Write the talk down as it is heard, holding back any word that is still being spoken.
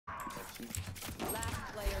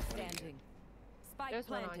Last player standing. Spike There's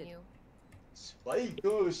one planted. on you. Spike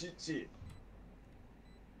shit.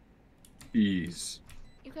 Jeez.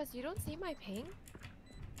 You guys, you don't see my ping?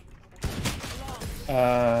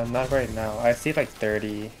 Not right now. I see like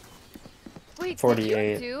 30, Wait, 48,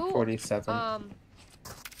 did you do 47.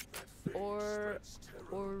 Oregon?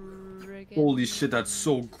 Holy shit, that's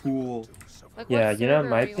so cool. Like, Yeah, what you know server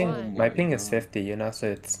my are you ping. on? My ping is God. 50. You know, so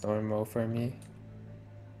it's normal for me.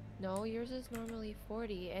 No, yours is normally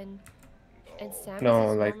 40, and Sammy's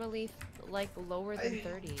No, is like normally like lower than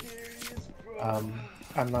 30.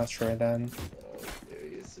 I'm not sure then.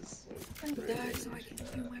 I'm dead, so I can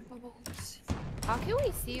do my bubbles. How can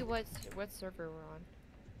we see what server we're on?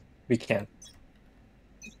 We can't.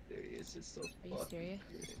 Are you serious?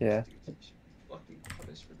 Yeah. Fucking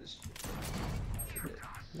punished for this shit.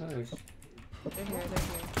 Nice.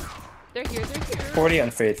 They're here. They're here. 40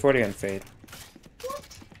 on fade. 40 on fade.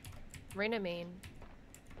 Reina main.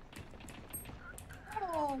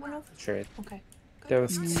 Oh, one of. Trade. Okay. There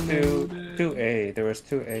was two A. There was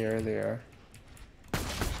 2A earlier.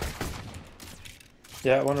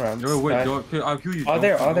 Yeah, one round. No, wait, don't, I'll kill you.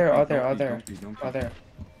 Other. Don't.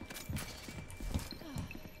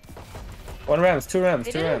 One rounds, two rounds,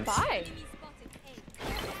 They two didn't rounds. buy.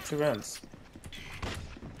 2 rounds.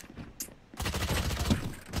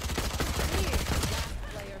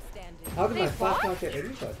 Player standing. How did They my flash what? not get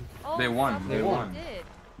anybody? Oh, They won, some they people won. did.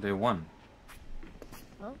 They won.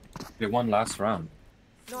 Huh? They won last round.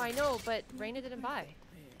 No, I know, but Reina didn't buy.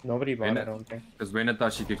 Nobody bought, Reina- I don't think. Because Reina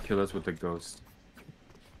thought she could kill us with the ghost.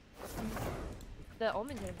 The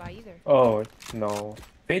Omen didn't buy either. Oh, no.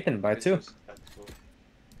 Fade didn't buy too.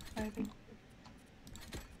 I think.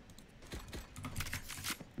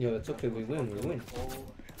 Yo, it's okay, we win.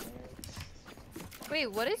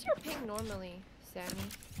 Wait, what is your ping normally, Sammy?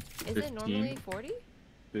 Is 15. it normally 40?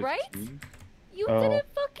 15. Right? You Oh. didn't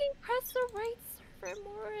fucking press the right server,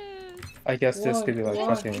 Morris. I guess this What? could be like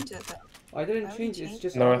Yeah, fucking change it, though. I didn't Why would change, you it's change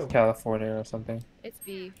just North auto. California or something. It's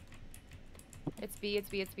B. It's B.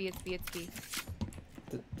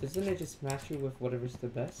 Doesn't it just match you with whatever's the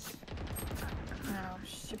best? No,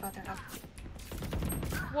 she bought that up.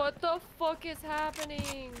 What the fuck is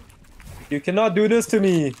happening? You cannot do this to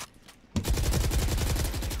me!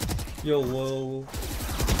 Yo, whoa.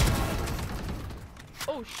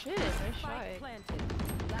 Oh shit, nice shot. Spike planted.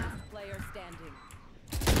 Last player standing.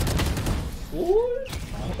 What?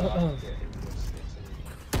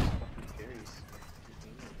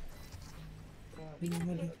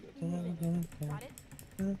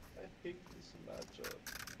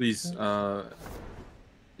 Please,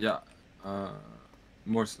 yeah,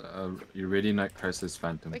 more, your Radiant Night Crisis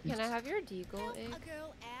Phantom. Wait, Please. can I have your deagle, Ig?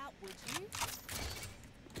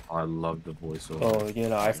 I love the voiceover. Oh, you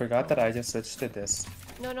know, I forgot that I just switched to this.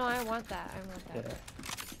 No, I want that. Yeah.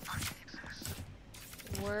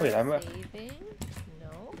 We're Wait, I'm saving?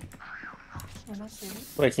 No. I'm not saving.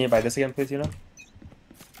 Wait, can you buy this again, please, you know?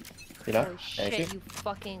 You know? Oh Thank shit, you. you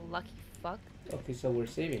fucking lucky fuck. Okay, so we're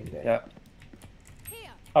saving that. Yeah.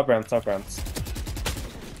 Up ramps, up ramps.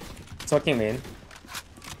 Smoking main.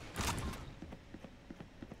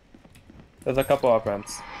 There's a couple up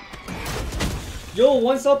ramps. Yo,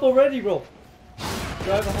 one's up already, bro.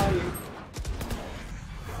 Drive behind you.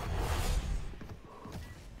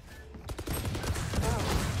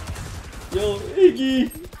 Yo, Iggy!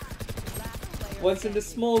 One's in the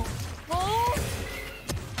smoke. Oh!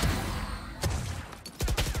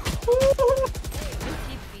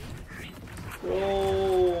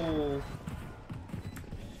 Bro.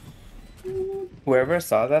 Whoever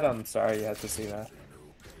saw that, I'm sorry you had to see that.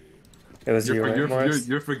 It was you, right, Morris?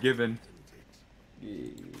 You're forgiven.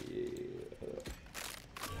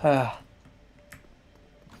 Ah.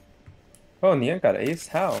 Oh, Nia got ace?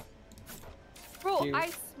 How? Bro, Cute. I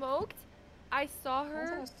smoked, I saw How's her,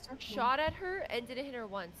 that a circle? shot at her, and didn't hit her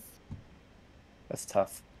once. That's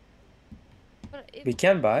tough. But it, We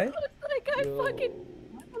can buy? like, I fucking...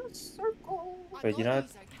 What a circle. But you know,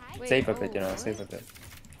 Wait, save a bit, oh, you know, what? save a bit.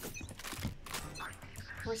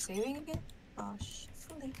 We're saving again? Oh, shit.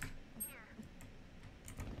 Silly.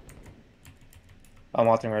 I'm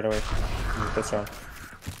walking right away. This round.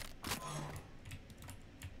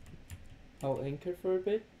 I'll anchor for a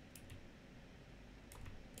bit.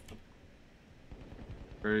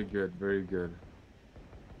 Very good, very good.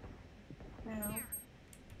 No.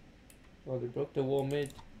 Oh, they broke the wall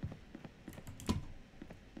mid.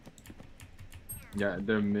 Yeah,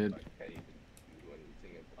 they're mid.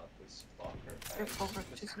 They're over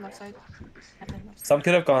to the left side. And then left side. Some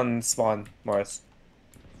could have gone spawn, Morris.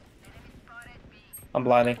 I'm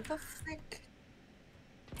blinding. What the frick?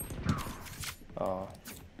 Oh.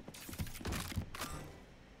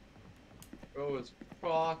 Bro, it's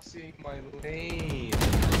proxying my lane.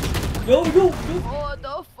 Yo, yo, yo! What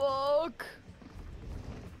the fuck?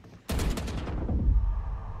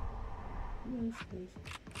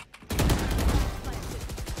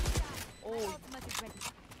 Oh.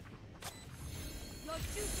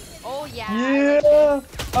 Oh yeah. Yeah,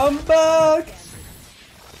 I'm back.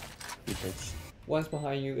 You bitch. One's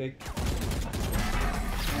behind you, like.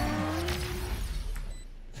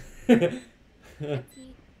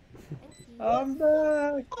 I'm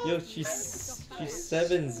back. Yo, she's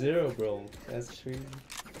 7-0, bro. That's crazy.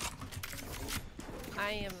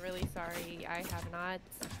 I am really sorry. I have not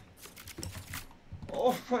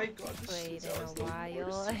Oh my god, this played shit in sounds a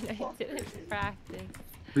while and I didn't practice.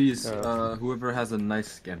 Please, whoever has a nice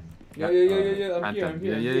skin. Yeah, I'm here, I'm here, I'm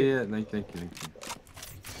here. Yeah. Thank you.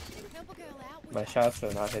 My shots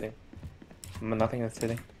are not hitting. Nothing is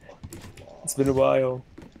hitting. It's been a while.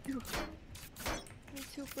 Me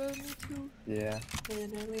too, bro. Me too. Yeah.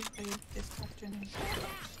 Literally played this afternoon.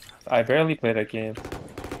 I barely played a game.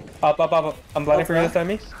 Up. I'm blinding for you this time,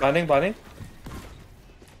 me. Blinding.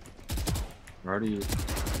 Already.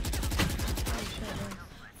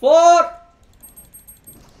 Fuck!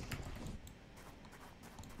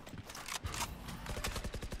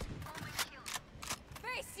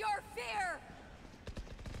 Face your fear.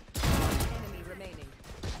 Enemy remaining.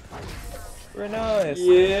 We're nice.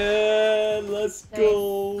 Yeah, let's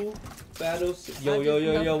go. Battle.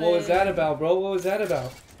 Yo. What was that about, bro? What was that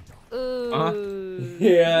about? Ooh. Huh?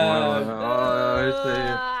 Yeah.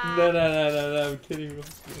 Ah. No, I'm kidding, bro.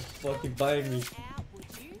 You're fucking biting me.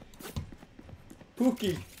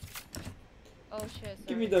 Pookie, Oh shit.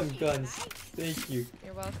 give me sorry. them guns. Thank you.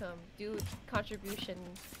 You're welcome. Dude, contribution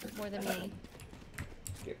more than me.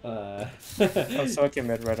 I'm so I can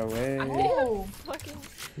mid right away. I Oh! am fucking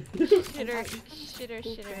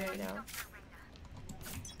shitter right now.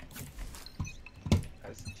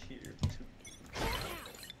 As tier 2.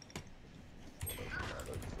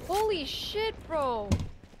 Holy shit, bro.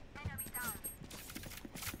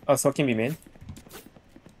 Oh, so can be main.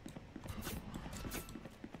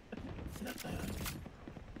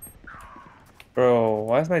 Bro,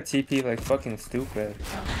 why is my TP like fucking stupid?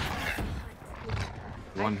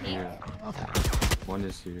 One here. One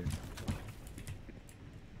is here.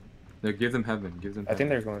 No, give them heaven. Give them. I think heaven.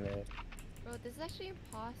 they're going there. Bro, this is actually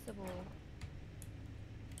impossible.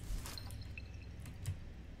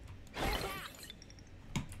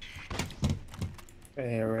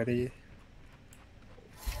 Hey, already.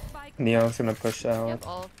 Spike Neon's gonna push You out. have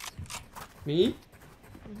all. Me?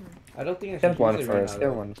 Mhm. I don't think I Get should one use it right first. now, Get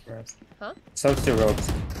though. one first. Huh? So two ropes.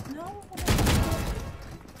 No!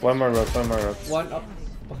 One more rope. One up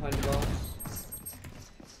behind the box.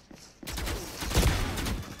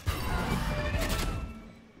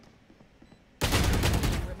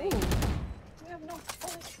 remaining. We have no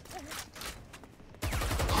bullets.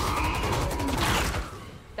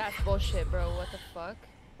 That's bullshit, bro. What the fuck?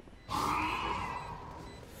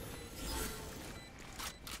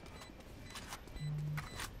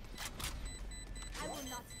 I will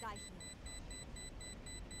not die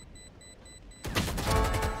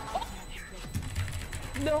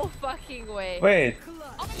here. No fucking way. Wait.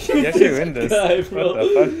 Yes, you win this. Guy, bro. What the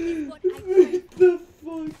fuck? What the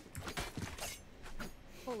fuck?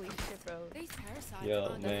 Holy shit, bro. These parasites Yo,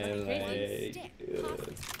 are man, crazy.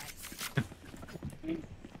 like...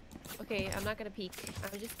 Okay, I'm not gonna peek.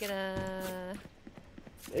 I'm just gonna.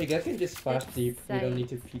 Hey, guys can just flash It's deep. We don't safe. need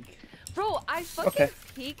to peek. Bro, I fucking Okay.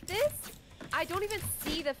 peeked this. I don't even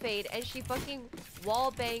see the fade, and she fucking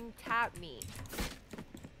wall bang tapped me.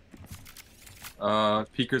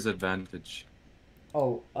 Peeker's advantage.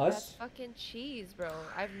 Oh, That's us? fucking cheese, bro.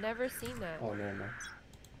 I've never seen that. Oh, never mind.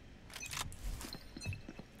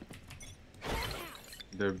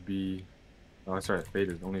 There'd be. Oh, sorry,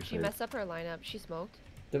 faded. Only She fade. messed up her lineup. She smoked.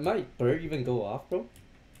 Did my bird even go off, bro?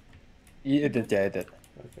 Yeah, it did.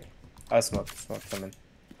 Okay. I smoked coming.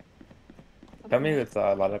 Got me with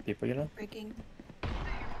a lot of people, you know? Breaking.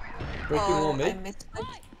 Breaking Oh, wall I mid? missed it.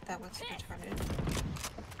 That was retarded.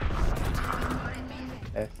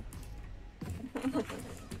 Eh.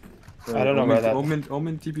 So I don't know where that-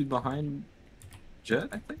 Omen TP behind Jet,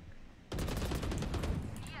 I think.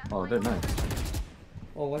 Oh, they're nice.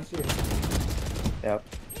 Oh, one's here. Yep.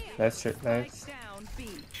 That's true. Nice. Spike down B.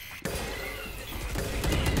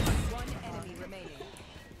 One enemy remaining.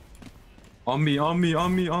 On me.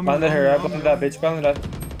 Blinded her. I blinded that bitch. Blinded that.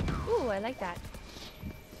 Ooh, I like that.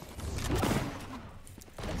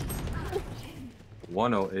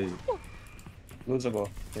 108. Losable,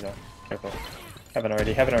 you know. Careful. Heaven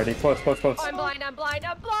already. Close. Oh, I'm blind.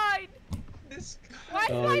 This guy. Why is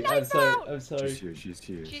my Sorry, I'm knife sorry. out? I'm sorry. She's here. She's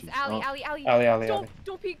here. She's alley, oh, alley, alley. Alley, alley, alley.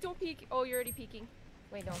 Don't peek, don't peek. Oh, you're already peeking.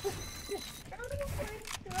 Wait, no.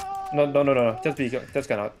 No. Just be good. Just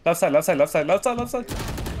get out. Left side, left side, left side, left side, left side.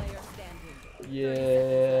 Player standing.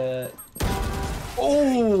 Yeah.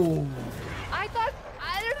 Oh! I thought.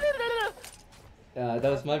 That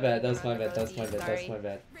was my bad. That was my bad. That was my bad. That was my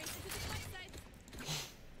bad.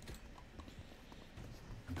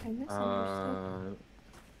 I misunderstood.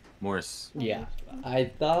 Morris. Yeah. I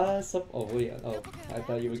thought some. Oh wait. Oh, I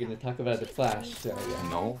thought you were gonna talk about the flash. So yeah.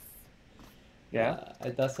 No. Yeah. I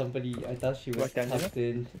thought somebody. I thought she was What kind of tucked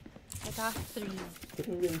in. I got 3.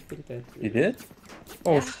 Didn't really think that. You did?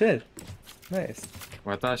 Oh Yeah. shit. Nice.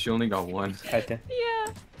 Well, I thought she only got one. I didn't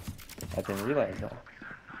Yeah. realize that.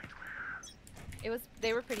 It was.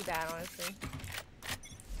 They were pretty bad, honestly.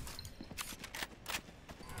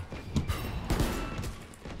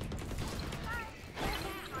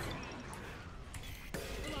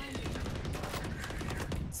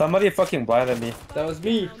 Somebody fucking blinded me. That was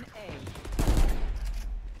me. Down A.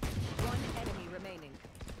 One enemy remaining.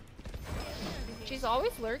 She's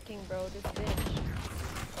always lurking, bro. This bitch.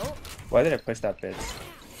 Oh. Why did I push that bitch?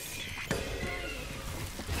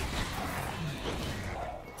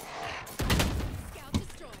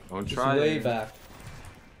 Don't It's try. way it. back.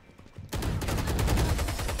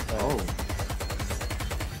 Oh.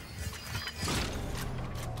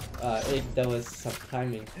 That was some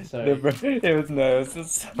timing. No, Sorry. bro, it was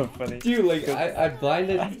just so funny. Dude, like I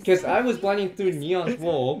blinded because I was blinding through Neon's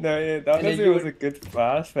wall. No, yeah, then honestly, you it was were- a good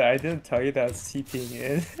flash, but I didn't tell you that I was TPing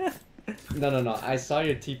in. No. I saw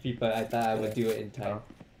your TP, but I thought I would do it in time.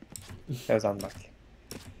 That was unlucky.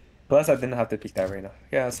 Plus, I didn't have to pick that right now.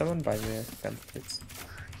 Yeah, someone buy me a gun, please.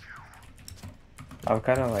 I'm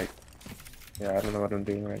kind of like, yeah, I don't know what I'm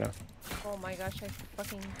doing right now. Oh my gosh! I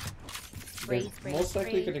fucking. They're Spray. most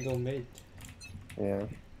likely gonna go mid. Yeah.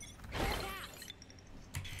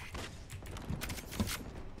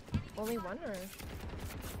 Only one or?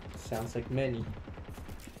 Sounds like many.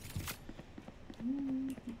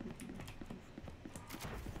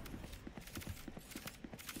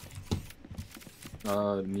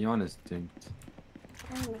 Neon is dinked.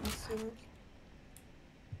 I'm in sewers.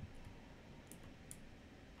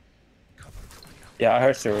 Yeah, I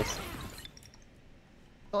heard sewers.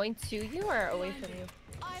 Going to you or away from you?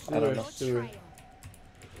 I don't know. Sewer.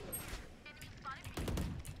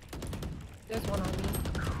 There's one on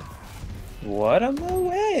me. What? I'm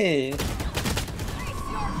away.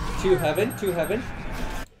 Two heaven.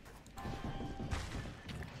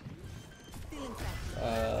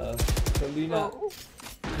 Selena. Oh,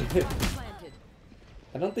 Planted.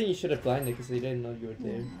 I don't think you should have blinded because they didn't know you were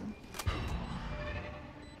there.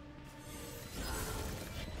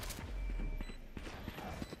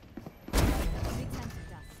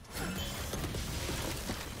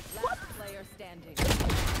 Last player standing.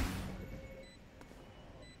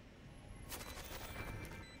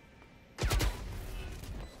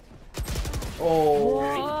 Oh,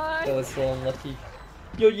 What? that was so unlucky.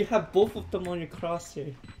 Yo, you have both of them on your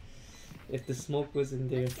crosshair. If the smoke was in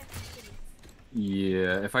there.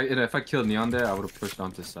 Yeah. If I killed Neon there, I would have pushed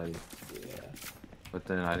onto site. Yeah. But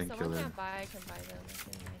then I If didn't kill someone him. can't buy, I can buy them. I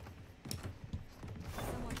can,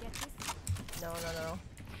 like- Someone get this? No.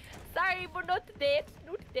 Sorry, but not today.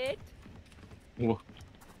 Not today. Whoa.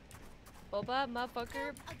 Boba,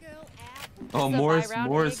 motherfucker. A girl out. Oh, This is a Morris, buy round,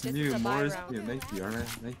 Morris, Nick. This new, is a buy Morris, round. new. Thank you, alright,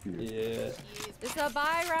 thank you. Yeah. This is a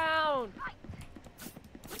buy round.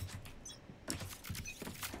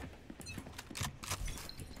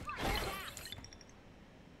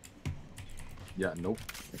 Yeah, nope.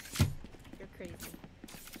 You're crazy.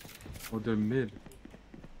 Oh, they're mid.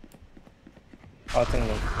 I'll take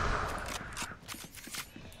it.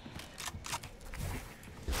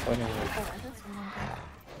 Oh, no, no. oh, that's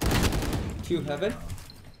one. Two heaven.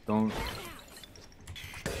 Don't.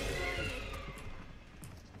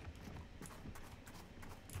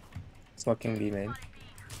 Smoking B main.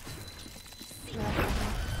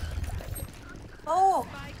 Oh!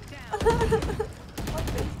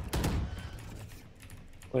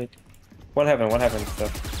 Wait. One heaven, so.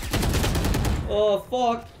 Oh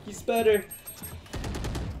fuck, he's better.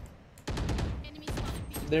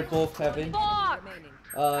 They're both heaven. Fuck! Remaining.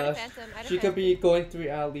 Uh, Phantom, I she could be going through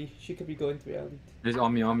alley. She could be going through alley. He's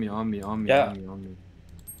on me. Yeah. On me.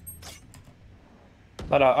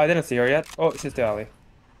 No, I didn't see her yet. Oh, she's the alley.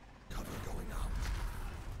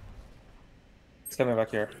 She's coming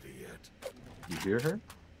back here. You hear her?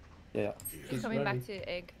 Yeah. She's He's coming running. back to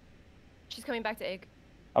egg. She's coming back to egg.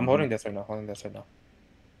 I'm holding this right now.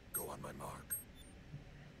 Go on my mark.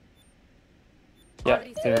 Yeah,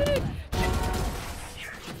 Already there.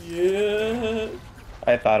 Yeah.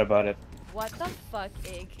 I thought about it. What the fuck,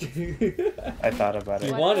 Ig? I thought about You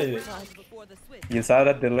it. What wanted the it. fuck? Before the switch. You saw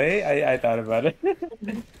that delay? I thought about it.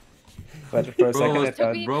 But for a second I was-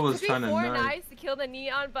 thought, Bro was Took me trying to 4 knife. knives to kill the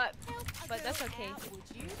neon, but that's okay. Would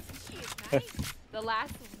you? Shit, mate.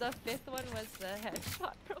 The fifth one was the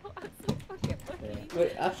headshot, bro. I'm so fucking lucky.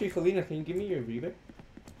 Wait, actually, Felina, can you give me your reaver?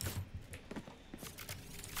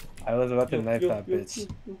 I was about to Yo, knife yo, that yo, bitch.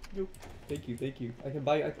 yo, yo. Thank you, thank you. I can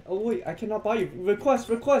buy you. Oh wait, I cannot buy you. Request.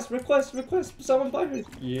 Someone buy her.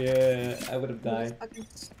 Yeah, I would have died. Fucking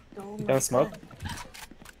stole my Don't smoke? gun.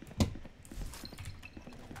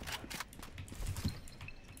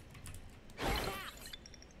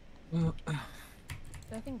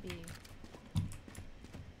 Nothing B.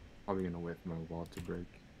 Probably gonna wait for my wall to break.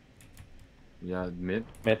 Yeah, mid.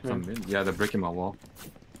 Mid. Some mid. Yeah, they're breaking my wall.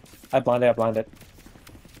 I blinded.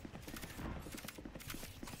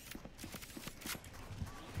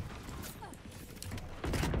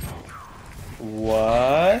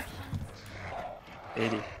 What?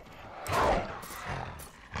 80.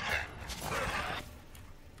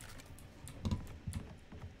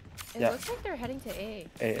 It Yeah. looks like they're heading to A.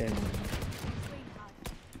 A.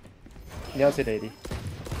 Nailed it 80.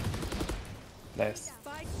 Nice.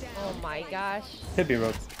 Spike down. Oh my gosh. Could be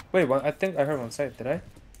rogue. Wait, one, I think I heard one side, did I?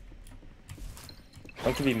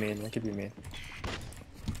 One could be main,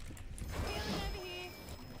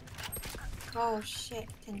 Oh shit.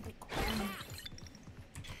 Didn't look cool.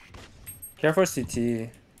 Careful CT.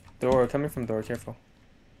 Door, coming from door, careful.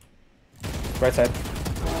 Right side.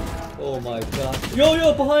 Oh my god.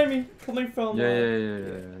 Yo, behind me! Coming from.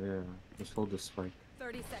 Yeah. Just hold the spike.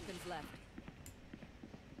 30 seconds left.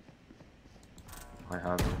 I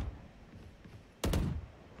have it.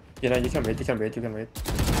 You know, you can wait.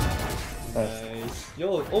 Nice. Nice.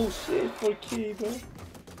 Yo, oh shit, 4K, bro.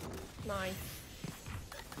 Nice.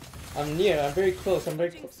 I'm near, I'm very close, I'm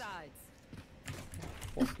very Switching close. sides.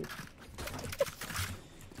 Okay.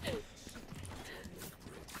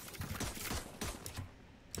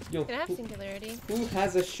 Yo, Can I have singularity? who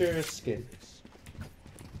has a sure skin?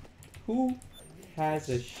 Who has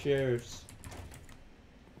a sure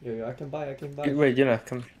Yo, I can buy. Wait, you know,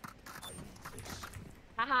 come.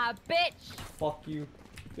 Haha, bitch! Fuck you.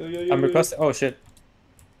 Yo. I'm requesting. Oh shit.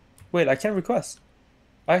 Wait, I can't request.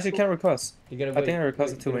 I actually can't request. You gotta I wait. think I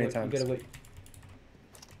requested Wait, too you many gotta wait, times. You gotta wait.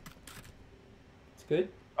 It's good?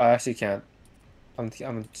 I actually can't. I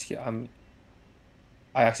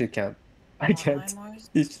actually can't. I can't.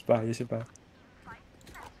 You should buy.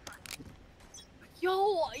 Yo,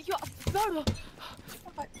 no,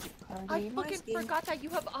 I Cardi, my fucking skin. forgot that you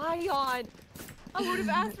have ion. I would have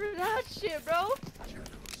asked for that shit, bro.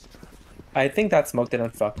 I think that smoke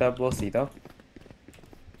didn't fuck up. We'll see though.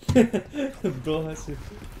 Bro has to.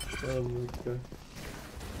 Oh my god.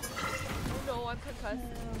 Oh no, I'm concussed.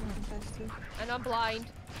 That's too. And I'm blind.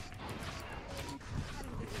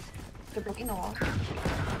 They're blocking the wall.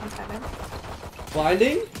 I'm 7.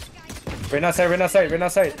 Blinding? Right now, side.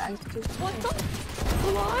 I'm 2. What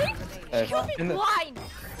the? Blind? Nice. You be In the- blind!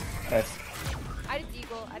 Nice. I had a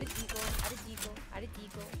deagle.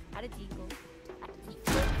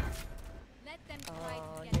 Let them Oh, fight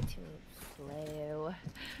you're together. too slow.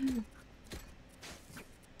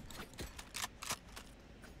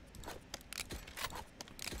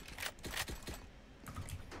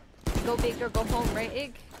 Go big or go home, right,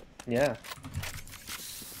 Ig? Yeah.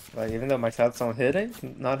 Like even though my shots not hitting,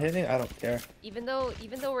 I don't care. Even though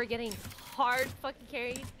we're getting hard fucking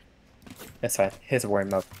carried. It's fine. His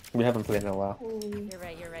warm up. We haven't played in a while. You're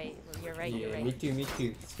right. Yeah, me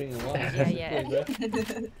too. It's been a while. Yeah. Play,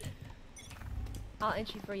 bro. I'll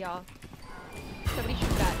entry for y'all. Somebody shoot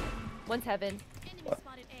that. One's heaven. Enemy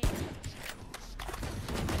spotted A.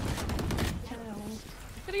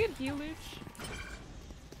 Can I get healage?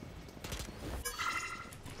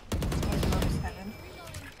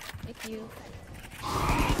 Thank you.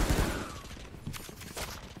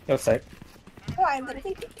 Yo, sight. Oh, I'm gonna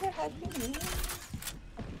take it to heaven.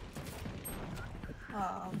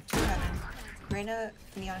 Oh, 2 heaven. Reyna,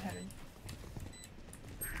 neon heaven.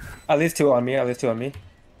 At least two on me.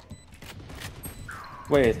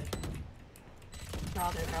 Wait. No,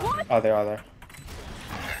 they're not. Oh, there.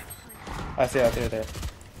 I see out there.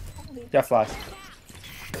 Holy. Yeah, flash.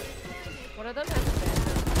 One of them has a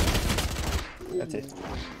bed. That's it.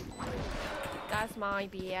 That's my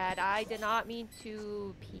bad. I did not mean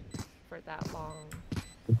to peek for that long.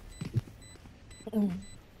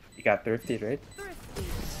 You got thrifty, right?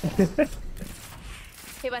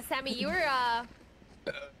 Hey, but Sammy, you were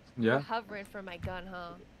Yeah? hovering for my gun,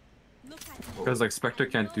 huh? Look at Because like Spectre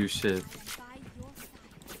can't do shit. them by your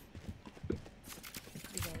side.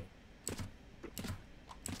 You get it.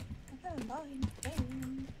 blind.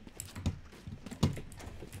 Bang.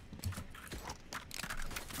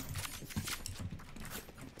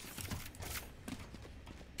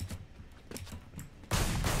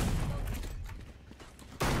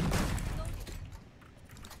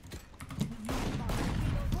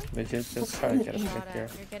 We should just try to get a Shot pick at. here.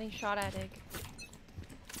 You're getting shot at, Egg.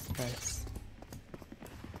 Nice.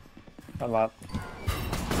 A lot.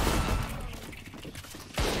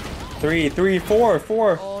 3, 3, 4,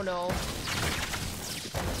 4. Oh no.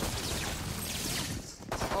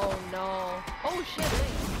 Oh no. Oh shit,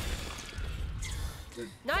 Egg.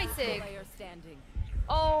 Nice, Egg. Player standing.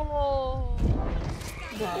 Oh.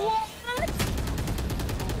 Wow. What?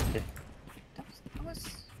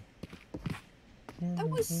 That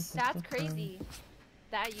was That's crazy.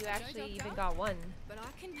 That you actually even got one. But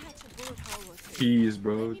I can patch a bullet hole or two. Cheese,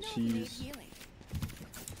 bro. Let me know if you need Cheese. healing.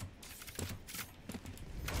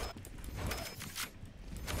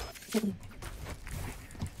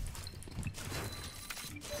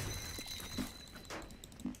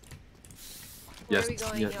 Where Yes, are we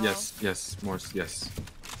going, yes, y'all? yes, yes, more, yes.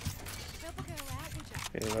 Help a girl out, would ya?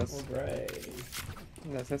 Okay, let's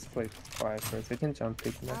Alright. let's play quiet first. We can jump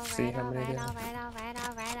peek next. See how many.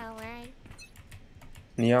 Alright.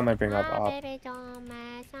 Neon might bring up Ah, op. baby, don't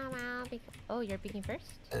mess around oh, you're peeking first?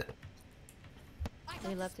 I got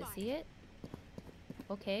We the love to spike. see it.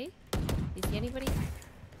 Okay. You see anybody?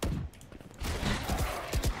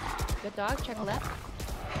 Good dog, check left.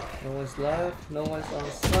 No one's left. No one's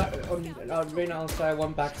on side. Reyna on side.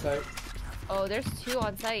 One back side. Oh, there's two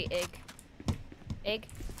on site, Egg. Egg?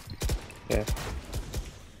 Yeah.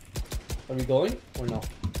 Are we going or no?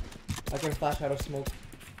 I can flash out of smoke.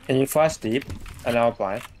 Can you flash deep? And I'll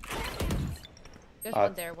blind. There's Uh,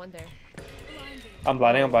 one there, one there. I'm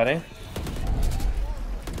blinding. I'm blinding.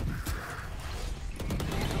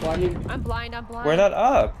 Blinding. I'm blind, I'm blind. We're not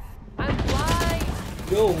up. I'm blind!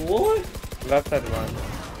 Yo, what? Left side one.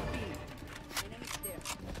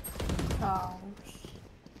 oh.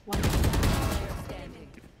 One. Player standing.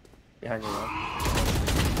 Behind you one.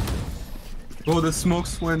 Oh, the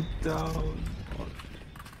smokes went down.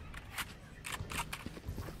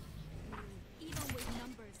 Even with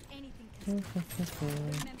numbers, anything can happen.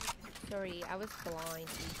 Remember, Sorry, I was blind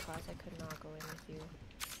because I could not go in with you.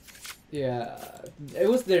 Yeah, it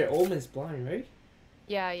was their Omen's blind, right?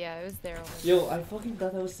 Yeah, it was there. Yo, I fucking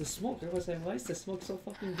thought that was the smoke. I was like, why is the smoke so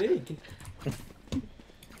fucking big?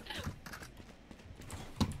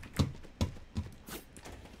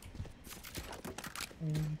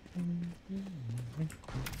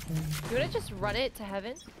 You wanna just run it to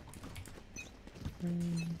heaven?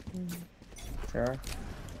 Sure.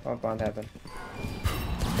 Oh, blind heaven.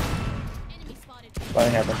 enemy spotted.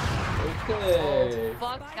 Blind heaven. Okay.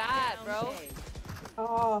 Fuck that, bro.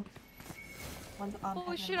 Oh. One's on Oh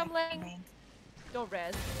heaven, shit, I'm like, laying. main. Don't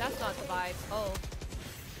res. That's not the vibe. Oh.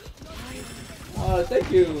 Oh,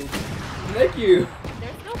 thank you. Thank you.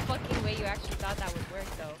 There's no fucking way you actually thought that would work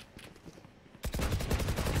though.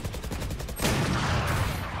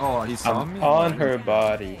 Oh, he saw I'm me? on her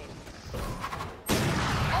body.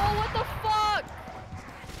 Oh, what the fuck?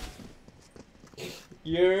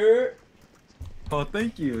 You're. Oh,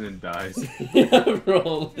 thank you, and then dies. Yeah,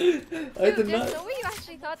 bro. I Dude, did there's not. no way you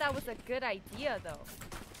actually thought that was a good idea though.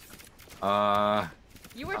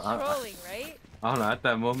 You were Uh, trolling, right? I don't know, at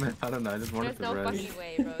that moment, I don't know, I just wanted There's to no rest. fucking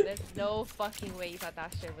way, bro. There's no fucking way you thought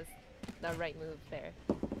that shit was the right move there.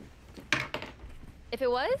 If it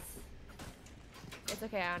was, it's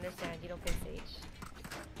okay, I understand. You don't play Sage.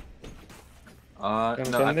 I'm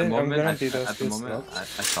No, at the gonna moment, do those at the two moment,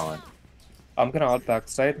 smokes. I saw it. I'm gonna out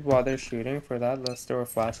backside while they're shooting for that. Let's throw a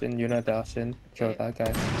flash in, Yuna dash in, kill Okay.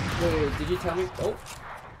 that guy. Wait, did you tell me? Oh.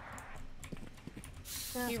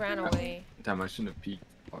 He ran away. Damn, I shouldn't have peeked.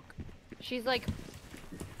 Fuck. She's like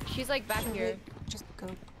back here. Just go.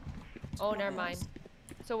 Oh, never mind.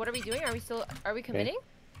 So what are we doing? Are we committing?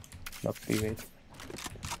 Nope, we wait.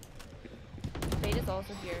 Fade is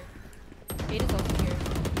also here. Fade is also here.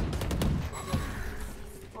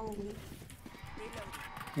 Holy.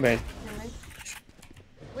 Wait, Alright.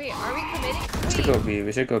 Wait, are we committing? we should go Wait, B.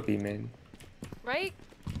 We should go B main. right?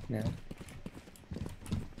 Yeah.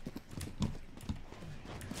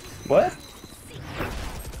 What?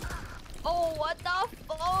 Oh, what the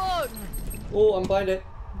fuck? Oh, I'm blinded.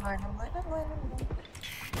 Blind, I'm blind, I'm blind, I'm blind.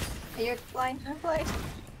 You're blind, I'm blind.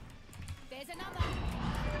 There's another.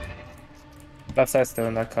 Left side still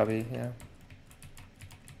in that cubby, yeah.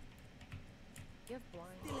 You're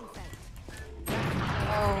blind. Feeling fat.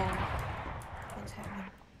 Oh. What's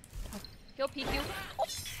happening? He'll peek you.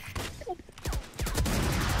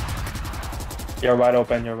 You're wide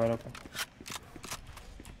open, you're wide open.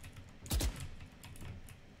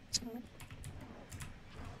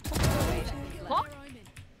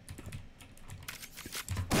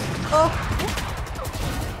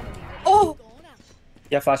 Oh!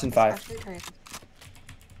 Yeah, flash in 5. Actually crazy.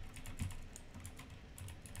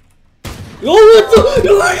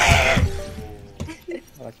 Oh,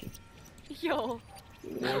 Lucky. Yo.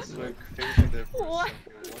 Bois went crazy there for What? a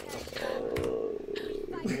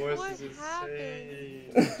second. Bois What is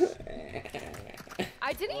happened? insane.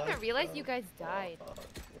 I didn't What even realize the you guys died. fuck,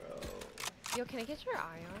 bro? Yo, can I get your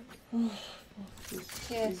eye on?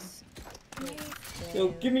 Yes. Yo,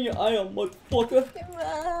 give me your iron, motherfucker.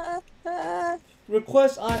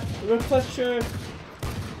 Request share.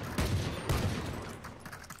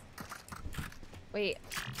 Wait,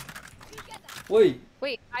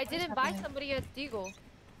 Wait, I didn't buy happening? somebody a Deagle.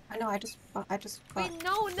 I know, I just got. Wait,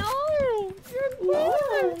 no! You're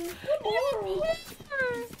poor! You're poor!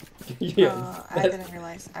 yeah, I didn't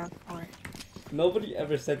realize I was poor. nobody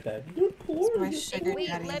ever said that. You're poor. It's my you're sugar Wait,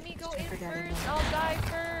 daddy. let me go in Sugar daddy first. moment. I'll die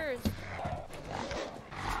first.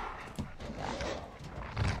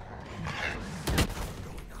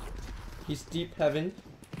 He's deep heaven.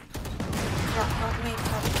 Not me,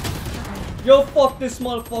 not me. Yo, fuck this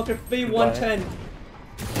motherfucker. Fade Goodbye.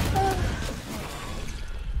 110.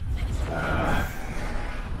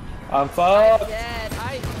 I'm fucked!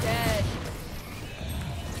 I'm dead.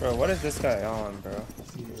 Bro, what is this guy on, bro?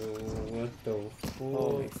 Yo, what the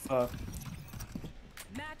Holy fuck?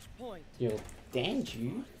 fuck. Yo,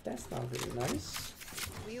 Danji? That's not very nice.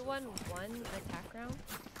 We won one attack round.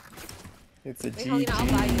 It's a Wait, Helena, I'll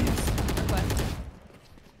buy you. GG. Request.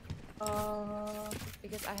 Uh,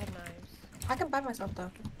 Because I have knives. I can buy myself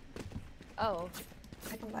though. Oh,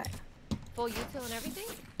 I can buy. full util and everything?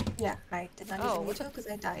 Yeah, I did not Oh, use what it because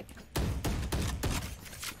I died.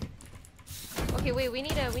 Okay, wait, we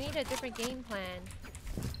need a different game plan.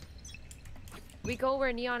 We go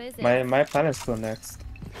where Neon isn't. My plan is still next.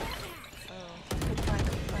 Oh. Goodbye,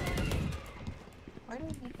 goodbye. Why do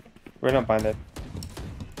we need We're not buying it.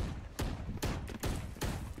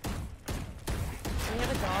 Do we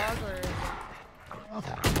have a dog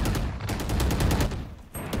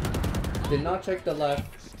or? Did not check the left.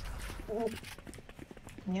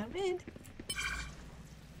 Yeah, mid.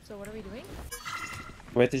 So what are we doing?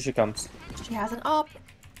 Wait till she comes. She has an up.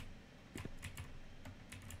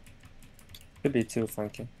 Could be too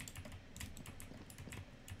flanking.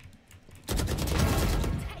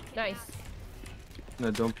 Nice.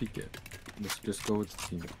 No, don't peek it. Just go with the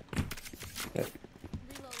team.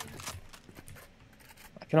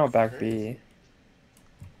 I cannot back B.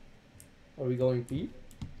 Are we going B?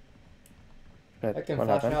 But I can what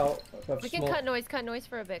flash happened? out. Of We can smoke. cut noise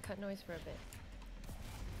for a bit. Cut noise for a bit.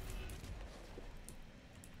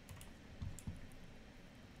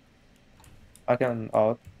 I can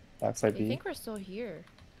out. Backside I B. think we're still here.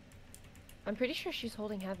 I'm pretty sure she's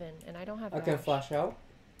holding heaven, and I don't have. I can dash. flash out.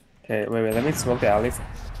 Okay, wait, let me smoke the alley.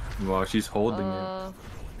 Wow, she's holding it.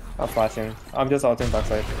 I'm flashing. I'm just ulting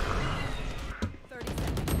backside.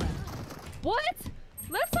 What?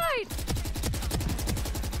 Left side.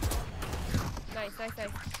 Nice.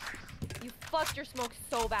 You fucked your smoke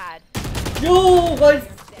so bad. Yo, guys!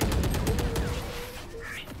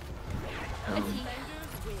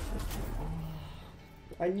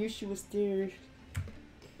 I knew she was there.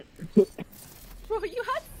 Bro, you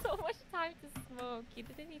had so much time to smoke. You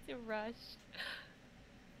didn't need to rush.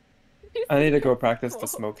 I need to go practice to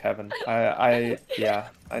smoke heaven. Yeah,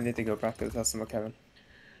 I need to go practice to smoke heaven.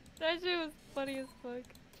 That shit was funny as fuck.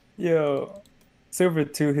 Yo, Silver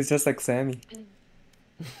 2, he's just like Sammy.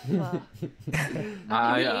 Well,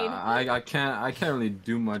 I can't really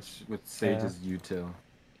do much with Sage's util.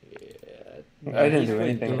 Yeah. I didn't he's do playing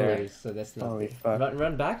anything there. Doors, so that's not. Holy fuck.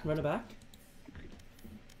 Run back, run it back.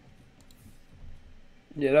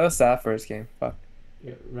 Yeah, that was that first game. Fuck.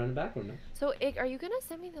 Yeah, run back or no? so, Ig, are you gonna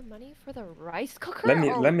send me the money for the rice cooker? Let me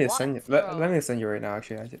or send you. what, bro? Let me send you right now.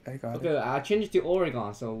 Actually, I got Okay, it. I changed it to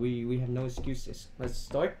Oregon, so we have no excuses. Let's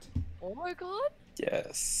start. Oh my god.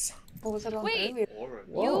 Yes. What was it on Wait. earlier? Oregon.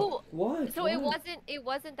 Whoa, what? So What? it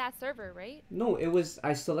wasn't that server, right? No, it was.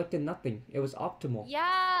 I selected nothing. It was optimal.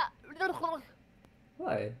 Yeah.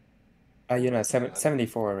 What? You know,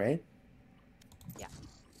 74, right?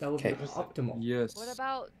 That was Okay. optimal. Yes. What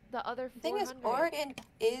about the other 400? The thing is, Oregon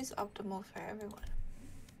is optimal for everyone.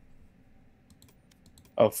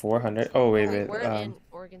 Oh, 400. Oh, wait. We're in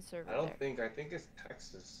Oregon server. I think it's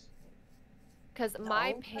Texas. Because No,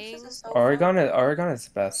 my Texas ping, is so Oregon fun. is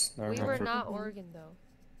best. No, we no, were for- not Oregon though.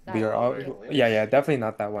 That We are all. Oregon. Yeah, definitely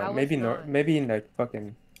not that I one. was Maybe not. maybe in like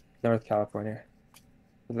fucking North California.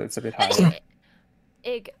 It's a bit higher.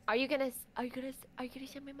 Ig, are you gonna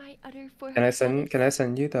send me my other 400? Can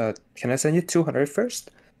I send you 200 first?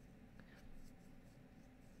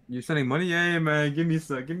 You sending money? Yeah, man. Give me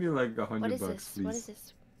like What $100 is bucks, this? please. What is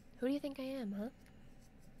this? Who do you think I am, huh?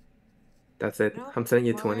 That's it. You know, I'm sending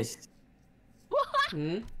you 20. Boris,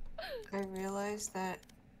 Hmm? I realized that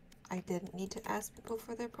I didn't need to ask people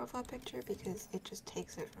for their profile picture because it just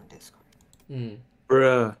takes it from Discord. Hmm.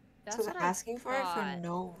 Bruh. That's So I was what I asking for it for thought.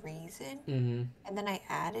 no reason, Mm-hmm. and then I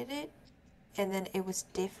added it, and then it was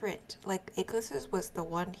different. Like Iglis's was the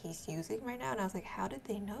one he's using right now, and I was like, how did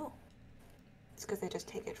they know? It's because they just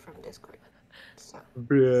take it from Discord. So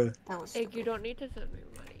Bruh. that was Egg, you stupid. don't need to send me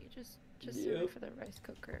money. Just send me Yep. for the rice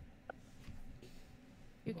cooker.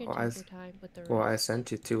 You can Well, take your time with the rice. Well, I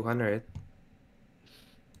sent you 200.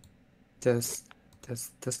 Just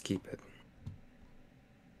keep it.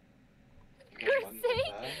 You're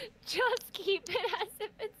saying just keep it as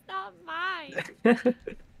if it's not mine.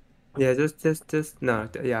 Yeah, no,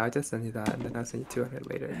 yeah, I just send you that, and then I'll send you 200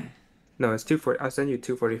 later. No, it's 240. I'll send you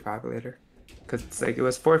 245 later, cause it's like it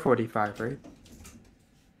was 445, right?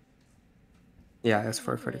 Yeah, it's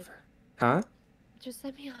 445. Huh? Just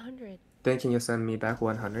send me 100. Then can you send me back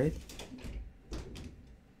 100?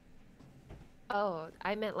 Oh,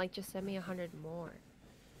 I meant like just send me 100 more.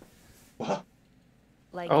 What?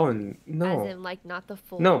 Like, Oh as no, in like not the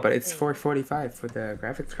full. no, but it's thing. 445 for the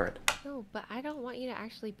graphics card. No, but I don't want you to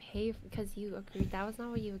actually pay because you agreed. That was not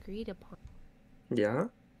what you agreed upon. Yeah,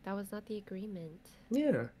 That was not the agreement.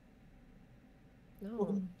 yeah,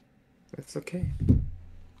 No, it's okay.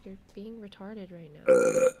 you're being retarded right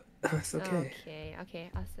now. It's okay.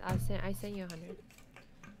 Okay. I send you 100.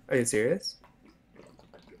 Are you serious?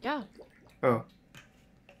 Yeah. Oh.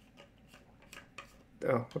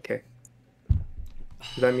 Oh, okay.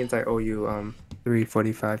 That means I owe you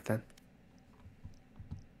 345 then.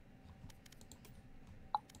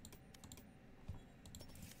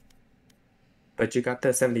 But you got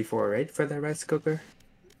the 74, right, for the rice cooker?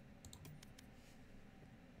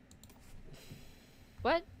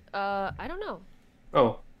 What? I don't know.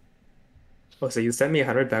 Oh. Oh, so you sent me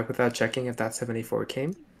 100 back without checking if that 74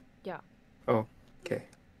 came? Yeah. Oh, okay.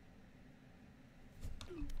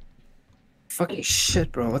 Fucking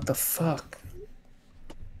shit, bro. What the fuck?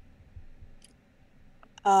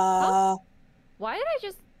 Why did I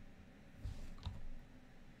just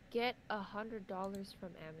get $100 from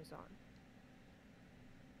Amazon?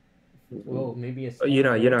 Whoa, maybe it's. You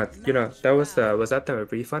know, that was that the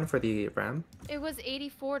refund for the RAM? It was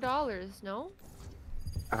 $84, no?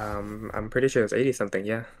 I'm pretty sure it's 80 something,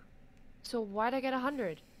 yeah. So why'd I get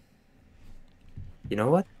 100? You know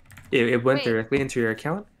what? It went Wait. directly into your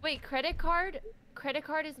account? Wait, credit card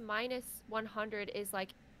is minus 100 is like,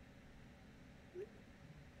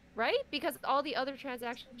 right? Because all the other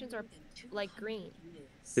transactions are like green.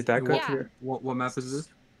 Did that go Yeah. to your What map is this?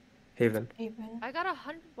 Haven? I got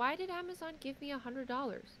 100. Why did Amazon give me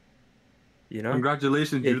 $100? You know?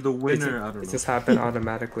 Congratulations, you're the winner. I don't It know. just happened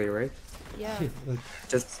automatically, right? Yeah.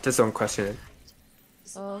 Just don't question it.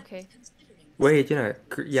 Oh, okay. Wait,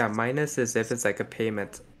 yeah, minus is if it's like a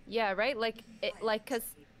payment. Yeah, right? Like cause.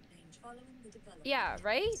 Yeah,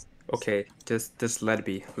 right? Okay, just let it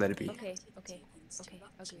be. Let it be. Okay. Agreed.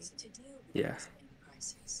 Yeah.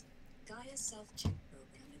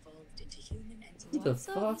 What the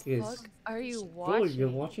fuck is? Fuck are you Bro, watching? you're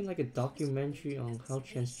watching like a documentary on how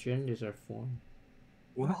transgenders are formed.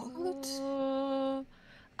 What?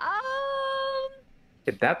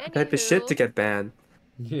 Get that type of shit to Anywho. get banned.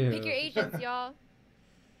 Yeah. Pick your agents, y'all.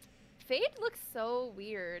 Fade looks so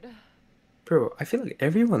weird. Bro, I feel like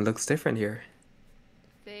everyone looks different here.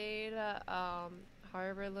 Fade,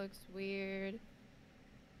 Harbor looks weird.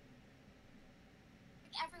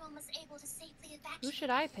 Everyone was able to safely evacuate. Who should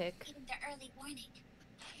I pick? Given the early warning.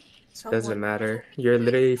 Doesn't matter. You're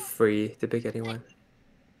literally free to pick anyone.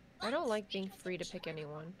 I don't like being free to pick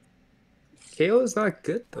anyone. KO is not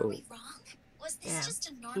good Were though. we wrong? Was this Yeah. just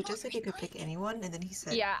a normal He just said you could green pick anyone, and then he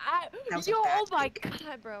said, Yeah, That was a yo, bad oh my pick.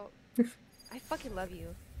 god, bro. I fucking love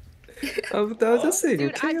you. I was just saying,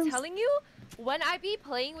 Dude, I'm KO's telling you, when I be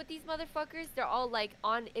playing with these motherfuckers, they're all like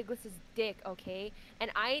on Iglis's dick, okay?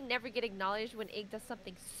 And I never get acknowledged when Ig does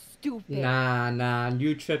something stupid. Nah,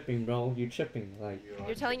 you tripping, bro. You tripping, like.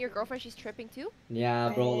 You're telling your girlfriend she's tripping too?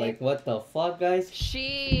 Yeah, bro. Like, what the fuck, guys?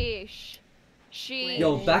 Sheesh.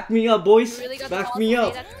 Yo, back me up, boys. You really got Back the me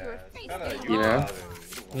balls up. to say that to her face, Kinda, you know?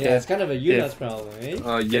 Yeah, it's kind of a Yuna's problem, eh?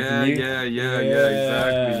 Yeah, you-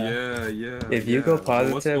 exactly. Yeah. If you go What's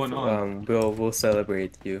positive, going on? we'll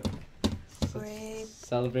celebrate you. Great.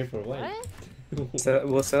 Celebrate for what? What? So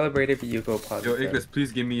we'll celebrate if you go Yo, positive. Iglis,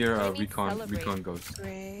 please give me your What do you mean recon celebrate? ghost.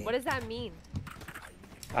 Great. What does that mean?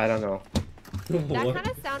 I don't know. That What? kind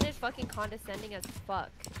of sounded fucking condescending as fuck.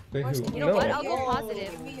 Wait, Where's who? the- You know No. what? I'll go Yo,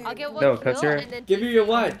 positive. give me your- I'll get one No, 'cause kill you're- and then Give me your TP.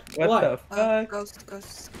 what? What What? the fuck? Ghost.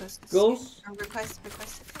 Ghost? Request.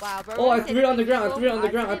 Wow, bro. Oh, I said threw it on the ground. I go threw it on the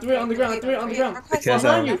ground. I positive, threw it on the like, ground. I threw it on the ground. Request. Because,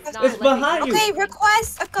 Behind you. That's not It's like behind you. Okay,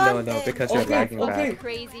 request a gun. No, then. because you're Okay, lagging okay. back.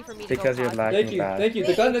 crazy for me to Because go you're positive. lagging Thank you. back. Thank you.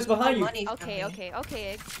 The gun is behind you. Money from Okay, me.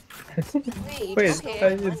 okay. Wait, Wait,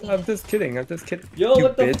 Okay. I'm just kidding. I'm just kidding. Yo, you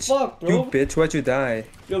what the bitch. fuck, You bro? bitch, why'd you die?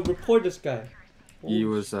 Yo, report this guy. He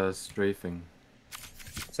was strafing.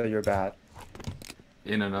 So you're bad.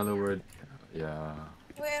 In another word, yeah.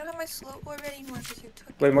 Wait, I don't have my slow board ready anymore because you took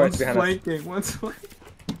it. Wait, more One's behind us. flanking. One's flanking.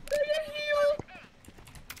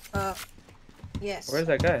 Yes. Where's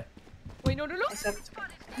that guy? Wait, no. Except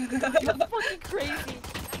That's fucking crazy.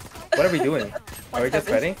 What are we doing? Are we just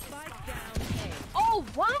fighting? Oh,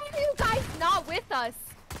 why are you guys not with us?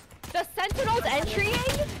 The Sentinel's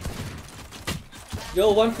entrying?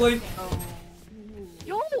 Yo, one flank.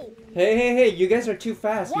 Yo, Hey, you guys are too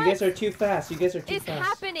fast. You What? guys are too fast. You guys are too it's fast.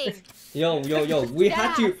 happening. Yo, we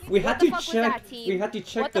had to What the fuck was check. that, team? We had to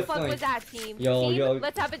check What the the fuck flank. was that, team? Yo, Team, yo.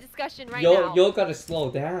 let's have a discussion right now. Yo gotta slow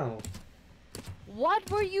down. What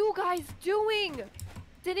were you guys doing?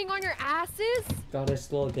 Sitting on your asses? Gotta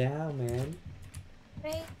slow down, man.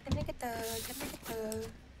 Right, can I get the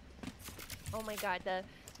Oh my god, the...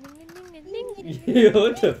 Yo,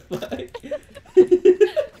 what the fuck?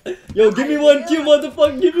 Yo, give me one, you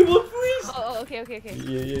motherfucker. Give me one, please. Oh, okay.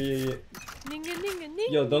 Yeah. Ning, ning, ning, ning.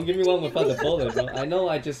 Yo, don't give me one without the bullet, bro. I know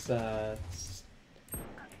I just Yo,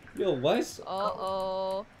 why is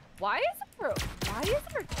Uh-oh. Why is our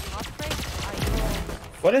top rank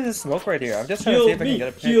What is this smoke right here? I'm just trying to see heal if I can me, get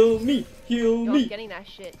a pick. heal me, heal Yo, I'm me. getting that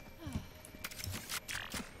shit.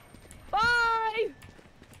 Bye!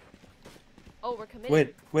 Oh, we're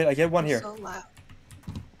committed. Wait, I get one here. So loud.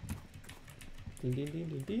 Ding ding ding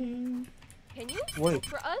ding ding. Can you Wait. smoke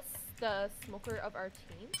for us, the smoker of our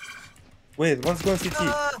team? Wait, one's going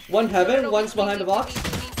CT. One heaven, No, one's behind the box.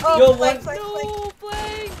 Oh, Yo, flank, one- flank, flank. No,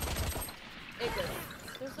 Blake! Igor,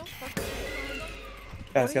 there's no fucking way.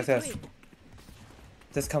 Guys, What are you guys. doing?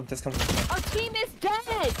 Just come. Our team is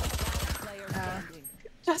dead!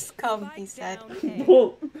 Just come, he said.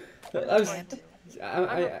 Whoa. I'm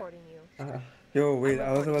I, reporting you. Yo, wait,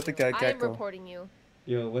 I was about to get I'm Gecko. reporting you.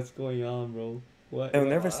 yo, what's going on, bro? What? They'll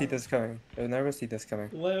never see this coming.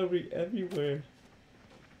 Why are we everywhere?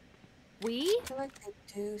 We? I feel like they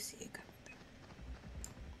do see it coming.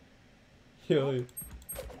 Yo.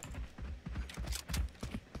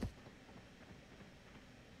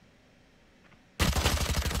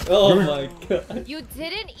 Oh my god. You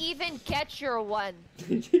didn't even get your one.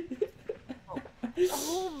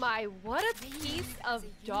 Oh my, what a piece of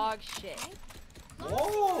dog shit.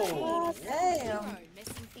 Oh, damn.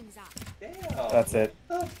 Messing things up. That's it.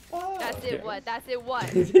 That's it what? That's it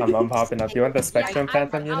what? I'm popping up. You want the Spectrum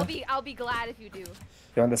Phantom, you know? I'll be glad if you do. You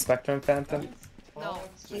want the Spectrum Phantom? No.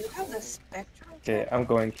 Do you have the spectrum? Okay, I'm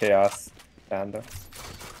going Chaos. Panda.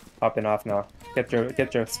 Popping off now. Get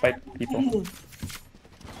your spike, people.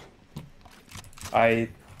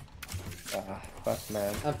 Fuck,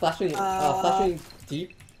 man. I'm flashing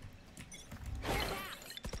deep.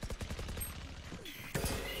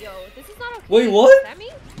 Yo, this is not okay. Wait, what? Sammy?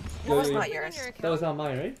 That was Yo, not yo. yours. That was not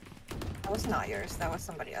mine, right? That was not yours. That was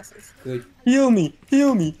somebody else's. Good. Heal me! I'm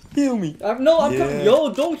coming. Yeah.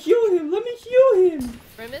 Yo, don't heal him. Let me heal him.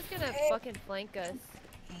 Brim is gonna fucking flank us.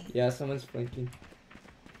 Yeah, someone's flanking.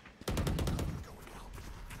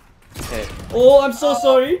 Hey, Oh, I'm so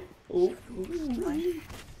sorry. Oh.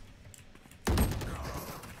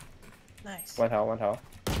 Nice. one health.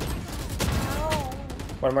 Oh.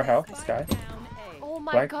 One more health, Sky. Oh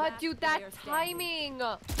my Flank? god, dude, that timing!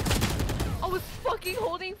 I was fucking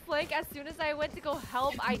holding flank. As soon as I went to go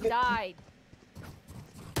help, I died.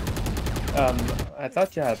 I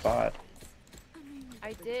thought you had bot.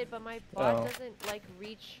 I did, but my bot Oh. doesn't like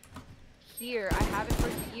reach here. I have it for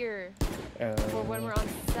here, for when we're on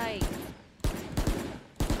site.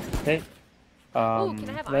 Hey, can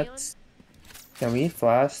I have let's. Can we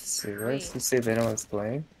flash sewers Wait. to see if anyone's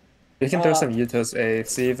playing? We can throw some Utos A.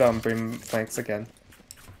 See if Brim flanks again.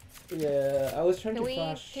 Yeah, I was trying Can to we?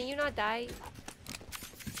 flash. Can you not die?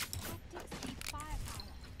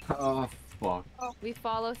 Oh fuck. We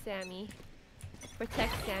follow Sammy.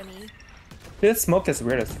 Protect Sammy. This smoke is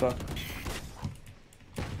weird as fuck.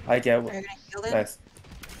 I get. Are you gonna heal it? Nice.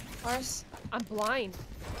 Horse? I'm blind.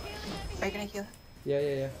 Are you gonna heal?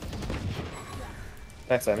 Yeah.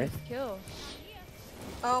 Nice, Sammy. Kill.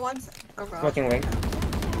 Oh, one's garage. Smoking link.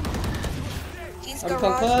 He's I'm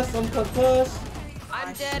garage. concussed.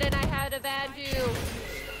 I'm dead and I had a bad you.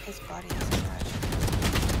 His body is garage.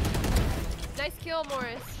 Nice kill,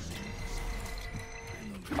 Morris.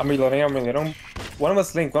 I'm reloading. One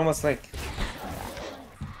was Link. Phoenix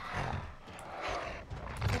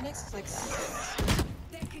is like.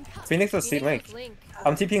 Phoenix was C Link. was Link.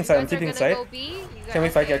 I'm TPing You side. guys are gonna go B? You guys- Can we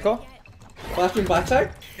fight okay. Gecko? Flashing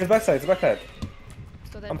backside? It's backside.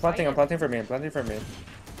 So then I'm fight planting him. for me.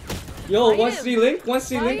 Yo, Fight one him. C link, one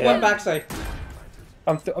C link, Fight one him. backside.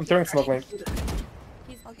 I'm throwing smoke Link.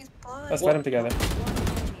 Oh, he's blind. Let's fight him together.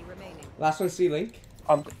 Last one C link.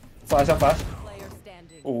 Flash.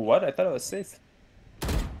 Ooh, what? I thought it was safe.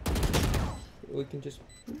 We can just.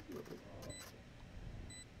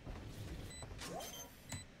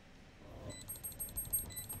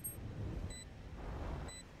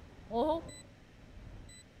 Oh.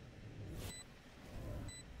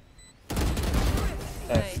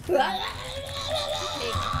 Nice. Nice. Hey,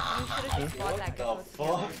 you should have just fought that Gecko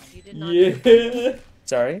together. You did not. Yeah.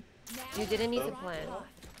 Sorry? You didn't need to plan.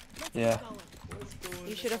 Yeah.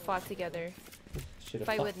 You should have fought together. Should've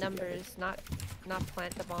Fight fought with together. numbers, not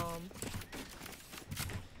plant the bomb.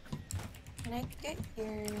 Can I get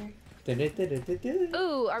your? Da-da-da-da-da-da.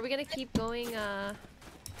 Ooh, are we gonna keep going? Can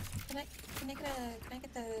I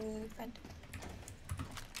get the friend?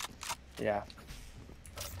 Yeah.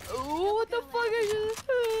 Ooh, what the fuck?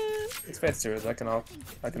 It's fast too. I can all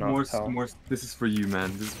tell. More. This is for you,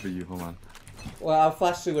 man. This is for you. Hold on. Well, I'll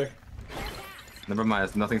flash sewer. Never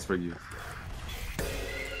mind. Nothing's for you.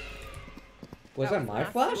 Was that my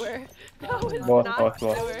flash? That was Both, not both.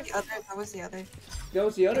 sewer. That was the other. That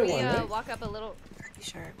was the other Can we one, right? walk up a little? Pretty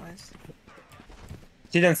sure it was.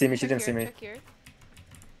 She didn't see me. Check here.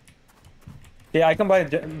 Yeah, I can buy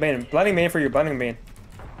main. Blinding main for you. Blinding main.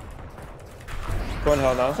 Go in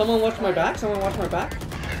hell now. Someone watch my back.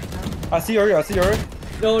 I see Yuri.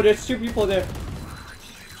 No, there's two people there.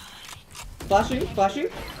 Flashing.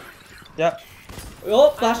 Yeah.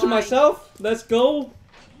 Oh, flashing myself. Let's go.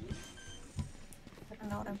 I don't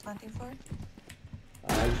know what I'm planting for.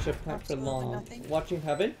 I should pack for Absolutely long. nothing. Watching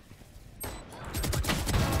heaven.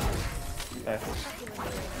 Nice.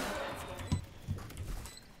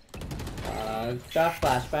 Back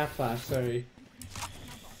flash, sorry.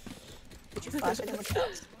 Did you flash anyone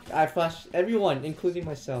else? I flashed everyone, including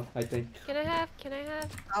myself, I think. Can I have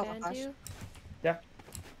Oh, Bandu? Yeah.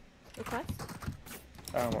 Request?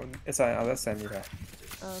 It's let's send you that.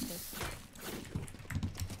 Oh, okay.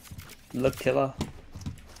 Look, killer.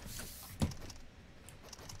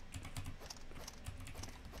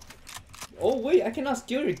 Oh wait, I cannot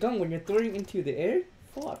steal your gun when you're throwing into the air?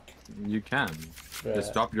 Fuck. You can. Bruh.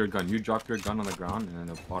 Just drop your gun. You drop your gun on the ground and then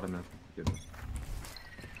it'll automatically get it.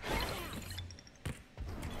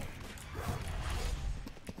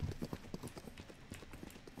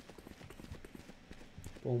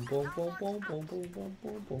 Boom, boom, boom, boom, boom, boom, boom,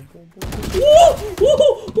 boom, boom, boom, boom.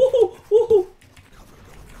 Woo!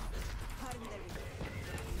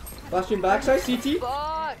 Flashing backside, CT.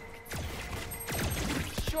 Fuck!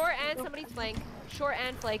 Short and somebody's flank. Short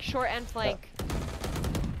and flank.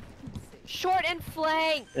 Short and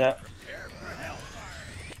flank! Yeah.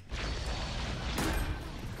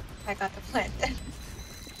 I got the plant then.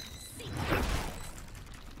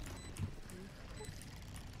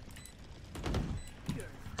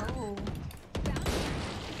 Oh.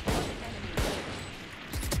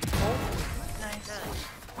 Nice.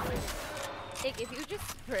 Nick, if you just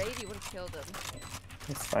sprayed, you would have killed him.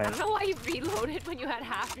 It's I fine. don't know why you reloaded when you had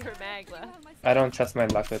half your mag left. I don't trust my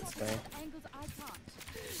luck with spray.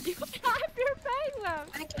 You had half your mag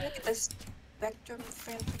left! Can I get the spectrum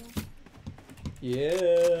friend thing?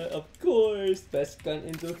 Yeah, of course. Best gun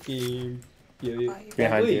in the game. Yeah, yeah.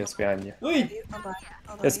 Behind Wait. you. It's behind you. Wait! Hold on.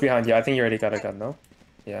 It's behind you. I think you already got a gun, no?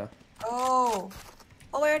 Yeah. Oh.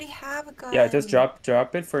 Oh, I already have a gun. Yeah, just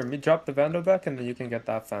drop it for me. Drop the Vandal back and then you can get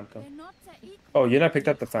that Phantom. Oh, you not picked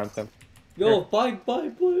up the Phantom. Yo, bye. Oh my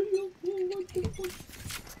god,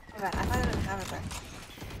 I thought I didn't have it back.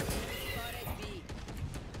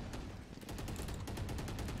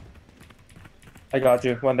 I got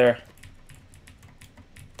you. One there.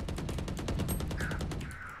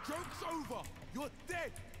 Joke's over. You're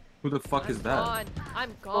dead. Who the fuck is that? Gone.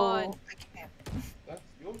 I'm gone. Oh, I can't. That's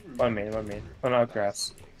your room. One main. One out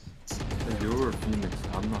grass. You or Phoenix?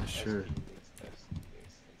 I'm not sure.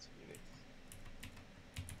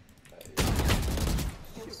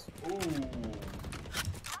 Ooh.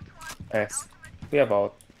 Nice. We have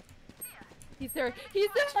ult. He's there. There's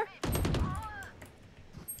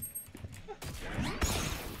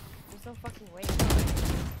no fucking way.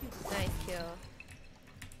 Nice kill.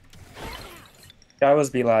 Guy was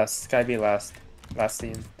B last. Guy B last. Last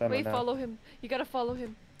scene. Done Wait, now. follow him. You gotta follow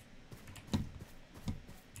him.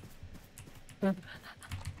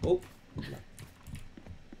 Oh.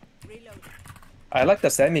 I like the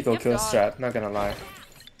semi-go Yep, kill dog. strat, not gonna lie.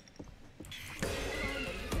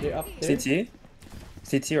 They're up there. CT?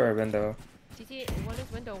 CT or window? CT, one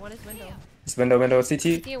is window, one is window. It's window, CT.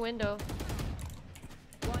 CT a window.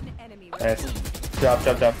 One enemy Nice. Drop.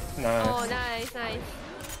 Nice. Oh, nice, nice.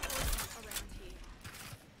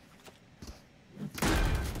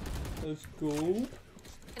 Let's go.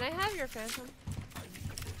 Can I have your phantom?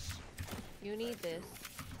 You need this.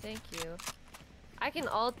 Thank you. I can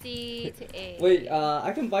ulti to A. Wait,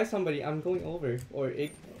 I can buy somebody. I'm going over. Or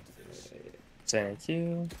it. Thank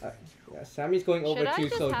you. Yeah, Sammy's going over Should I too.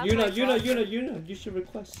 just So have Yuna, you should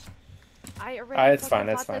request. I already It's fine,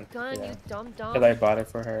 fucking it's bought fine. the gun, Yeah. you dumb dumb. I like bought it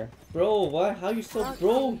for her. Bro, what? How you so Fuck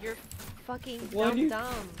broke? you, you're fucking Why dumb do you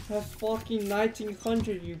dumb. have fucking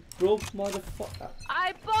 1900? You broke motherfucker.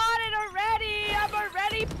 I bought it already! I'm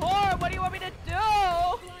already poor! What do you want me to do?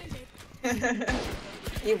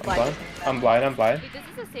 You blinded him. I'm blind. Wait, this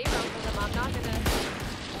is a save round for them. I'm not gonna.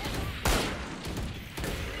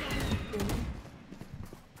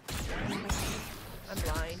 I'm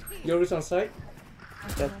blind. Yoru's on site.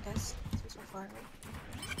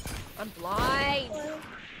 I'm blind!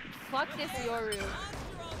 Fuck this Yoru.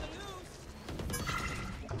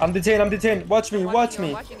 I'm detained. Watch me. I'm watching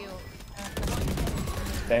you.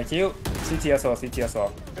 Thank you. CT as well.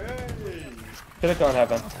 Should've gone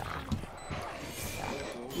heaven.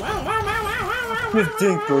 His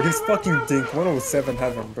dink, bro. He's fucking dink. 107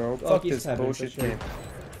 heaven, bro. Fuck he's this heaven, for bullshit sure. game.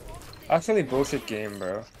 Actually, bullshit game,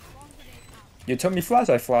 bro. You told me flash,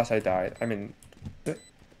 I died. I mean,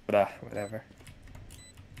 whatever.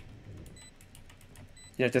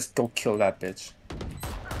 Yeah, just go kill that bitch.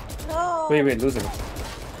 No. Wait, losing.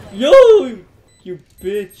 Yo, you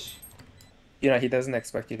bitch. You know, he doesn't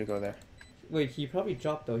expect you to go there. Wait, he probably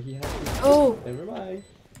dropped though. He had to. Oh. Never mind.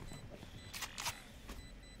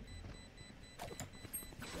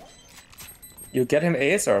 You get him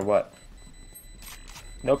ace or what?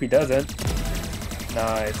 Nope, he doesn't.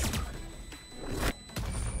 Nice.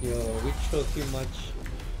 Yo, we chill too much.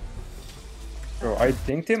 Bro, I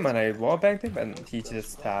dinked him and I wallbanged him and he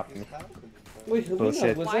just tapped me. Wait, Helena,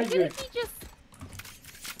 Bullshit. was Why that your didn't he just.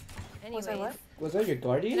 Anyways, what? was that your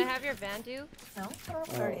guardian? can I have your Vandu? No, I don't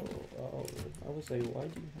have guardian. Oh, I was like, why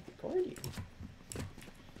do you have a guardian?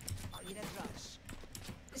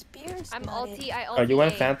 This beer is I'm not ulti, it. I ulti. Oh, you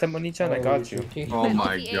want A. Phantom Oni-chan? I Oh, got you're you. joking. Oh I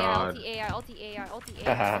my ulti god. A, I ulti A, I ulti A,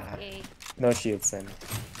 I ulti A. No shields then.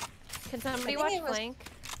 Can somebody think watch it was Flank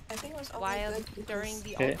I think it was only while good because during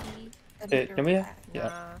the Okay. ulti? the Hey, leader can we? was bad.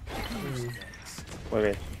 Yeah. Nah.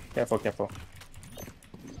 Wait. Careful. Do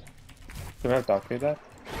we have to do that?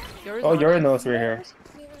 Yoru's Oh, on Yuri it. knows we're here.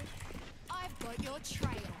 I've got your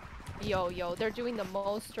trail. Yo, they're doing the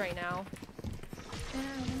most right now.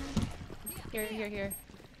 Here.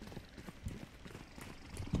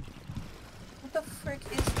 What the frick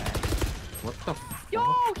is that? What the f? Yo,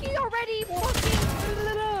 he already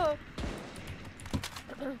fucking.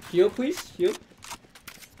 Heal, please. Heal.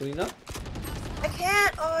 Helena. I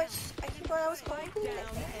can't! Oh, I keep where I was going.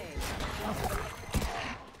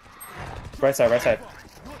 Right side. Scout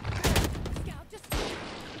just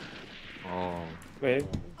Oh. Wait.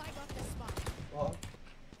 I got the spot.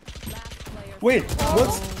 Last player. Wait.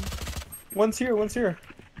 One's here.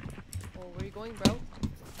 Oh, where you going, bro?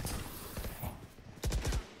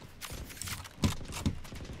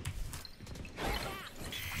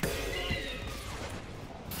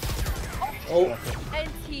 Oh,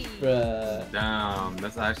 NT. bruh. Damn.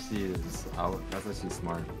 That's actually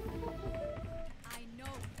smart. I know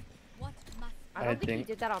what must. I don't think think- he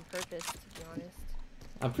did that on purpose, to be honest.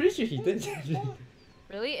 I'm pretty sure he did.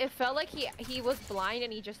 Really? It felt like he was blind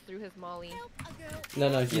and he just threw his molly. No,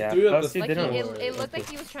 he Yeah, threw up plus the he Like didn't- it looked like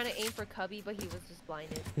he was trying to aim for Cubby, but he was just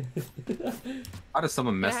blinded. How does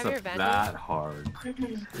someone Can I mess have up your Vandal? that hard?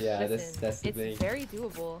 Yeah, Listen, that's the it's thing. very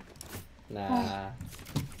doable. Nah.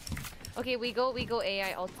 Okay, we go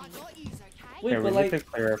AI ulti. I got ease, okay? Wait, Here, we but need to like,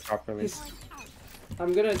 clear it properly. his-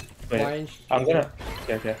 I'm gonna Wait, blind. I'm gonna.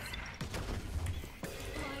 Okay.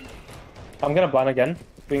 I'm gonna blind again.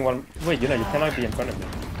 Doing one. Wait, you cannot be in front of me.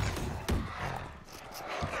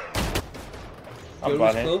 I'm Yoru's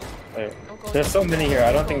blinding. close. Wait. Don't go, There's so many here.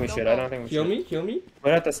 I don't think we Don't should. go. I don't think we Heal should. me.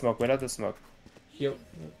 Wait out the smoke. Heal.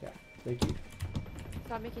 Yeah, thank you.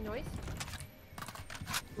 Stop making noise.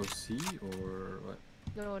 Go C or what?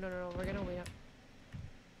 No. We're gonna wait up.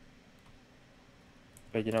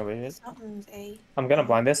 Wait, wait. Something's A. I'm gonna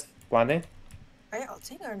blind this. Blinding. Are you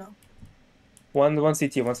ulting or no? One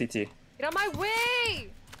CT. Get out my way!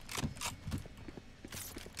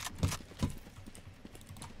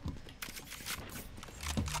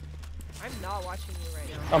 I'm not watching you right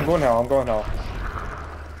now. I'm going hell.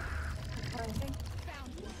 I think.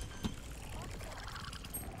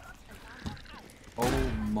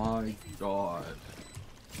 my god.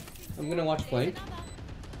 I'm gonna watch Plank.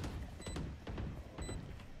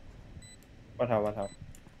 One hell.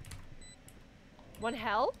 One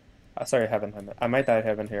hell? Sorry, heaven. I might die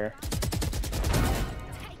heaven here. Taken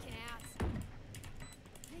out.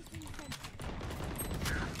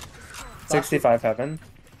 65 heaven.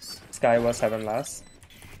 Sky was heaven last.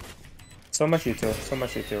 So much U2. So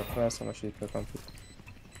much U2. Oh, so much U2. Complete.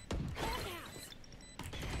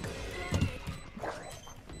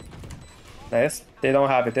 Nice. They don't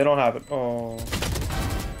have it. They don't have it. Oh.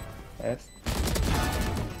 Nice.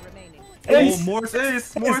 Oh, Morse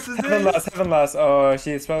ace! Morse is Heaven ace! last. Heaven last. Oh,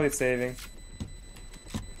 she's probably saving.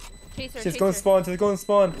 Chaser, She's going spawn. She's going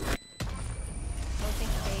spawn.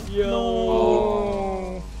 Yo.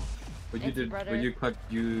 Oh. But you It's did. brother. But you clutched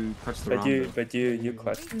the But round. you, though. but you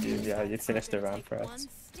clutched. Yeah, you finished the round for One us.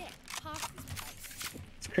 step past this place.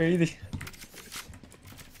 It's crazy.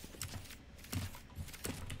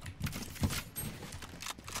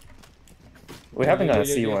 We haven't got a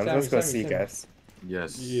C one. Let's go C, guys.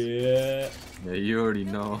 Yes. Yeah. Yeah, you already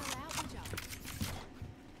know.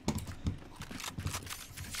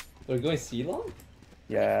 We're going C long?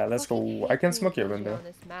 Yeah, let's go. I can smoke your window. On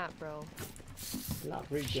this map, bro. Not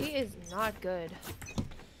very She good. is not good.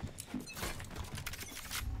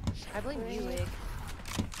 I blame you, Ig.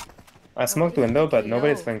 I smoked the window, but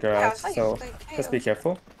nobody's KO. playing garage, so just be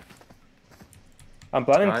careful. I'm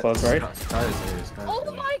blinding close, right? Sky is ace. Sky is Oh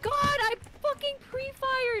ace. my god, I fucking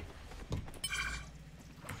pre-fired!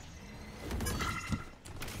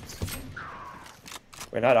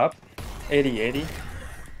 We're not up. 80.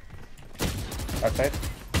 Outside.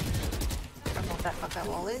 I don't know what that fuck that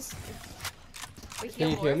wall is. We Can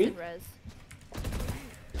you heal hear me? Morris and Rez.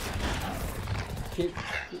 Keep-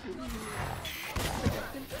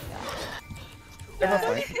 Never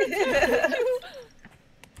mind.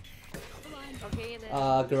 Okay, and then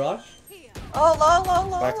garage? Oh, low.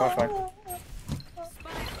 Black.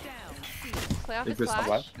 play off his Igris,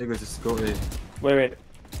 flash. Igris, just go A. Wait.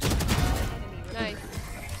 Nice.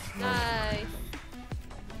 Nice.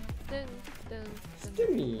 Dun, dun, dun,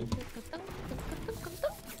 Stimmy. dun, dun, dun, dun, dun,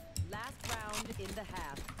 dun. Last round in the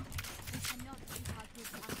half. We cannot keep our good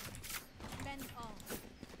up. Spend all.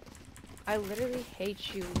 I literally hate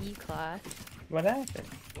you, E-class. What happened?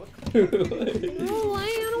 No, I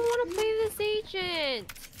don't want to play this agent.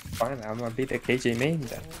 Fine, I'm gonna beat the KJ main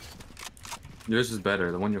then. Yours is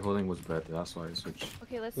better. The one you're holding was better. That's why I switched.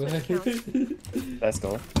 Okay, let's switch counts. Let's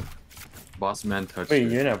go. Boss man touched Wait,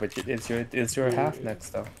 it. you know, but it's your half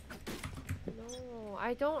next though. No,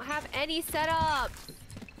 I don't have any setup.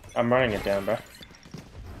 I'm running it down, bro.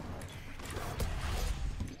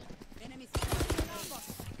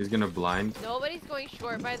 He's gonna blind. Nobody's going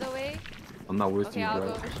short, by the way. I'm not with Okay, you, I'll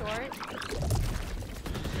bro. go short.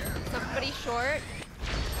 Somebody short.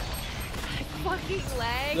 I fucking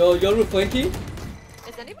lag. Yo, you're flanky?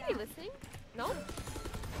 Is anybody listening? No?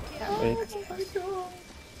 Wait.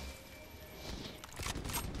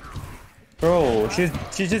 Bro, she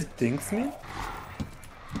just dinks me?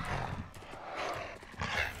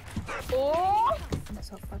 Oh! I'm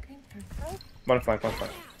so fucking perfect. One flank.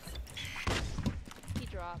 He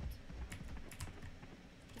dropped.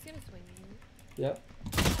 He's gonna swing you. Yep.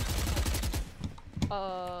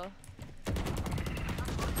 Oh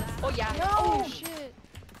yeah. No! Oh shit.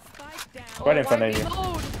 Spike down. Right in front of you.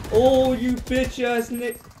 Reload. Oh, you bitch ass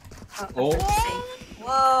Nick. Oh.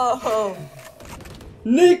 Whoa!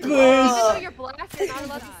 Nicholas! Even though you're black, you're not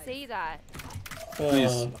allowed to say that.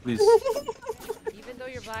 Please, please. Even though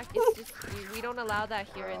you're black, it's just we don't allow that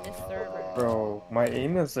here in this server. Bro, my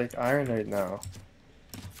aim is like iron right now.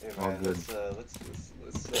 Hey, All man, good. let's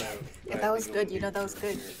Yeah, that was good. You know that was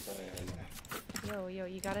good. Yo,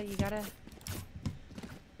 you gotta.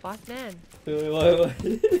 Boss man. Wait.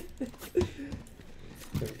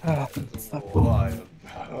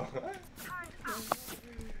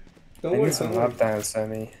 Don't I worry, need some don't worry. up downs,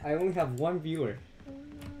 Sammy. I only have one viewer.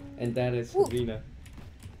 And that is Ooh. Sabrina.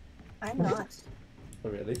 I'm not. Oh,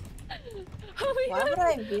 really? Why would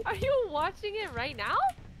I be? Are you watching it right now?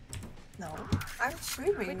 No, I'm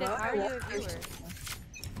streaming. Wait, then bro. how I are you won't a do viewer? it.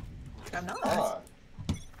 I'm not.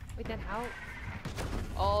 Wait, then how?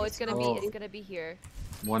 Oh, it's gonna Oh. be here.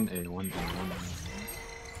 1A.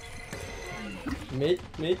 Mate.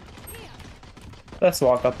 Let's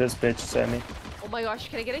walk up this bitch, Sammy. Oh my gosh,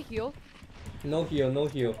 can I get a heal? No heal.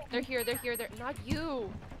 They're here. They're not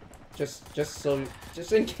you. Just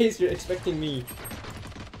in case you're expecting me.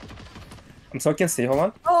 I'm smoking C, hold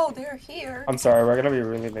on. Oh, they're here. I'm sorry, we're gonna be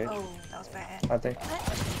really late, Oh, that was bad. I think.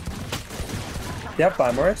 Yep,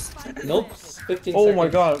 bye, Morris. Nope. 15 Oh seconds. my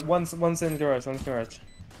god, one's in garage, one's garage.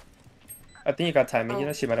 I think you got timing. You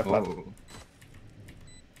know, she might have left. Oh.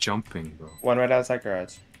 Jumping, bro. One right outside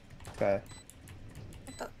garage. Okay.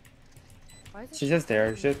 Why is it She's just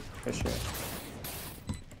there. Shit, for sure.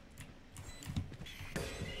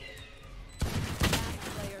 Last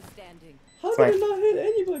player standing. How Flank. did I not hit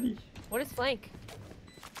anybody? What is flank?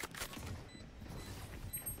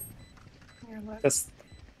 Just.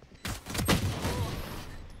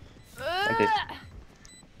 Okay.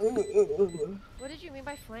 What did you mean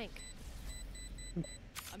by flank?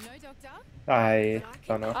 I'm no doctor. I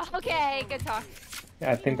don't know. Oh, okay, good talk.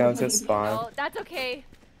 I think that was his spawn. No, that's okay.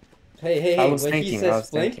 Hey, I was when he thinking, I says was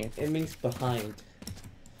flank, thinking. it means behind.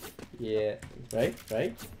 Yeah, right?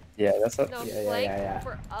 Yeah, that's what. No, Yeah, flank yeah.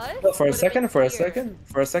 for us. No, for a would've second, been for a clear. second,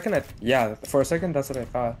 for a second, that's what I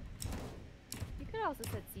thought. You could also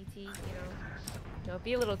said CT, you know. No,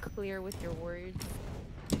 be a little clear with your words.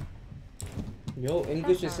 Yo,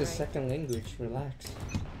 English is That's his alright. second language. Relax.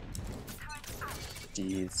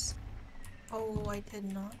 Jeez. Oh, I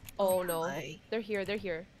did not. Oh no, my. they're here. They're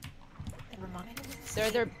here. Never mind. They're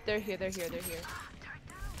here. They're here. They're here.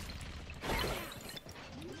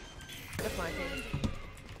 That's my thing.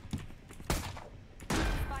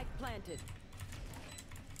 Spike planted.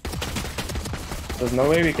 There's no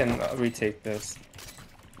way we can retake this.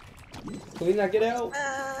 Kulina, get out!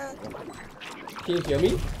 Can you heal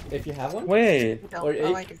me? If you have one? Wait, No. Or Oh,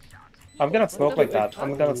 eight. I do. I'm gonna smoke like fuck? that.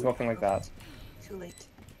 I'm gonna smoking like that. Too late.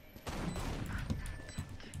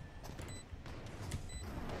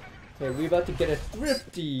 Okay, we about to get a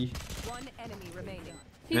thrifty. One enemy remaining.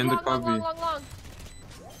 He's In the long. cubby.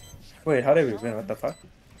 Wait, how did we win? What the fuck?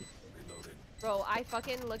 Bro, I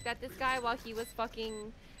fucking looked at this guy while he was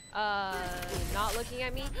fucking not looking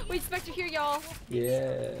at me. Wait, Spectre here, y'all.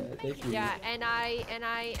 Yeah, thank you. Yeah, and I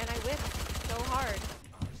whipped so hard.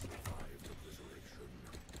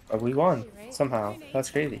 But we won Right? somehow. That's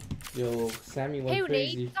crazy. Yo, Sammy went Hey,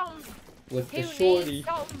 crazy Nate, something. with Hey, the shorty. Nate,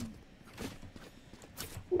 something.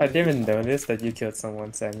 I didn't even notice that you killed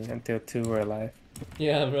someone, Sammy, until two were alive.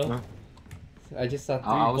 Yeah, bro. Huh? I just saw three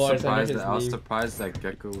I was bars under surprised. his That, I was name. surprised that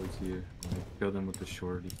Gecko was here. I killed him with the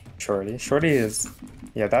shorty. Shorty is,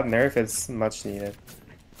 yeah, that nerf is much needed.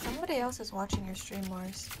 Somebody else is watching your stream,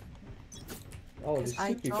 Mars. Oh, Because there's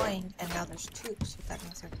I two people. joined and now there's two, so that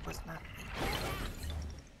means it was not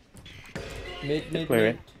me. Mid. Clear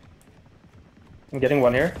it. I'm getting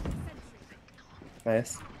one here.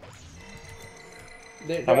 Nice.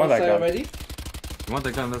 They're I want that outside gun. already? You want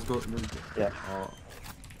the gun? Let's go. Let's go. Yeah. Oh,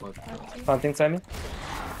 what? Planting, Sammy.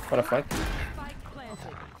 What a fight. Spike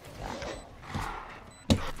planted.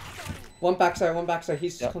 One backside.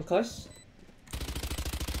 He's Yeah. concussed.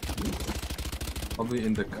 Probably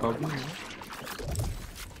in the cubby.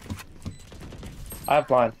 I have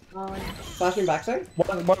blind. Flashing backside.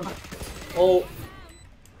 One. Oh,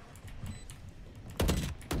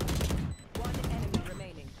 One enemy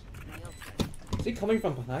remaining. is he coming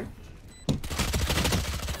from behind?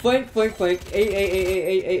 Flank. A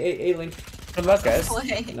link. Good luck, guys.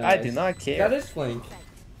 Play. I do not care. That is flank.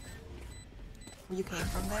 You came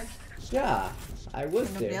from there? Yeah, I was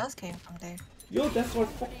Nobody there. else came from there. Yo, that's what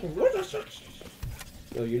fucking. What the fuck?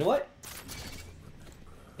 Yo, you know what?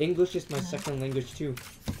 English is my second language too.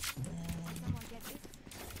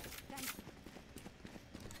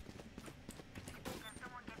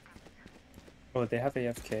 Oh, they have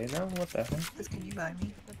AFK now? What the heck? Nicholas, can you buy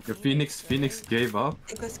me? The Phoenix gave up.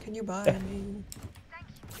 Nicholas, can you buy me?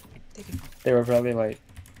 Take it. They were probably like,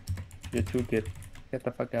 you're too good. Get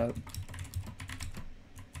the fuck out.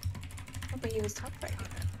 Oh, but he was top right.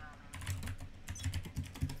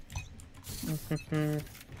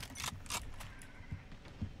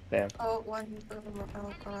 Damn, Oh, one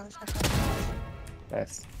garage.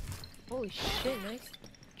 nice. Holy shit, nice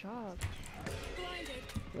job.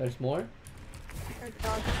 There's more.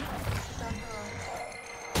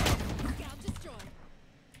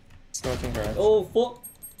 Smoking garage. Oh fuck!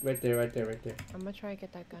 Right there. I'm gonna try to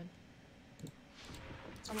get that gun.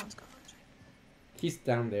 Someone's garage. He's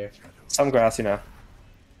down there. Some grass, you know.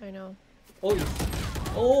 I know. Oh,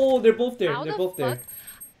 oh, they're both there. How They're the both there. fuck?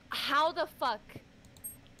 How the fuck?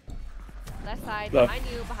 Left side, Look. behind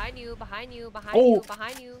you. Oh.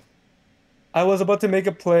 Behind you. I was about to make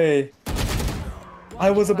a play. I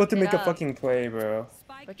was about to fucked it make a up. fucking play, bro.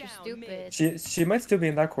 Spike But you're down stupid. She might still be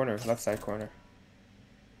in that corner, left side corner.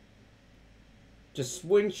 Just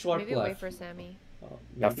swing sharp Maybe wait left. for Sammy. Oh,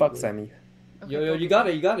 Now maybe fuck wait. Sammy. Okay, Yo, go, you go, got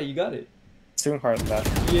go. it. You got it. Swing hard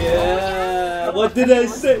left. Yeah. What did I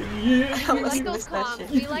say? Yeah. I We was like those missed that comms. shit.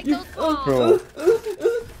 We like those comms. Bro,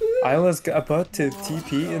 I was about to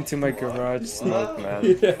TP into my garage smoke, man.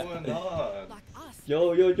 Yeah. Like us.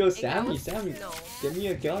 Yo, I Sammy, was- Sammy. No. Give me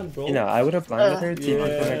a gun, bro. You know, I would have blinded her. Team Yeah. on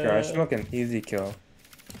the garage smoke, an easy kill.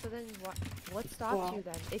 So then what stopped Wow. you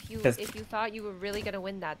then? If you Yes. thought you were really gonna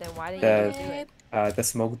win that, then why didn't you do it? The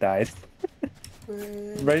smoke died.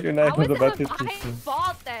 Rude. Right when I How was is about that to. my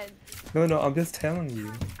fault then? No, I'm just telling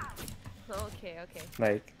you. Okay.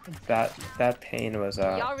 Like that pain was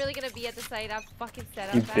Y'all really gonna be at the site I fucking set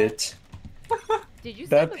up you at? bitch. Did you say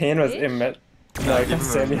That I'm a pain was bitch? immense. No, I Give can him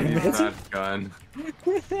send a you really immense. bad gun.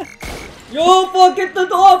 Yo, fuck, get the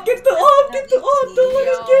op, get the op, get the op, dude,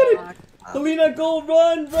 let's get it. Helena, go,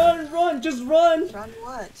 run, just run. Run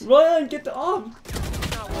what? Run, get the op.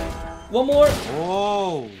 One more.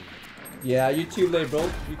 Oh. Yeah, you too late, bro. You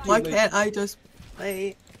too Why late. can't I just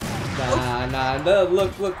play? Nah, no,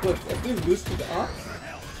 look. If we lose to the op.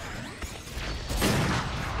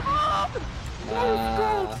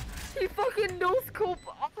 Nah. He fucking no-scope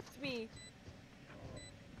off me.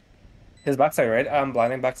 His backside, right? I'm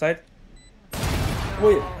blinding backside.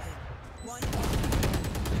 Wait.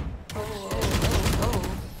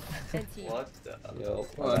 NT. What the? Yo,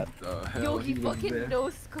 What the hell? Yo, he was fucking there?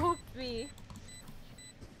 no-scoped me.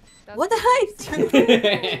 That's What the crazy. heck?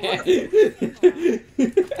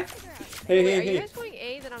 Hey, Wait, are you hey. guys going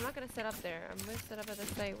A? Then I'm not gonna set up there. I'm gonna set up at the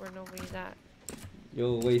site where nobody's at.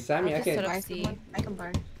 Yo, wait, Sammy, I'll I just set can. up Buy C. someone? I can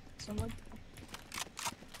buy someone.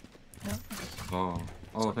 No?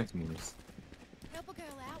 Oh, thanks, Morris. Help a girl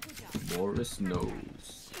out, would ya? Morris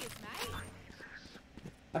knows. Cheers, mate.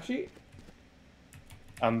 Actually,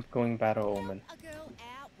 I'm going battle omen. Help a girl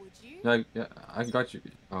out, would you? Yeah, I got you.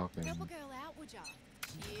 Oh, okay. Help a girl out, would ya?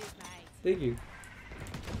 Cheers, mate. thank you.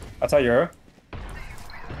 I'll tell you.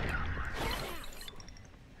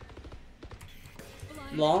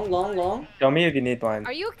 Long. Tell me if you need blind.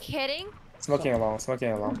 Are you kidding? Smoking along. The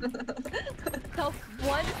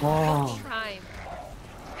one Oh. fucking time.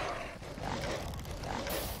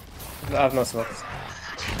 I have no smokes.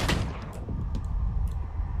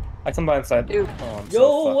 I come by inside. Dude. Oh, I'm Yo,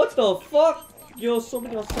 so fucked. what the fuck? Yo, so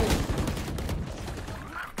many outside.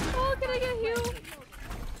 Oh, can I get healed?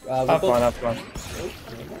 Have fun.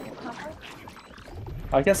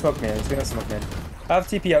 I can smoke man. He's gonna smoke man. I have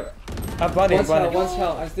TP up. I have body. One's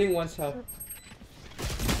hell. I think one's hell.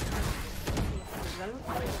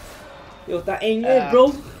 Yo, that ain't it, bro.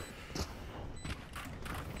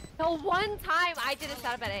 The one time I did a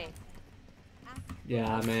setup at A.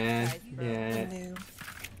 Yeah, man. Yeah. No.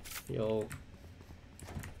 Yo.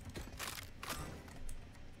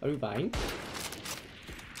 Are you buying?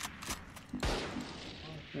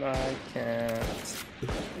 I can't.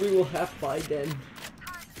 We will have buy then.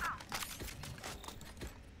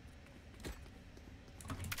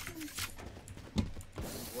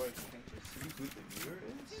 What, can't you see who the mirror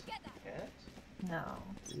is? Can't? No.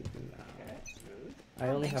 Can't, really? I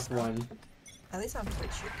only have one. At least I'm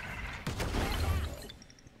pretty sure.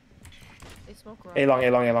 They smoke A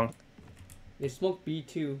long. They smoke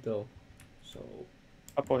B2 though. So.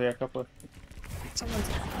 Couple here, couple. Someone's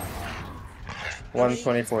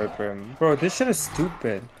 124 prim. Bro, this shit is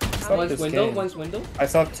stupid. Stop One's this window, game. one's window. I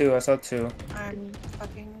saw two. I'm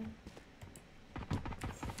fucking.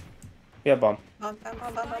 Yeah, bomb. Bum.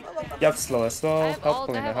 Yep, slow. I have Help ult,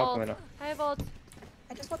 I Kalina, have help ult. Kalina. I have ult.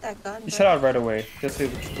 I just want that gun. You shut out right away, just to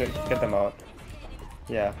get them out.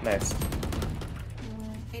 Yeah, nice.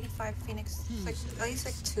 85 Phoenix. Like, at least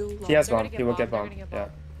like 2 long. He has They're bomb. gonna He will bombed, get they're bomb. gonna get Yeah.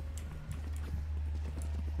 bombed.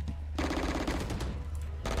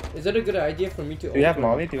 Is it a good idea for me to Do you have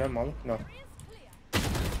open? Molly? No.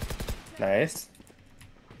 Nice.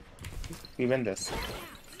 We win this.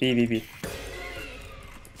 B.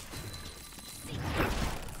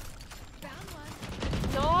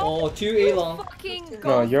 No. Oh, 2A long. Fucking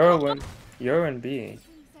No, go. you're in B.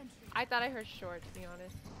 I thought I heard short, to be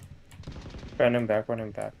honest. Running back.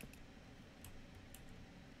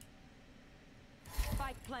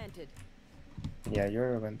 Spike planted. Yeah,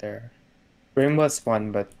 you're went there. Brim was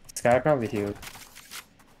one, but Sky probably healed.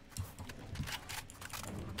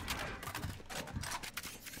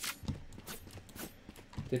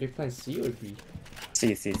 Did they plan C or B?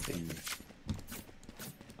 C.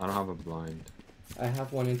 I don't have a blind. I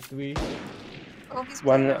have 1 in 3. Oh, he's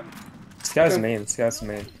One. Sky's Okay. main.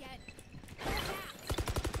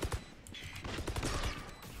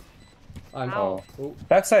 I'm Ow. oh.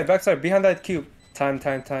 Backside, behind that cube. Time.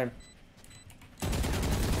 Dip.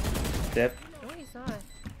 No, he's not.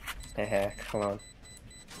 Hehe, come on.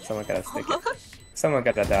 Someone gotta stick it. Someone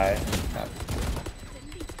gotta die.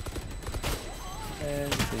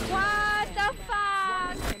 What the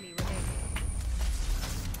fuck? Enemy remaining.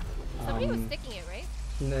 Somebody was sticking it, right?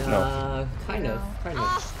 Nah, kind of.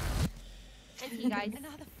 Ah. NT, guys.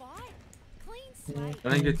 Another fight? Clean I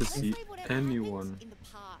didn't get to see anyone. In the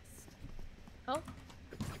past. Oh.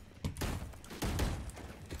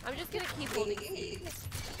 I'm just gonna keep holding C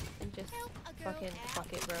and just fucking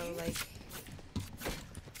fuck it, bro. Like,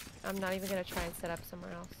 I'm not even gonna try and set up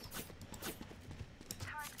somewhere else.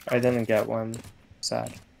 I didn't get one.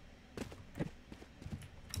 Sad.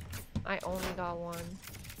 I only got one.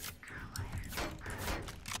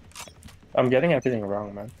 I'm getting everything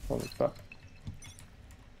wrong, man. Holy fuck.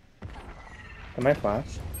 Am I flash?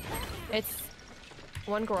 It's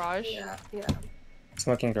one garage. Yeah, yeah.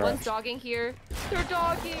 Smoking garage. One's dogging here. They're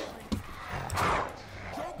dogging.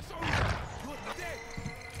 Joke's over. You're dead.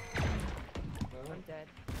 I'm dead.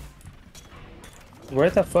 Where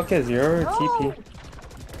the fuck is your TP?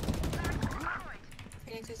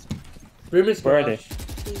 Phoenix is Brim is Where are garage.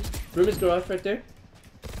 Brim is garage right there.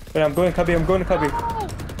 Wait, I'm going cubby, I'm going to cubby. Oh,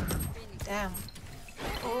 damn.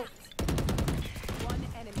 Oh, One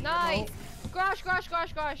enemy. nice. Gosh.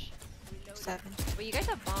 7. But you guys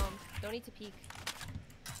have bombs. Don't need to peek.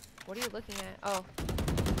 What are you looking at? Oh.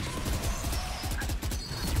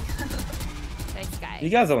 Thanks, guys. You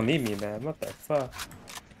guys don't need me, man. What the fuck?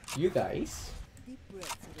 You guys.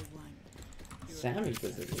 Sammy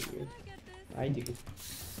doesn't need you. I do.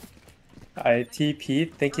 I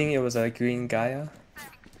TP'd thinking it was a green Gaia.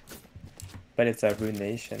 But it's a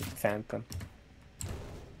Ruination Phantom.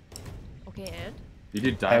 Okay, and? You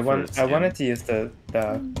did die for it, I wanted to use the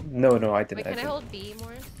no I didn't. Wait, can I hold B,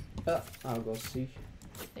 Morris? I'll go see.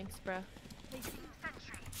 Thanks, bro.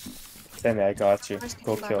 Damn it, I got you. Where's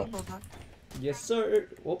Go the kill. bulldog? Yes, sir.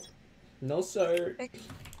 Whoop. No, sir.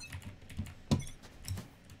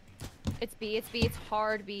 It's B, it's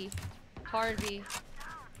hard B. Hard B.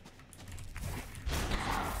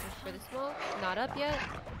 Thanks for the smoke. Not up yet.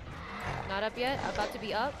 Not up yet. About to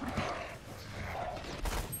be up.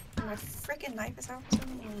 My freaking knife is out for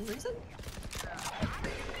some reason.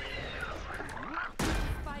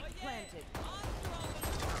 Spike planted.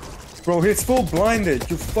 Bro, he's full blinded.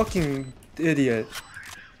 You fucking idiot.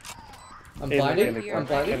 I'm Hey, blinded. look, I'm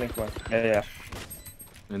blinded. look, look. Yeah.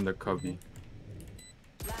 In the cubby.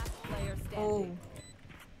 Last player standing.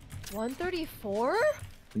 Oh, 134?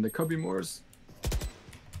 In the cubby, Morris.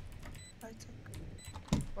 I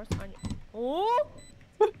took. Where's Anya? Oh!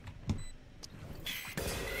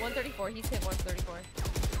 134. He's hit 134.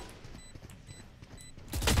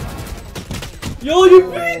 Yo, you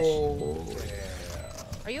bitch!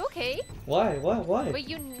 Are you okay? Why? Wait,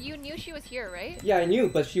 you knew she was here, right? Yeah, I knew,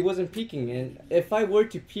 but she wasn't peeking, and if I were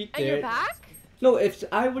to peek And there, you're back? no, if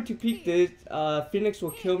I were to peek there, Phoenix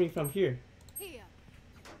will kill me from here. Here.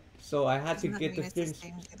 So I had to Doesn't that get the mean it's the Phoenix.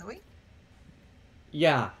 same the other way?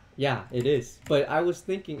 Yeah, it is. But I was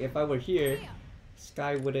thinking if I were here,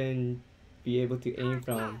 Sky wouldn't be able to aim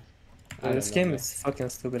from. I This don't know, game man. is fucking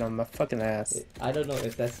stupid on my fucking ass. I don't know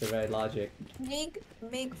if that's the right logic.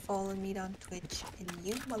 Meg follow me on Twitch, and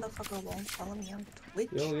you motherfucker won't follow me on Twitch.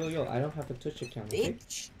 Yo, I don't have a Twitch account, okay?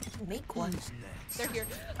 Bitch, make one. They're here.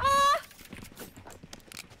 Ah!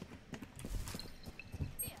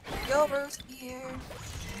 Yo, Rose here.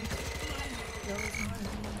 Yo,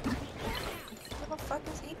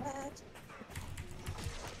 motherfuckers hate that.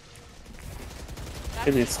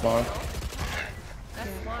 Maybe it's spawn. That's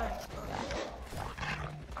smart.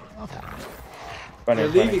 They're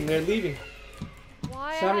leaving.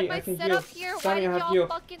 Why Sammy, I I had can my set heal. up here? Sammy, Why I did have y'all heal.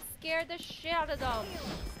 fucking scare the shit out of them?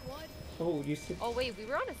 Oh, you see? Oh wait, we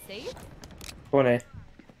were on a save? Going A.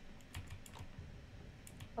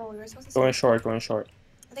 Oh, we were supposed to. Going see- short.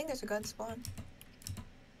 I think there's a gun spawn.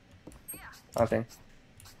 Nothing.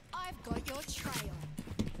 I've got your trail.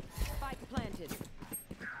 Spike planted.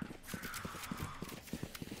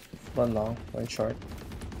 One long, one short.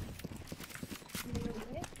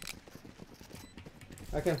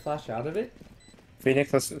 I can flash out of it.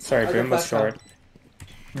 Phoenix was sorry, I Brim got was flash short.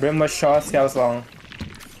 Brim was short, Scout was long.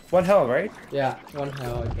 One hell, right? Yeah, one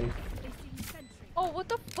hell, I think. Oh, what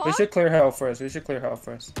the fuck? We should clear hell first.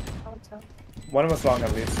 Oh, so. One was long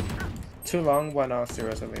at least. Two long, one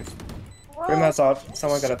zeros at least. Brim has off.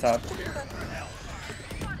 Someone got a top.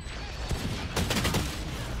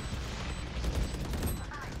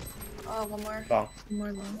 Oh, one more. Long. One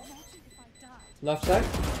more long. Left side.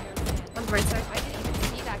 On the right side. I didn't even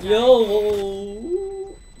see that guy.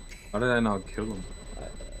 Yo. How did I not kill him?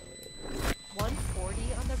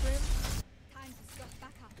 140 on the brim? Time to stock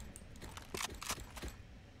back up.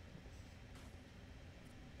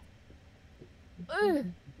 Ugh.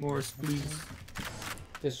 Morris, please.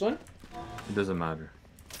 This one? It doesn't matter.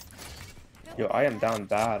 Yo, I am down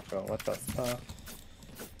bad, bro. What the fuck?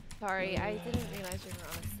 Sorry, I didn't realize we were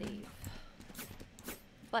on a save.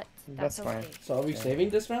 But That's fine. okay. So are we saving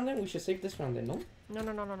this round then? We should save this round then, no?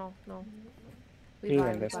 No. We We buy,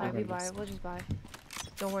 win we this, buy, we we win buy. this. We'll just buy.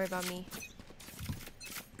 Don't worry about me.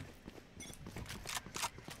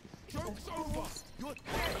 Joke's over. You're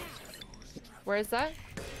Where is that?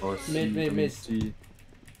 Oh, Mid. C.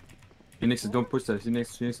 Phoenix, don't push that.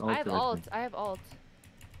 Phoenix, ult. I have right ult. I have ult.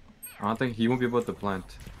 there. I don't think he won't be able to plant.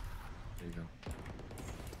 There you go.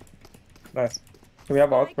 Nice. Do we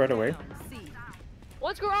have ult right away?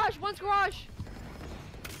 One's garage. One's garage.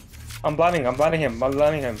 I'm blinding him.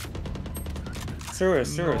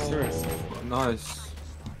 Sewers. Nice.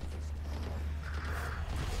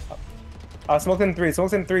 Smoked in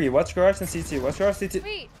three. Watch garage and CT.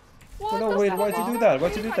 Wait. What No, the wait, fuck? why'd you do that?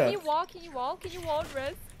 Why'd you do Can that? you wall? Can you wall,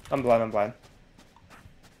 Riz? I'm blind.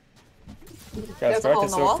 Guys, There's a garage hole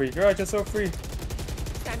is in the so wall? free. Garage is so free.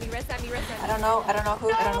 Sammy, Riz. I don't know who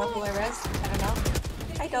I res.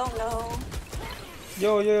 I don't know.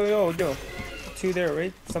 Yo. Two there,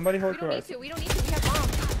 right? Somebody hold We don't need garage. to. We have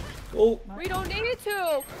bombs. Oh, We don't need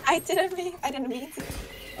to. I didn't mean to.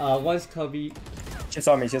 one's cubby. She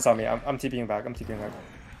saw me. I'm TPing back.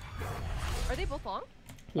 Are they both long?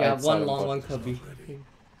 Yeah, I saw one them long, both. one cubby.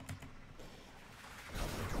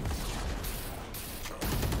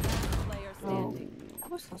 Player Oh, standing. that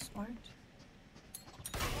was so smart.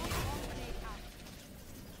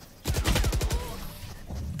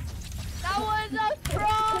 That was a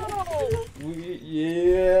throw.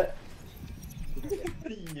 Yeah.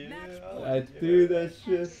 I do that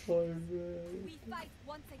shit for bro. We fight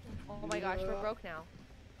once again. Oh my gosh, we're broke now.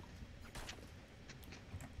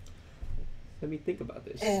 Let me think about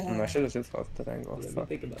this. I should have just left that angle. Let me Fuck.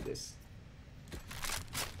 think about this.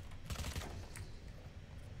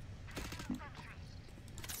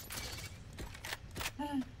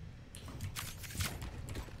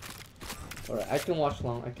 Alright, I can watch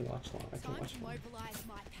long. Time to mobilize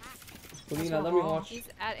my pack. Polina, let me watch. He's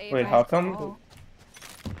at A. Wait, right? how come? Oh.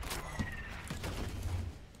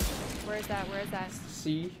 Where is that?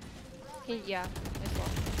 C. Yeah.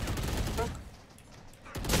 Nice wall.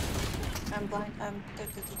 I'm blind.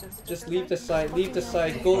 Just leave the side. Leave the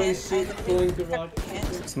side. Go in suit. Go in garage.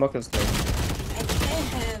 Smoke is good. I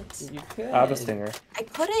can't. You can. I have a stinger. I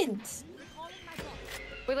couldn't.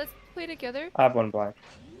 Wait, let's play together. I have one blind.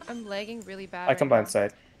 I'm lagging really bad. I can right blind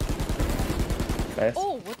side. Nice.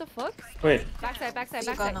 Oh, what the fuck? Wait, Backside.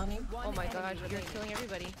 You got on you. Oh my gosh, you're killing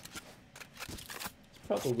everybody.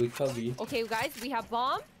 Probably cubby. Okay, guys, we have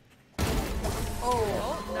bomb. Oh,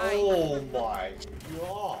 Oh, nice. Oh my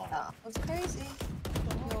god. that's crazy.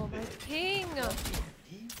 Oh, my king.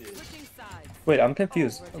 Switching sides. wait, I'm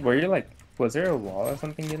confused. Were you like, was there a wall or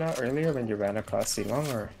something you know earlier when you ran across C-Long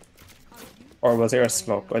or was there a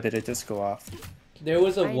smoke or did it just go off? There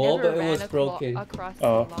was a I wall, never but it ran was broken. across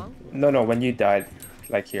Oh, so long. no, when you died,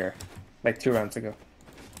 like here, like 2 rounds ago.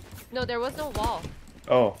 No, there was no wall.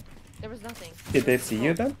 Oh, There was nothing. did they see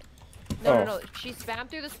you then? No. She spammed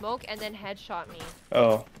through the smoke and then headshot me.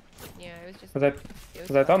 Oh, Yeah, it was just.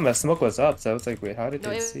 because I thought my smoke was up, so I was like, wait, how did No,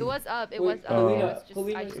 they it see? was up. It Wait, was up. Oh. It Polina, was just,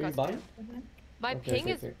 Polina, I just are you got buying? My Okay, ping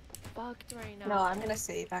okay, is okay. fucked right now. No, I'm gonna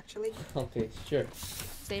save actually. Okay, sure.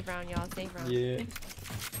 Save round, y'all. Save round. Yeah.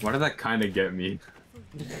 Why did that kind of get me?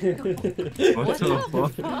 What What the the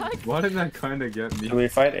fuck? fuck? Why did that kind of get me? Do we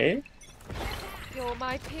fight A? Yo,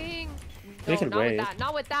 my ping. They No, can not wait. with that.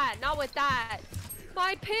 Not with that. Not with that.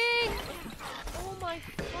 My ping. Oh my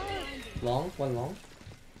god. Long, one long.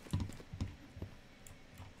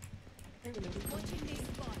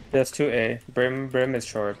 There's 2A. Brim is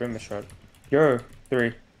short. Yo, 3.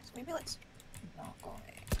 So maybe let's not go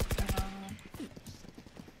away.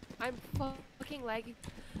 I'm fucking lagging.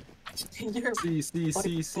 You're C.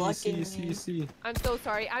 I'm so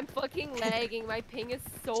sorry. I'm fucking lagging. My ping is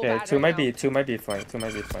so Yeah, bad. 2 right might now. be 2 might be fine. 2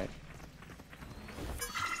 might be fine.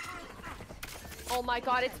 Oh my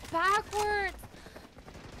god, it's backwards.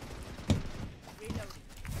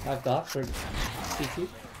 I have dot for CT.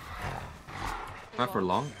 Not for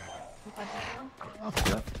long. Yeah.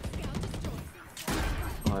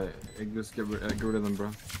 Alright, just get rid of them,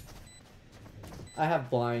 bro. I have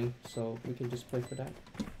blind, so we can just play for that.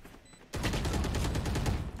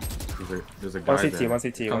 There's a guy One CT, there. one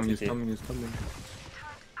CT, one He's CT. coming.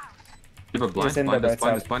 Keep a blind, He's in the right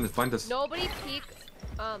side. blind us. Nobody peek.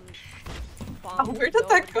 Bomb. Oh, where did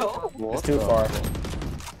that go? It's too far.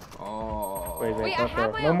 Oh. Wait, Wait, I don't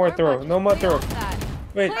have throw. my No more alarm throw. bot. No more Play throw. off that.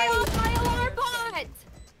 Wait. Play off my alarm bot.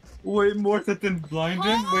 Wait, Morta didn't blind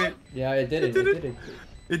him? Wait, Yeah, it did it. did It it? did it.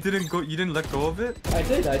 it didn't go, you didn't let go of it? I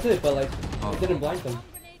did, but like, Oh. it didn't blind them.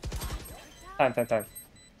 Time.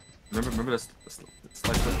 Remember this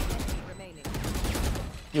slice. Remaining.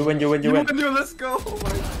 You win. Let's go! Oh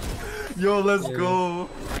my Yo, let's Yeah. go.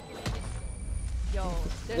 Yo,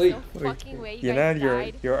 there's Wait, no wait, fucking way you You know guys your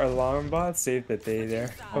died. your alarm bot saved the day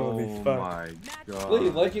there. Holy Oh fuck! my god.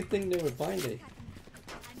 Wait, why'd you think they were blinded?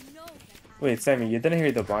 Wait, Sammy, you didn't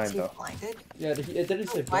hear the blind Is he though. blinded? Yeah, it didn't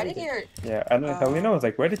say Why did blinded. your... Yeah, and then Oh. Helena was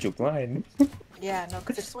like, "Where did you blind?" Yeah, no,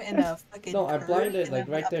 because it just went in a fucking No, I curve blinded, and like,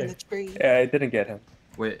 then right up in there. the tree. Yeah, I didn't get him.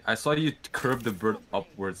 Wait, I saw you curve the bird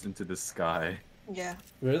upwards into the sky. Yeah.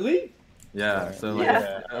 Really? Yeah, so like,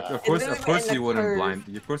 Yeah. of It course, literally of course went in you a wouldn't curve.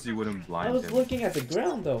 blind. Of course you wouldn't I blind was him. looking at the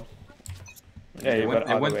ground though. Yeah, you went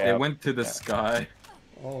all the way it up. went to the Yeah. sky.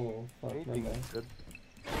 Oh, fuck, my bad.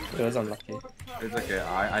 It was unlucky. It's okay.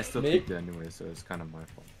 I still Me? picked it anyway, so it's kind of my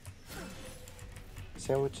fault.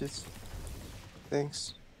 Sandwiches.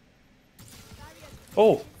 Thanks.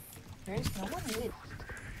 Oh, There's no one in it.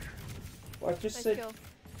 I just Nice said kill.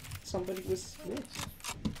 somebody was missed.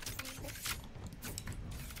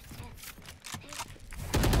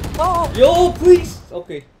 Oh! Yo, please!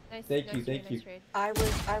 Okay. Nice, Thank nice you, trade, thank you. nice trade.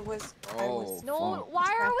 I was. Oh, No, fuck.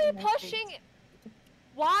 why are we Crafting my pushing?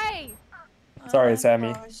 Why? Sorry, Oh,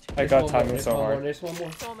 Sammy. gosh. I There's got one more, timing there's so one more, hard. There's one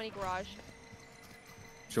more. So many garage.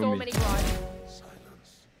 Show So me. many garage.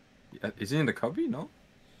 Is he in the cubby? No.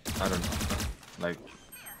 I don't know. Like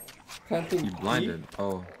Planting he B. blinded.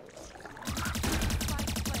 Oh.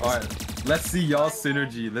 All right. Let's see y'all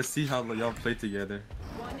synergy. Let's see how y'all play together.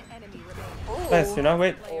 One enemy remaining. Oh. Nice, you know,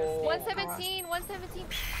 wait. Player 117, 117.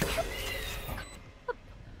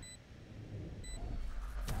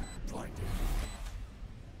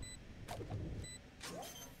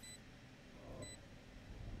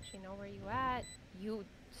 She know where you at. You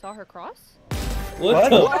saw her cross? What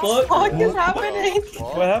the What the fuck? fuck is happening?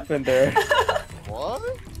 What happened there? What?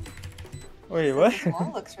 Wait, what? This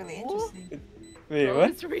wall looks really interesting. Wait, Bro what?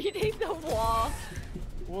 is reading the wall.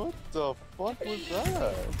 What the fuck was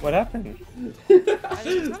that? What happened? I mean,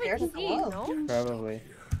 probably Scared of the DC, wall. no? Probably.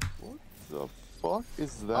 What the fuck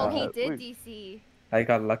is that? Oh, he did Wait, DC. I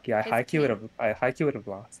got lucky. His Haikyuu team- would have. I Haikyuu would have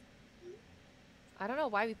lost. I don't know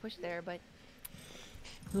why we pushed there, but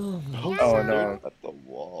Oh my I was Oh, staring no. At the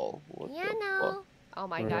wall. What yeah, the no. Oh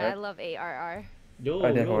my god, I love ARR. Yo,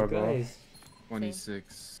 I did yo, horrible. guys.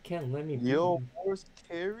 26. Can't let me fuck? beat Yo, you. Morse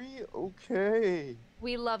carry? Okay.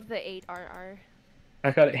 We love the 8RR.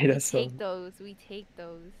 I got 8 We as well. take those. We take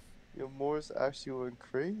those. Yo, Morse actually went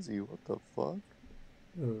crazy. What the fuck?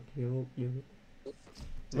 Yo.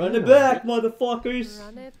 Run it back, motherfuckers!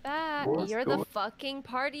 Run it back. What's You're the going- fucking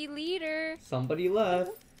party leader. Somebody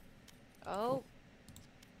left. Oh.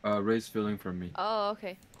 Ray's filling for me. Oh,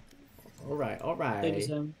 okay. Alright. Thank you,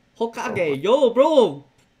 Sam. Hokage, yo, bro!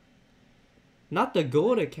 Not the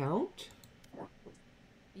gold account?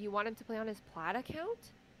 You want him to play on his plat account?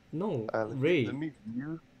 No, Let Ray. me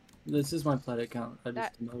view. This is my plat account. I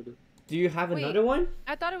That- just downloaded. Do you have Wait. another one?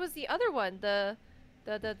 I thought it was the other one. The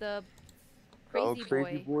crazy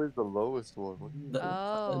Crazy boy. boy is the lowest one. What do you That-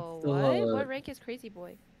 Oh, that's still, what? What rank is crazy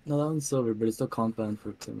boy? No, that one's silver, but it's still compound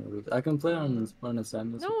for Tim. I can play on a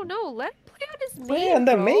Samus. No, let him play on his Play main, on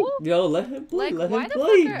the bro. main. Yo, let him play, Like, let why him the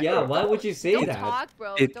play. fuck are- Yeah, why would you say Don't that? talk,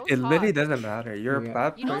 bro. It Don't literally talk. doesn't matter. Your Yeah.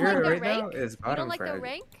 plat You don't player like the right now rank? is You bottom don't like the frag.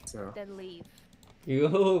 rank? So Then leave.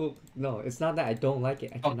 Yo, no, it's not that I don't like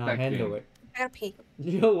it. I Fuck cannot that handle game. it. I gotta pee.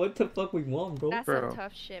 Yo, what the fuck we want, bro? That's bro. some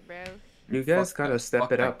tough shit, bro. you guys Fuck gotta that- step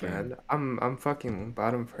fuck it that up, game. man. I'm fucking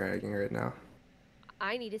bottom fragging right now.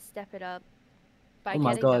 I need to step it up by Oh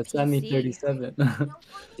my getting god, the Sammy PC. 37.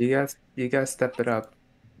 You guys step it up.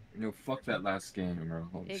 Yo, fuck that last game, bro.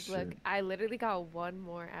 Holy Ig, shit. look, I literally got one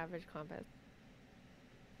more average combat.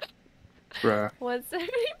 Bruh.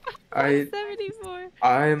 175, I 174.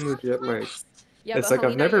 I'm legit like Yeah, It's but like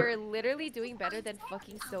I've Helena, never- you're literally doing better than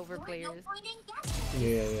fucking silver players.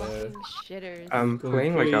 Yeah. Fucking shitters. I'm Going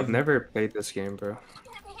playing like I've crazy. never played this game, bro.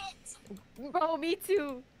 Bro, me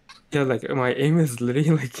too. Yeah, like my aim is literally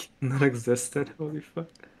like non-existent. Holy fuck.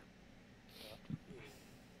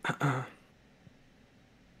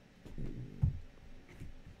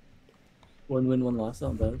 One win, one loss,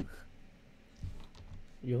 not bad.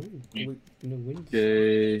 Yo, we no wins.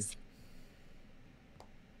 Okay.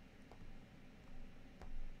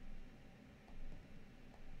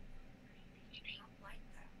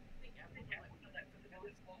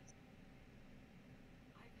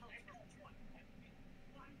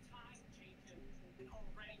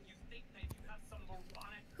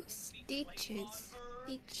 Stitches.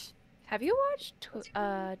 Stitch. Have you watched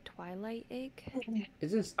Twilight Egg?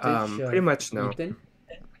 Isn't Stitch, Pretty much no. Ethan?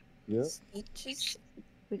 Yeah. Stitches.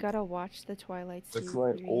 We gotta watch the Twilight It's series.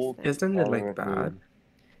 like old. then. Isn't it like Valorant bad? game.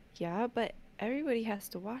 Yeah, but everybody has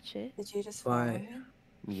to watch it Did you just Why? follow me?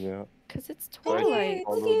 Yeah. because it's Look at Twilight. you.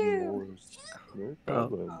 Follow the Morse. No Oh.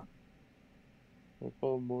 problem. I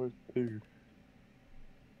follow more too.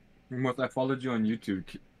 What I followed you on YouTube.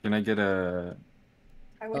 Can I get a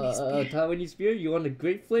Taiwanese beer? You want a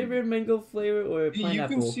grape flavor, mango flavor, or You can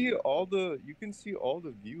pineapple? see all the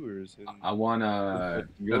viewers and I want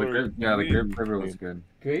your the grape flavor was community. good.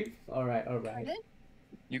 Grape? Alright, alright. Pardon?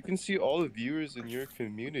 You can see all the viewers in your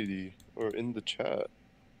community or in the chat.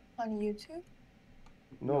 On YouTube?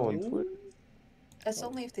 No, on Twitter. That's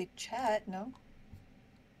only if they chat, no?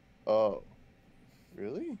 Oh,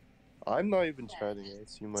 really? I'm not even chatting. I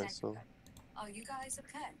see myself. Oh, you guys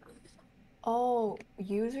okay? Oh,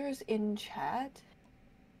 users in chat?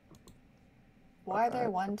 Why are there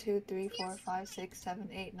 1, 2, 3, 4, 5, 6, 7,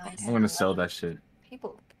 8, 9, 10, I'm gonna sell 11 that shit.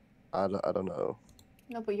 people? I don't know.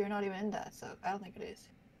 No, but you're not even in that, so I don't think it is.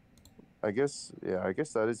 I guess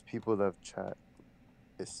that is people that have chat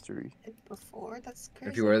history. Before? That's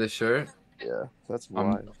crazy. If you wear the shirt, Yeah, that's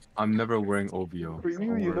why. I'm never wearing OBO. For Don't you,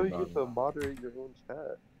 worry you about get it. to moderate your own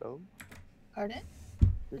chat, no? Pardon?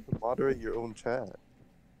 You get to moderate your own chat.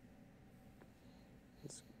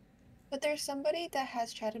 But there's somebody that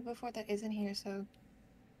has chatted before that isn't here, so...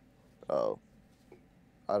 Oh.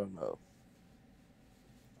 I don't know.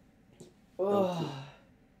 Oh.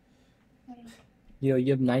 Yo,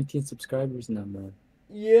 you have 19 subscribers now, man.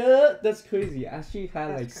 Yeah, that's crazy. I actually had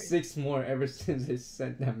That's like crazy. 6 more ever since I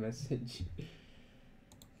sent that message.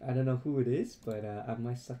 I don't know who it is, but I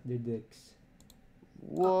might suck their dicks.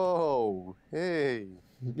 Whoa, hey.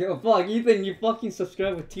 Yo, fuck, Ethan, you fucking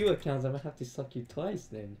subscribe with 2 accounts. I might have to suck you twice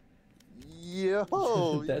then.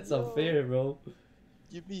 Yo, That's yo. unfair, bro.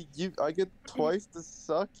 I get twice the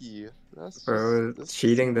sucky. bro, that's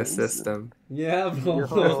cheating the amazing. system. Yeah, bro.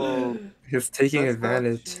 Yo, He's taking that's not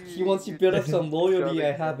advantage. He wants to build up some loyalty Gotta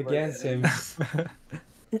I have get against him.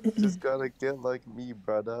 Just gotta get like me,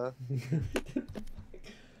 brother.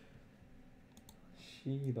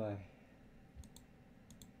 Shibai.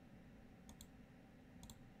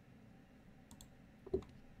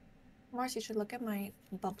 Mars, you should look at my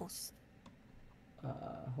bubbles.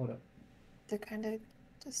 Hold up. They're kind of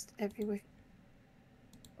just everywhere.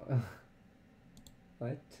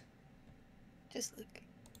 What? Just look.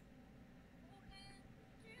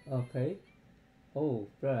 Okay. Oh,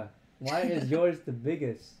 bruh. Why is yours the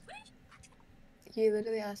biggest? You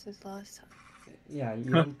literally asked this last time. Yeah, you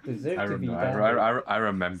don't deserve I to be remember. that. I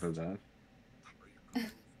remember that.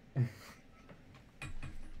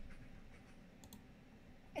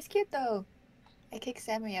 It's cute though. I kicked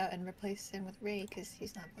Sammy out and replaced him with Ray because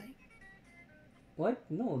he's not playing. What?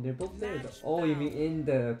 No, they're both there. Oh, you mean in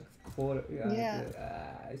the quarter? Yeah.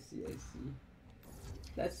 I see, I see.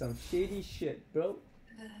 That's some shady shit, bro.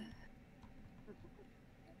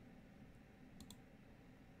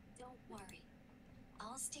 Don't worry.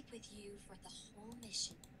 I'll stick with you for the whole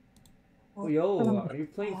mission. Oh, yo, are you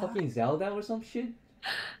playing fucking Zelda or some shit?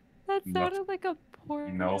 That No. sounded like a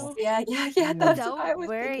porno. No. Yeah, that's Don't what I was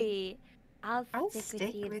thinking. worry. I'll stick stick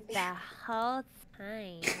with you with the whole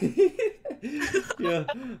time. Yeah,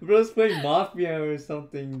 bro's playing Mafia or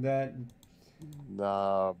something that...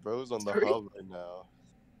 Nah, bro's on the hub right now.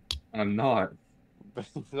 I'm not.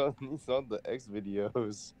 He's on the X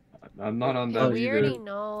videos. I'm not on Hey, that we either. already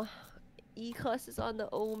know. E-Class is on the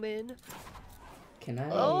Omen. Can I?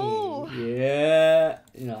 Oh. Yeah.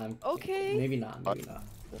 No, I'm... Okay. Maybe not, maybe not.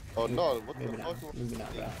 Oh no, what the Maybe fuck? not, maybe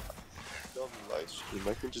not, bro. On the live stream,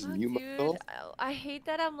 I can just Oh, mute dude, myself. I hate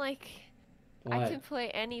that I'm like, I What? can play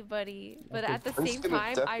anybody, but Okay. at the I'm same just gonna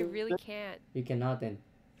time, I definitely- really can't. You cannot then.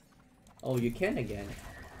 Oh, you can again.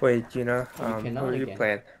 Wait, Gina, You who cannot are you again.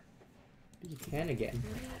 playing? You can again.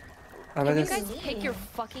 I'm Can you gonna guys pick your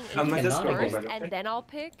fucking I'm agent just gonna first, go back, and okay? then I'll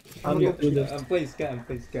pick? I'm I'm gonna playing Sky, I'm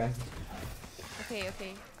playing Sky. Okay,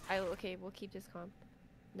 okay, we'll keep this calm.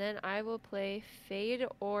 Then I will play Fade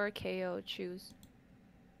or KO, choose.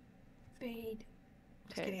 Fade.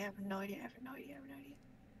 Just Okay. kidding, I have no idea, I have no idea.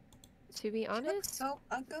 To be She looks honest, so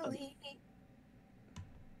ugly.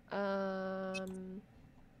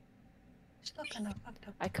 She looks kind of fucked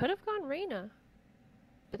up. I could have gone Reyna,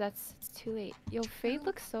 but it's too late. Yo, Fade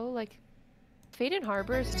looks so like, Fade and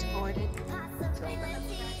Harbor is, Distorted.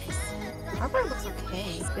 Harbor looks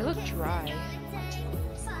okay. they look dry.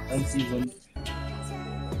 End season.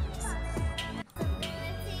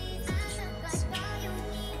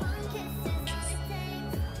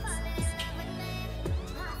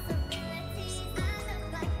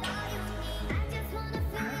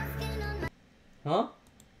 Huh?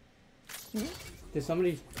 Did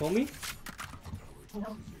somebody call me?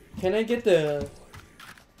 No. Can I get the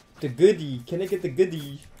goodie? Can I get the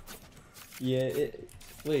goodie? Yeah.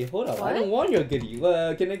 Wait, hold up. I don't want your goodie.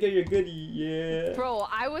 Can I get your goodie? Yeah. Bro,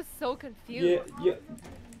 I was so Yeah. confused. Yeah.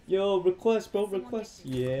 Yo, request, bro, request.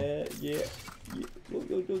 Yeah. Yo,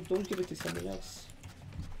 don't give it to someone else.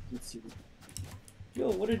 Let's see. Yo,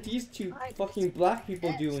 what are these two fucking black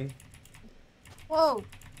people doing? Whoa.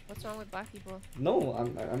 What's wrong with black people? No,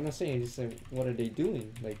 I'm not saying. Just saying, what are they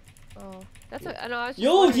doing? Like. Oh, that's what I know. I was just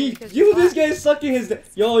Yo, wondering because you're this black. guy is sucking his.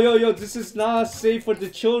 Yo, this is not safe for the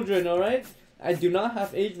children. All right. I do not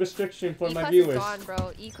have age restriction for my E-class viewers. is gone,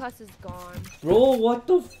 bro. E-class is gone. Bro, what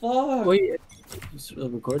the fuck? Wait, is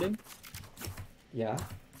recording? Yeah.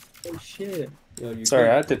 Oh shit. Yo, you Sorry,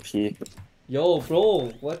 good? I had to pee. Yo, bro,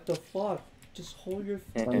 what the fuck? Just hold your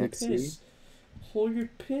fucking see. piss. Hold your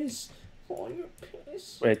piss. Hold your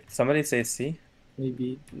piss. Wait, somebody say C?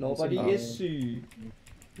 Maybe. Nobody is C.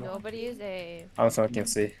 Nobody is A. I'm fucking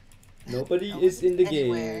C. Nobody is in the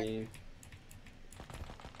Anywhere. game.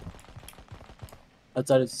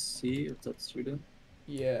 Outside of C, if that's student.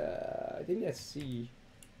 Yeah, I think that's C.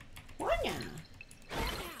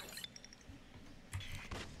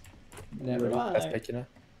 Never That's mind. picking up.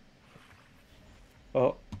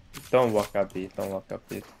 Oh, don't walk up B. Don't walk up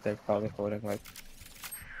B. They're probably holding like.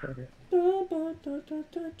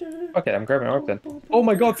 Okay, I'm grabbing orb then. Oh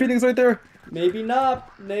my god, Phoenix right there! Maybe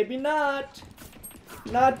not. Maybe not.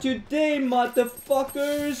 Not today,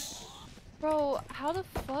 motherfuckers. Bro, how the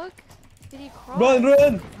fuck did he cross? Run!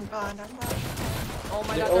 I'm gone. Oh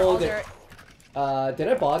my They're god, they're all all there. there. Did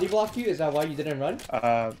I body block you? Is that why you didn't run?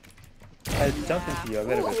 I jumped into you a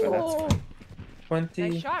little bit, but that's fine. 20.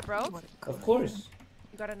 Nice shot, bro. Of course.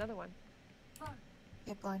 You got another one.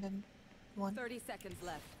 Get blinded. 30 seconds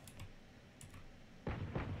left.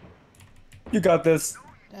 You got this.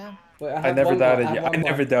 Damn. Wait, I have never one blind. doubted you. have I one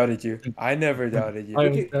never blind. doubted you. I never doubted you. I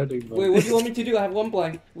Okay, am starting. Wait, what do you want me to do? I have one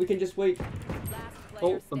blind. We can just wait. Last Oh,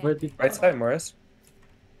 player I'm standing. ready. Right side, Morris.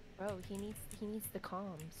 Bro, he needs the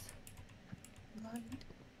comms.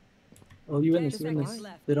 Oh, you win this, Just you win this.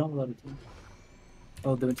 blind. They don't have a lot of time.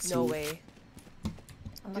 Oh, they went to C. No way.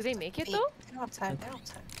 Do they make it though? They don't have time. They don't have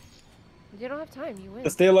time. You don't have time. You win.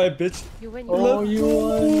 Stay alive, bitch. You win. Oh, win. you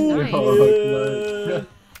won! Nice. Oh, nice.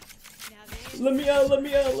 Let me out. Let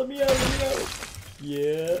me out. Let me out. Let me out.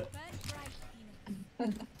 Yeah.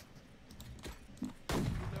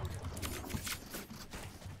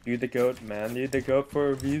 You the goat, man. You the goat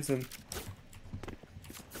for a reason.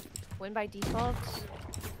 Win by default.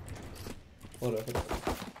 Hold up.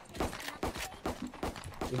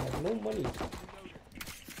 We have no money.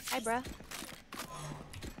 Hi, bruh.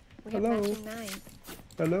 We have Hello. matching knives.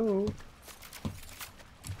 Hello.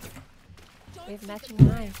 We have matching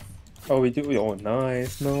knives. Oh, we do. Oh,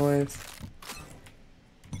 nice, nice.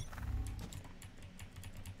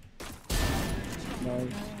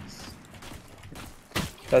 Nice.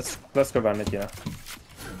 Let's go bandit, yeah.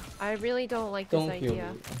 I really don't like Don't this kill me.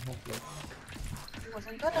 idea. It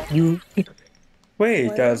wasn't good. You. Wait,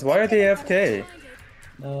 What? guys. Why are they AFK?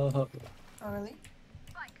 No. Oh, really?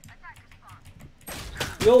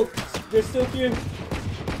 Yo, they're still here.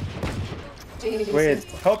 Jesus. Wait,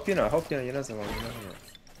 help you know. You know someone.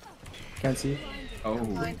 Can't see. Oh.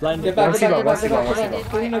 Blind. Get back, One get back, C-bomb, get back, get one back, C-bomb, get one back. By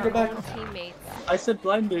Karina, our get back. own teammates. I said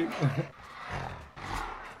blinding.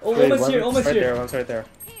 Oh, Wait, almost here, almost right there. here. One's right there.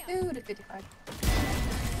 Dude, 55.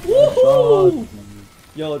 Woohoo!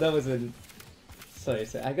 Yo, that was a. Sorry,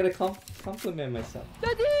 I gotta compliment myself. The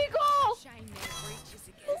deagle!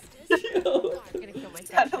 Yo. I'm gonna kill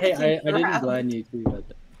myself. Hey, I didn't Crap. blind you too, but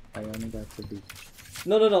I only got to be.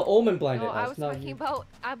 No, Omen blinded No, I us, was not talking you. about.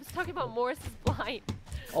 I was talking about Morris's blind.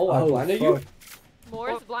 Oh, I blinded you? fuck.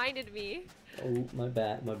 Morris blinded me. Oh, my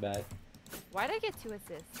bad, my bad. Why'd I get 2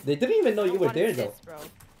 assists? They didn't even know I you were want there, assists, though. Bro.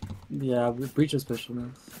 Yeah, we breach of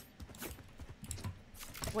specialness.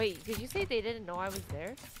 Wait, did you say they didn't know I was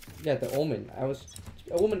there? Yeah, the Omen.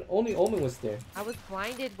 Only Omen was there. I was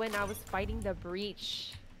blinded when I was fighting the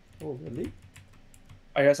breach. Oh, really?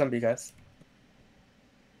 I got some B, guys.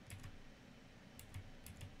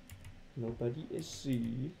 Nobody is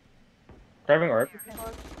C. Grabbing orb.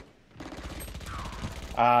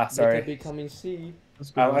 Ah, They sorry. could be coming C.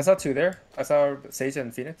 Let's go. I saw 2 there. I saw Sage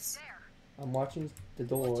and Phoenix. I'm watching the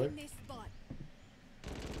door.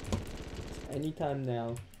 Anytime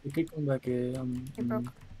now. You could come back. You broke.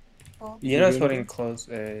 Well, Yena's holding close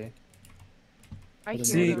A. I hear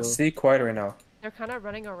C, them. C quiet right now. They're kind of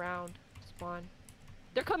running around. Spawn.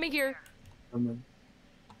 They're coming here.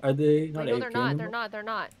 Are they Wait, not? no, they're AFK not. anymore? They're not. They're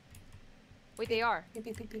not. Wait, they are. beep,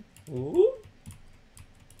 beep, beep, beep. Ooh.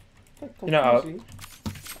 Quite You know, confusing.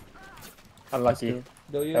 Unlucky.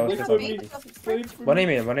 No, you That was wait just for me. unlucky. Wait for One me. aim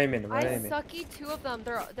in, one aim in, one I aim in. sucky 2 of them.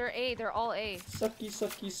 They're A. They're all A. Sucky,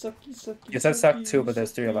 sucky, sucky, sucky. You said suck sucky, 2, but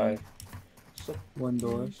there's 3 sucky, alive. sucky, One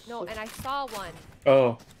door. No, and I saw one.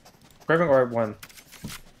 Oh. Grabbing orb 1.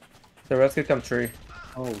 The rest could come tree.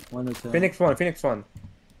 Oh, 1 or 10. Phoenix 1, Phoenix 1.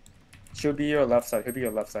 She'll be your left side. He'll be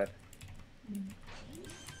your left side.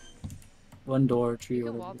 1 door, tree, You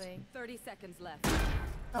can whatever. it is. wallbang. 30 seconds left.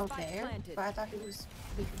 Oh, Spike there? planted. But I thought he was.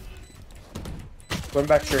 Going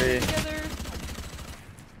back tree. Together.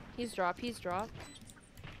 He's drop. He's drop.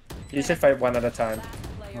 You should fight one at a time.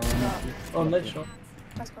 Player Oh, nice shot.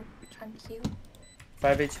 Let's go. Trying to heal.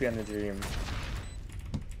 5 HP on the dream.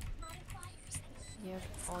 You have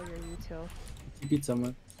all your util. You beat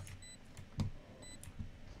someone.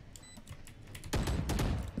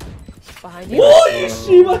 Behind you. What, you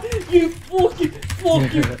Shiva? You fucking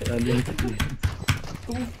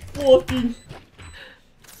fucking.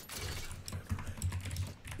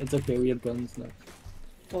 It's okay, we have guns now.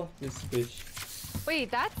 Fuck this bitch.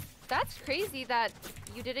 Wait, that's crazy that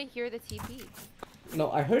you didn't hear the TP.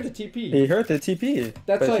 No, I heard the TP. He heard the TP.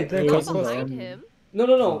 That's but why- he didn't It come wasn't close. Behind them. him.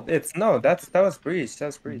 No. That was breach. That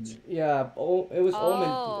was breach. Yeah, it was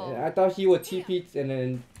Oh. Omen. I thought he would TP and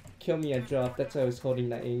then kill me and drop. That's why I was holding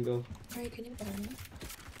that angle. Alright, can you get on me?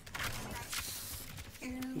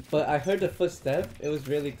 But I heard the footstep. It was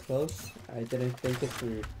really close. I didn't think it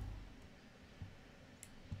through.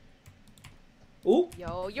 Ooh!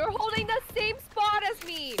 Yo, you're holding the same spot as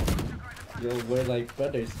me. Yo, we're like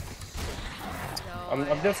brothers. No,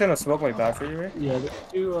 I'm just gonna smoke my back for you, right? Yeah, there's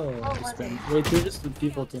 2 spam. Wait, 2 just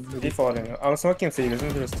defaulting. Defaulting. I'm smoking C.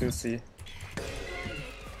 There's 2 C.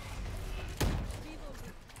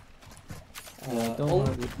 Yeah, don't oh,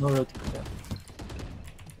 worry, no rotation.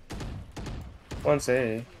 1's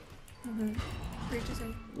A. Mm-hmm. Breach is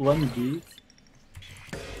in. 1 B.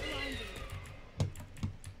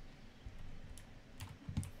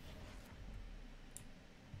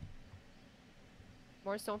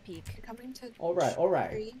 more don't peek. Coming to.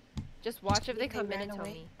 alright. Three. Just watch if they They come in ran and tell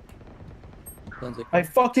away. me. Sounds like I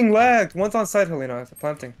fucking lagged. One's on side, Helena.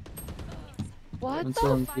 Planting. What One's the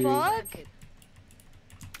on three. fuck?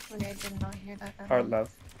 Wait, I did not hear that. Hard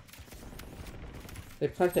left. They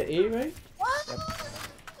planted A, right?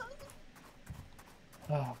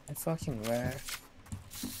 Oh, I fucking lagged.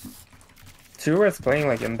 2 was playing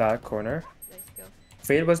like in that corner. Nice go.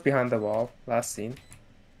 Fade was behind the wall. Last scene.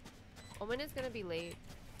 Omen is gonna be late.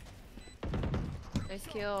 Nice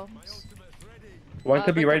kill. One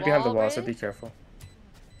could be break right the behind the wall, wall, so Bray? be careful.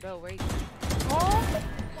 Bro, where you? Oh!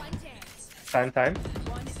 Time.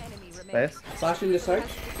 One enemy remaining. Nice. Flashing the side.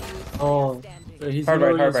 Oh, so he's Hard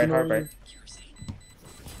right, low, hard he's right, low. hard right.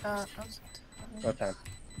 No time.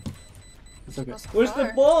 It's okay. Where's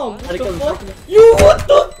the bomb? What Gotta the go, fuck? gotta go. You what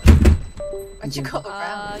the? Why'd you go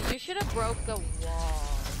around? You should have broke the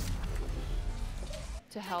wall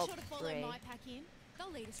to help Bray.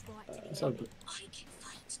 It's all good.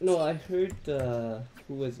 No, I heard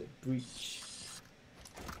who was it? Breach.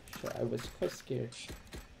 So I was quite scared.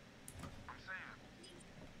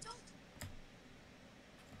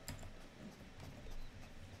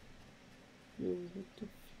 Yo, what the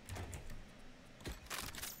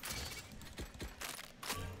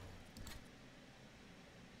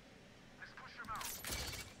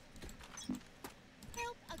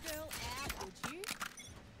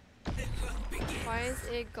Why is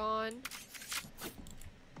it gone?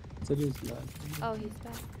 So he's live. Oh, he's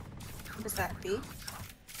back. Was that B?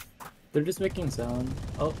 They're just making sound.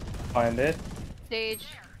 Oh, Find it. Stage.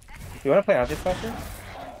 You wanna play anti-flasher?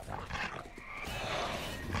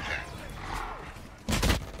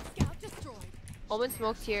 Scout destroyed. Omen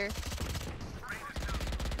smoked here.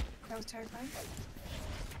 That was terrifying.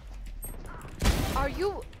 Are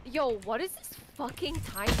you? Yo, what is this fucking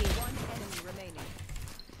timing? One enemy remaining.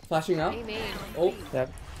 flashing out? A main. Oh,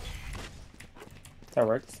 Yep. That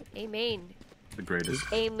works. A main. The greatest.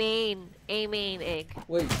 A main. A main egg.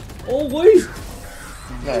 wait. Oh, wait!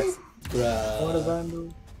 Nice. what a Bruh.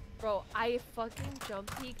 vandal. Bro, I fucking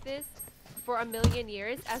jump peeked this for a million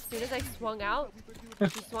years. As soon as I swung out, he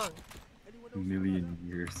swung. A million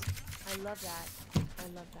years. I love that. I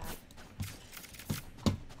love that.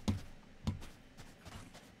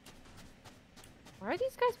 Why are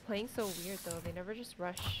these guys playing so weird though? They never just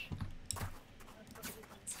rush.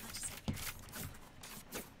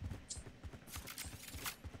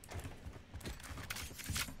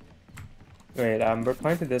 Wait, we're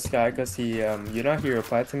playing to this guy because he, you know, he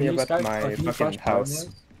replied to me Can you about Skype- my can you fucking flash house.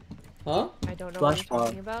 Bois? Huh? I don't know Flash what you're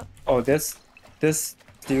talking about. Oh, this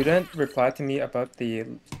student replied to me about the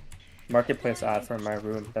marketplace ad for my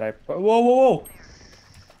room that I put. Whoa!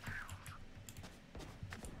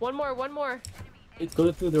 One more.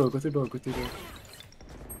 Go through the door, go through the door, go through the door.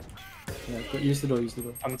 Yeah, use the door, use the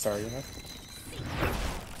door. I'm sorry, you know.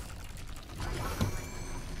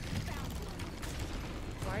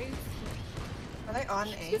 Why are you? Are they on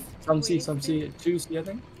A. Some C, 2C, I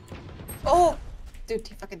think. Oh! Dude,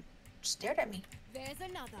 he fucking stared at me. There's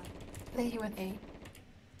another. I think he went A.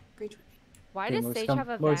 Breach. Why Okay, does Morris, Sage come. have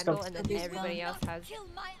a Morris, vandal come. and then Abuse everybody one. else has? Kill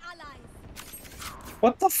my allies.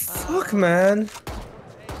 What the fuck, man?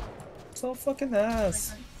 So fucking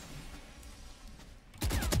ass.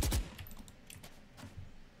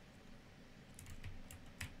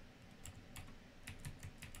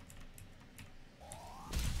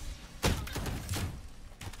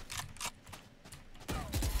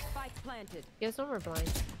 Spike planted. You guys know we're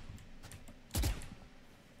blind.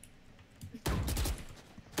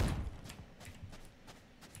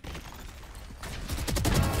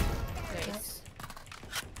 Nice.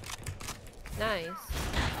 Nice.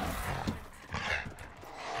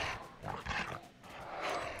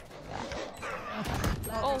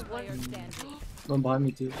 Oh, one. Player standing. One behind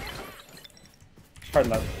me too. Hard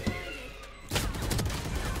left.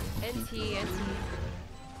 NT.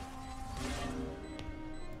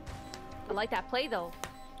 I like that play though.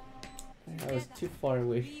 I was too far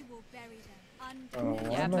away. We will bury them. Oh,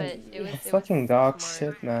 why Yeah, am but I- it was fucking dog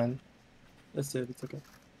smart. shit, man. That's it, it's okay.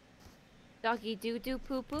 Doggy doo doo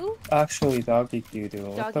poo poo. Actually, doggy doo doo.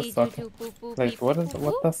 What the Doggy doo fuck? doo poo poo. Like, beep, what beep, is? poo,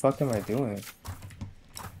 What poo. the fuck am I doing?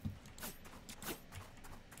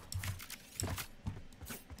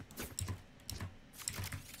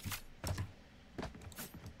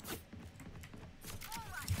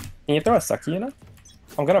 Can you throw a sucky in it?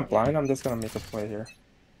 I'm gonna blind. I'm just gonna make a play here.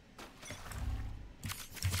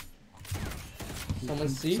 Someone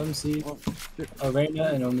C? Some C. Arena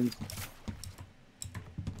and Omen.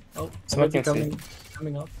 Oh, Someone already can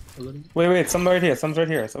coming up a little. Wait, some right here. Some's right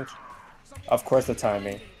here. Of course, the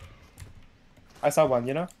timing. I saw one.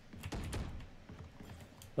 You know,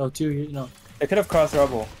 Oh, 2 here, no. they could have crossed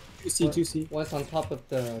rubble. 2C, 2C. What's on top of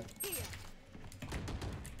the...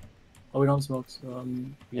 Oh, we don't smoke, so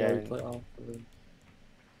Yeah. we play off.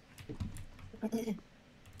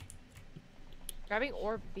 Grabbing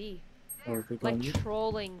orb B. Or we Like going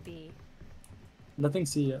trolling B. Nothing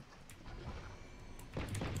C yet.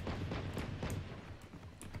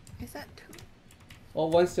 Is that two? Oh,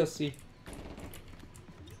 one's still C.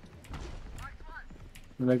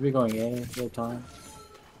 We might be going A, no time.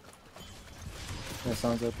 That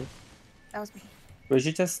sounds epic. That was me. We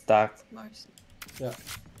should just stack Mars. Yeah.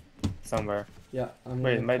 somewhere. Yeah, I'm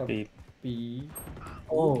Wait, it gonna might come be B.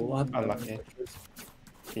 Oh, what? unlucky.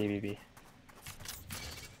 BBB.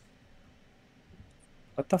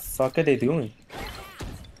 What the fuck are they doing?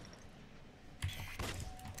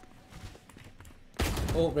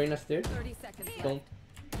 Oh, Reyna's there. 30 seconds. Don't.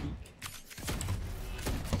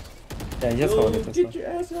 Yeah, you just hold it this get one. your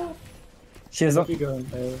ass off. She's up. Keep going.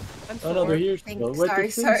 I'm Oh no, they're here Thank- still. Wait, sorry,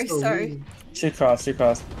 the thing's still sorry. here. She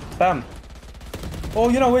crossed. Bam. Oh,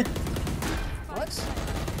 you know, wait. What?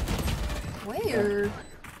 Where?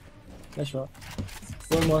 Nice shot.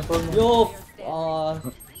 One more. Yo!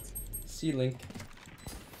 C-Link.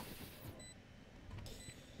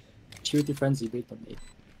 Cheer with your frenzy, bait them, mate.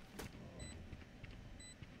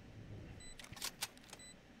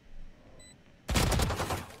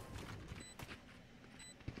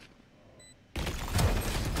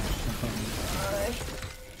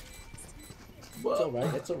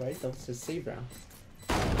 It's alright. That was a save round.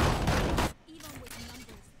 Even with numbers,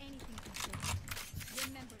 anything can change.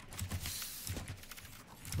 Remember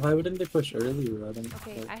that. Why wouldn't they push earlier? I don't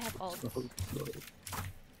Okay, I have ult. know.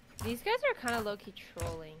 These guys are kind of low key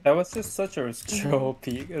trolling. That was just such a troll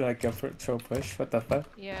peak, like a troll push. What the fuck?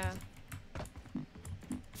 Yeah.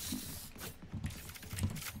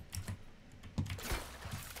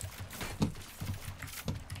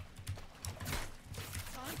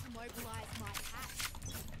 Time to mobilize my hat.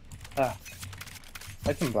 Ah,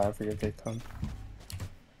 I can blind for your big tongue.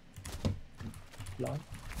 Blind?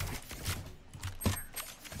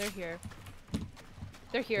 They're here.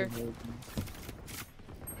 They're here.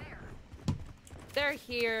 They're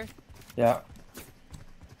here. Yeah.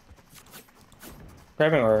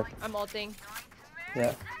 Grabbing orb. I'm ulting.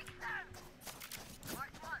 Yeah.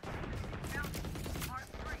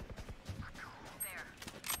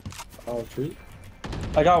 Oh, tree?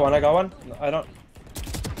 I got one. I don't.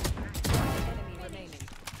 Enemy remaining.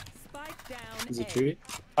 Spike down. Is it A. tree?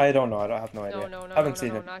 I don't know. I have no idea. No, Haven't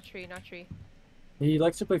seen it. not tree, not tree. He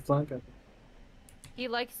likes to play flank, I think. He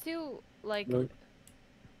likes to, like... Right.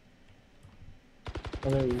 Oh,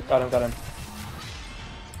 there you Got him.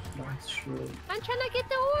 Nice shot. I'm trying to get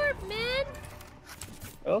the orb, man!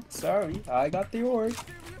 Oh, sorry. I got the orb.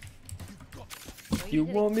 No, You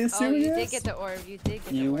didn't. want me Oh, you serious? did get the orb. You did get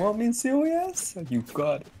the You orb. want me serious? You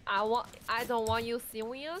got it. I don't want you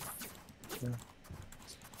serious.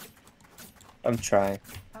 I'm trying.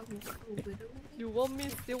 You want me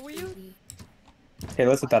serious? Okay,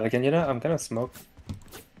 let's do that again. You know, I'm gonna smoke.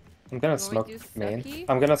 I'm gonna You want smoke me to do main. sucky?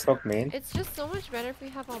 I'm gonna smoke main. It's just so much better if we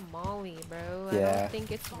have a molly, bro. I Yeah. don't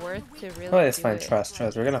think it's worth to really Oh, it's do fine. it. Trust.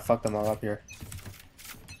 We're gonna fuck them all up here.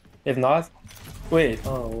 If not, wait.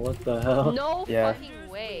 Oh, what the hell? No Yeah. fucking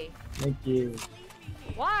way. Thank you.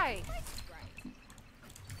 Why?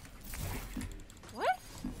 What?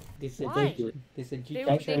 They said Why? thank you. They said They,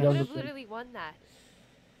 GG. they would have literally won that.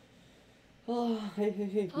 Oh, hey,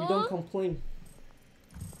 we Huh? don't complain.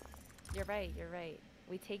 You're right, you're right.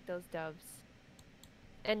 We take those dubs.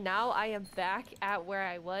 And now I am back at where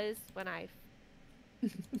I was when I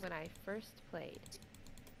first played.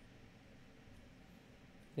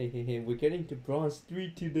 Hey, we're getting to bronze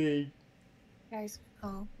 3 today. Guys,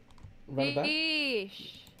 oh. Run it back?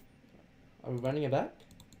 Sheesh. Are we running it back?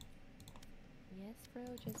 Yes, bro,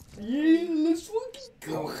 just go. Yeah, let's fucking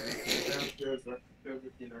go.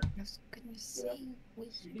 Yes, goodness sake.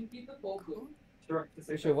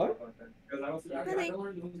 You should what?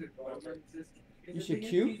 You should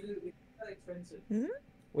queue? Hmm?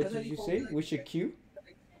 What did you say? We should queue?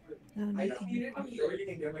 No, nothing.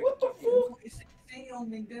 What the fuck?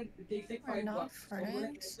 We're not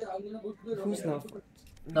friends. Who's not friends?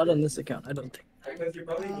 Not on this account, I don't think.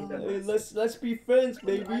 Hey, let's be friends,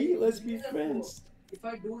 baby. Let's be friends. If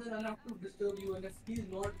I don't enough to disturb you, and if he is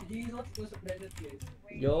not supposed to play this place.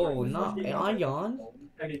 Yo, not Ion.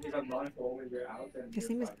 His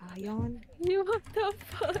name is Ion. You what the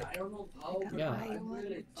fuck? I don't know how. Yeah.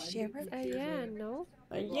 Ion. Sheriff. Yeah, no.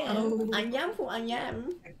 I am who I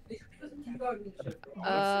am.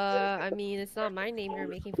 I mean, it's not my name you're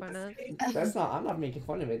making fun of. That's not. I'm not making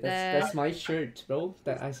fun of it. That's my shirt, bro.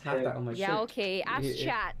 That I have that on my shirt. Yeah, okay. Ask Yeah,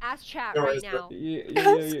 chat. Ask chat No, right it's now.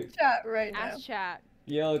 Yeah. Chat right now. Ask chat.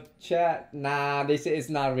 Yo, chat. Nah, they say it's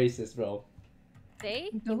not racist, bro. They?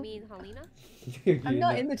 No. You mean Helena? I'm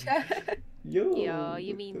not in the chat. Yo. Yo,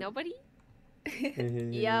 you mean nobody?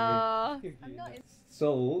 Yo. I'm not in.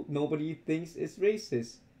 So nobody thinks it's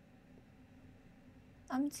racist.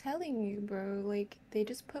 I'm telling you, bro. Like, they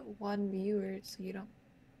just put one viewer so you don't.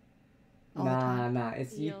 all the time. Nah.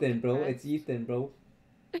 It's Yo, Ethan, bro. congrats. It's Ethan, bro.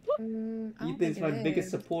 I don't Ethan's think my it biggest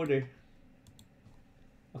is. supporter.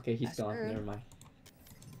 Okay, he's That's gone. true. Never mind.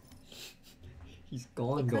 He's He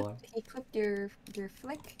gone. clipped your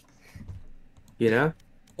flick. You know,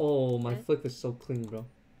 Oh, my Eh? flick was so clean, bro.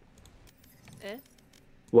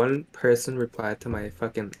 one person replied to my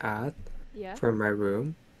fucking ad Yeah. from my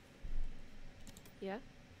room. Yeah.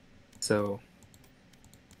 So,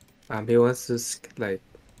 he wants to like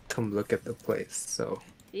come look at the place. So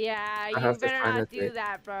Yeah, you have to better find not a do date.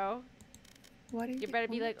 that, bro. What are You better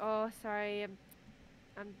be like, oh, sorry,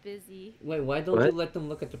 I'm busy. Wait, why don't What? you let them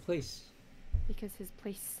look at the place? Because his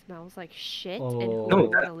place smells like shit, Oh. and who No, would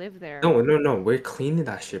want to live there? No. We're cleaning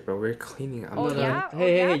that shit, bro. We're cleaning. I'm Oh not- yeah.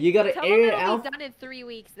 Hey, you gotta Tell air him it it'll out. be done in 3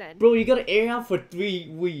 weeks then. Bro, you gotta air out for 3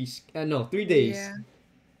 weeks. No, 3 days. Yeah.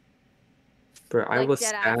 Bro, I Like will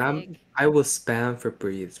dead ass spam. egg. I will spam for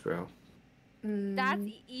breeze, bro. That's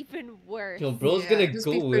even worse. Yo, bro's Yeah, gonna just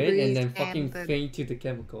go be in and Febreze then and fucking then- faint to the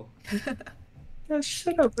chemical. Yeah,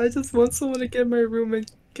 shut up. I just want someone to get in my room and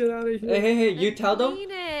get out of here. Hey, you Then tell them.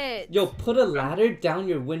 clean it. Yo, put a ladder down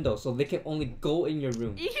your window so they can only go in your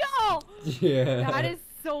room. Yo, Yeah. that is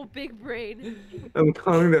so big brain. I'm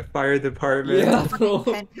calling the fire department. Yeah, bro.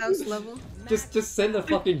 Penthouse level. Just send a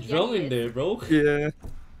fucking drum in there, bro. Yeah.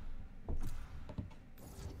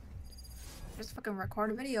 Just fucking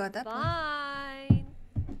record a video at that point. Fine.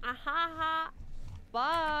 Ahaha.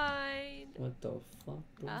 Fine. What the fuck,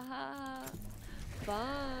 bro? Ahaha.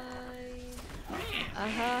 Fine.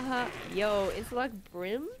 Ahaha. Yo, it's like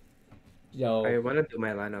Brim? Yo. I want to do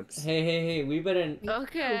my lineups. Hey, we better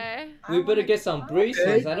Okay. get some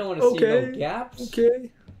bracelets. I don't want to see no Okay. gaps.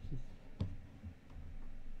 Okay.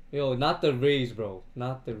 Yo, not the raise, bro.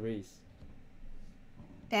 Not the raise.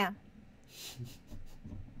 Damn.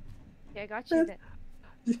 Yeah, I got you then.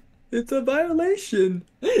 It's a violation.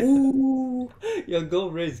 Ooh. Yo, go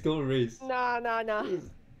raise. Nah.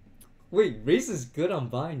 Wait, race is good on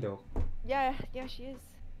Vine though. Yeah, she is.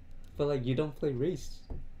 But like, you don't play race.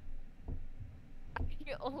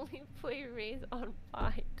 You only play Raze on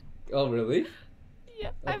Vine. Oh, really?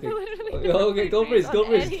 Yeah, I've Okay. literally Okay, never okay, played go Raze Raze, go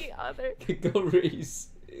on Raze. any other. Go race.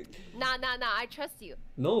 Nah, I trust you.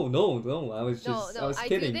 No. I was just. I was I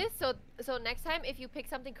kidding. do this so next time if you pick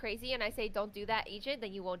something crazy and I say don't do that agent,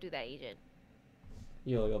 then you won't do that agent.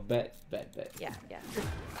 Yo, bet. Yeah.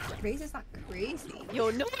 Raze is not crazy. Yo,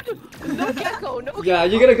 no gecko, no Yeah,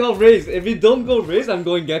 gecko. you gotta go race. If you don't go race, I'm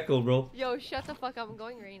going gecko, bro. Yo, shut the fuck up, I'm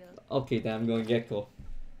going Reina. Okay, then I'm going gecko.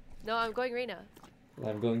 No, I'm going Reina.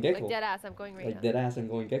 I'm going Gecko. Like dead ass, I'm going Reina. Like dead ass, I'm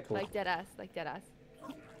going Gecko. Like dead ass, like dead ass.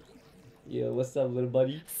 Yo, what's up, little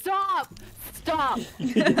buddy? Stop! Stop!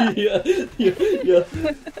 yeah.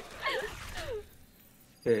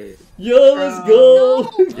 Hey. Yo, let's go!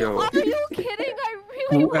 No! Yo. Are you kidding? I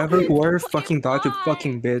really Whoever fucking dodge, you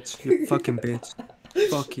fucking bitch. You fucking bitch.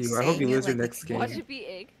 Fuck you. I hope you lose your next game. Watch it be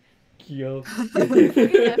egg. Yo.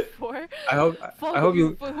 F4. I hope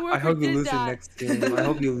you lose your next game. I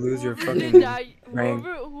hope you lose your fucking rank.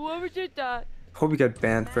 Whoever did that. Hope you get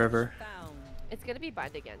banned forever. It's gonna be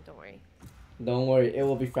banned again, don't worry. Don't worry, it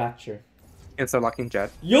will be fractured. It's a locking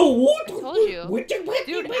jet. Yo, what? I told you.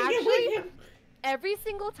 Dude, actually, every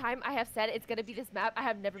single time I have said it's gonna be this map, I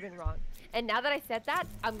have never been wrong. And now that I said that,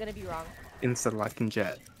 I'm gonna be wrong. Instant locking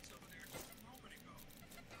jet.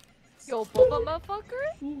 Yo, Boba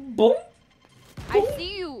motherfucker. Boom. I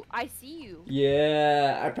see you. I see you.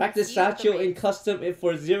 Yeah, I practiced Satchel in custom it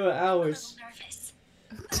for 0 hours.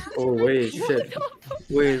 Oh wait, shit.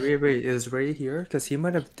 Wait. Is Ray here? Cause he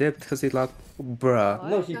might have dipped because he locked. Bruh.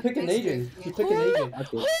 No, he picked an agent. He picked an agent.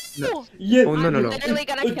 No. Yeah. Oh no. I'm literally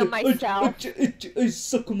gonna kill myself. I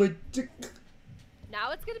suck on my dick.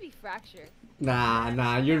 Now it's gonna be fractured.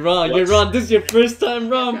 Nah, you're wrong. You're wrong. This is your first time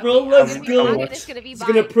wrong, bro. Let's go. It's gonna be It's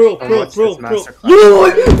gonna bind. pro. Yo,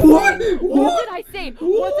 what? What did I say?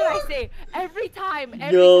 What did I say? Every time.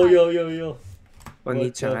 Every Yo. time.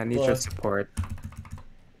 Onicha, I need your support.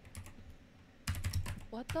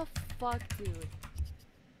 What the fuck, dude?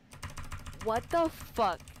 What the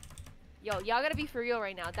fuck? Yo, y'all gotta be for real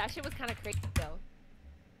right now. That shit was kind of crazy, though.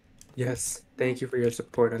 Yes, thank you for your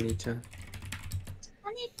support, Onicha.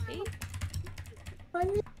 Hey?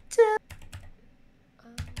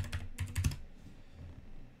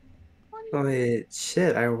 Wait,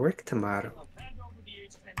 shit, I work tomorrow.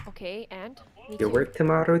 Okay, and? Me You too. work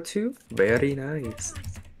tomorrow too? Very nice.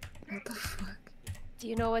 What the fuck? Do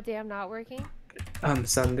you know what day I'm not working?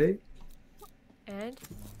 Sunday. And?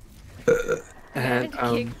 And Kick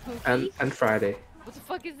Poopy? and Friday. What the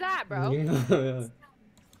fuck is that, bro? Yeah.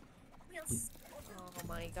 Oh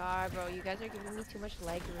my god, bro. You guys are giving me too much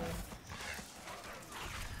leg room.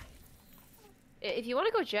 If you want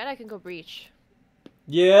to go jet, I can go breach.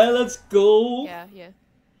 Yeah, let's go. Yeah. Yeah.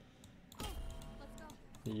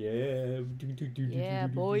 Yeah,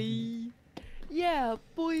 boy. Yeah,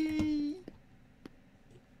 boy.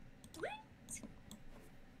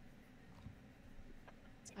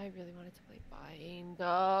 I really wanted to play bind.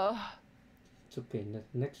 It's okay.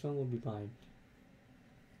 Next one will be fine.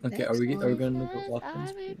 Okay, are we gonna go walk I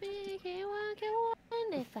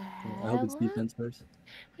hope it's defense first.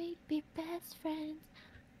 We'd be best friends.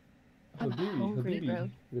 I'm hungry, Habibi. bro.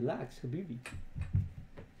 Relax, Habibi.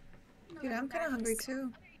 Dude, I'm kind of hungry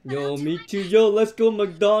too. Yo, me too. Yo, let's go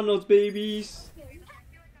McDonald's, babies.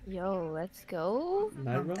 Yo, let's go.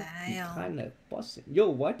 Naira, damn. kinda busting. Yo,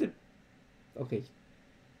 why did? Okay,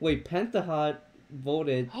 wait. Pantahot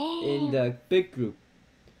voted in the big group.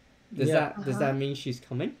 Does that mean she's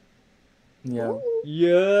coming? Yeah.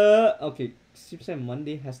 Yeah. Okay. Seems like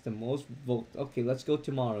Monday has the most votes. Okay, let's go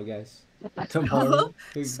tomorrow, guys. Tomorrow.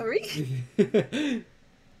 Sorry?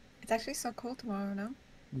 It's actually so cold tomorrow, no?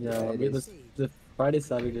 Yeah, it wait, is. the Friday,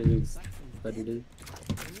 Saturday is better day.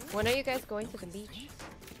 When are you guys going to the beach?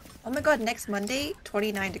 Oh my god, next Monday,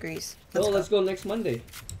 29 degrees. Let's go next Monday.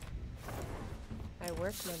 I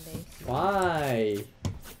work Mondays. Why?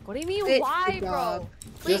 What do you mean, Wait, why, good bro? job.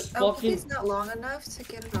 Just Wait, a fucking- week is not long enough to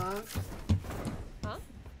get it off. Huh?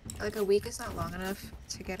 Like a week is not long enough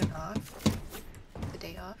to get it off. The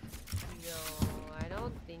day off. No, I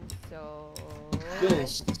don't think so. Yo,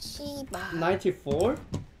 Shiba. 94?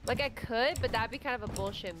 Like I could, but that'd be kind of a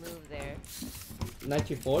bullshit move there.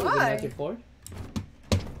 94? Is it Why? 94?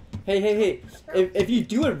 Hey. If you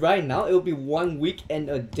do it right now, it'll be 1 week and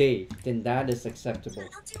a day. Then that is acceptable.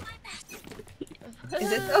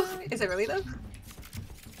 Is it though? Is it really though?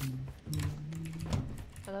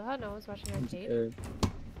 I love how no one's watching arcade.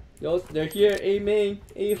 Yo, they're here. Aiming.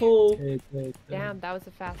 A-hole. Damn, that was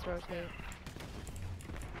a fast rotate.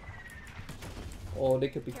 Oh, they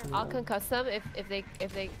could be coming I'll out. concuss them if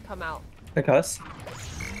they come out. Concuss?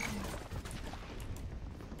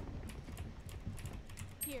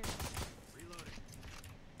 Here.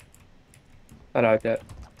 I don't get.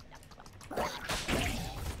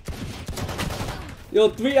 Yo,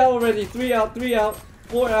 3 out already. 3 out.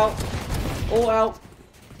 4 out. All out.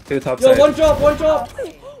 2 top Yo, side. one drop.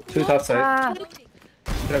 2 top side.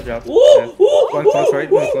 Good job. Ooh, Yeah. ooh, One close right,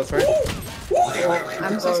 one close right.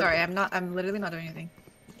 I'm so sorry. I'm literally not doing anything.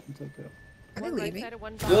 Are they One right leaving? side and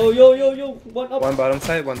one Yo. One up. One bottom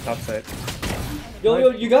side, one top side.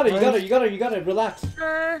 Yo, you got it, you got it, relax.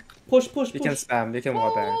 Push. You can spam, you can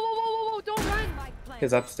wall bang. Whoa, don't run.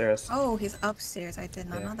 He's upstairs. Oh, he's upstairs. I did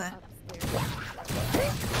not know that.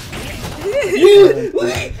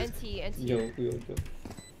 NT. Yo.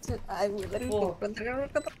 I literally.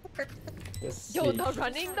 Yo, the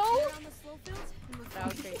running though? That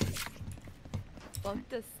was crazy. Bump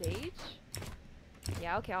the sage?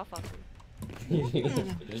 Yeah, okay, I'll fuck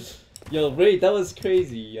him. Yo, Ray, that was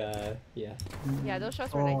crazy. Yeah. Yeah, those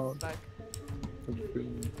shots were nice as fuck.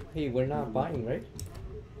 Hey, we're not buying, right?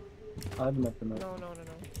 I've nothing. No.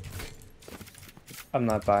 I'm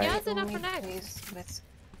not buying. Yeah, it's enough for next. Because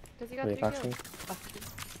you got 3 actually.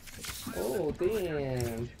 kills. Oh,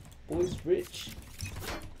 damn. Boy's rich.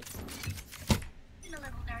 I'm a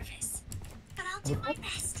little nervous, but I'll do my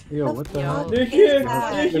best. Yo, what the hell? They're here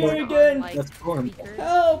again. Like, That's fun. speakers.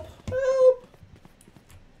 Help!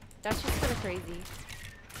 That's just kind of crazy.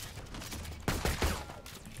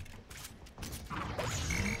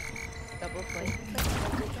 Double play.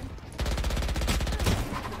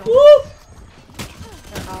 Woo!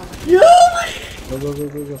 Yo! Go.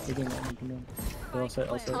 Go outside.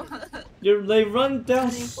 They run down.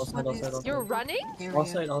 Outside. You're running?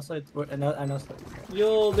 Outside. And outside.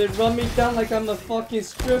 Yo, they run me down like I'm a fucking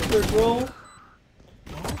stripper, bro.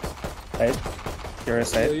 Right? You're a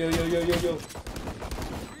side. Yo.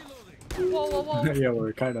 Whoa. Yeah,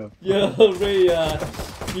 we're kind of. Yo, Ray,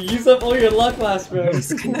 you used up all your luck last round.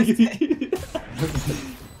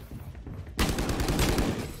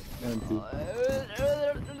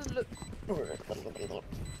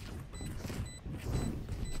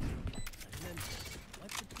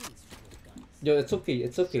 Yo, it's okay.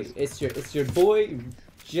 It's your boy,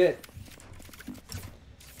 Jet.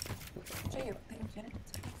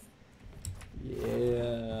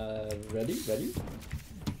 Yeah, ready?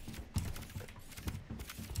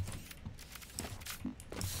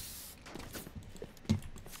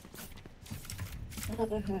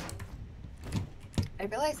 I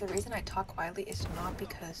realize the reason I talk quietly is not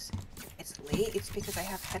because it's late, it's because I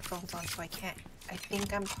have headphones on, so I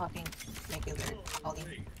think I'm talking regular volume.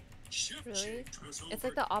 Really? It's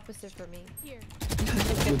like the opposite for me. Here.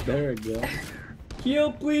 There we go.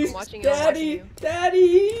 Heal, please, I'm watching Daddy.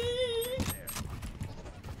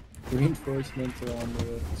 Reinforcements are on the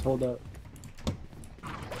way. Let's hold up.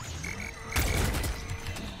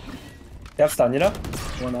 You have stun, you know?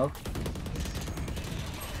 One out.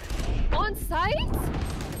 On site?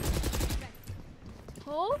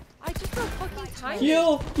 Oh, I just got fucking timed.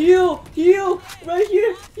 Heal! Right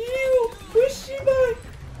here! Heal! Push him back!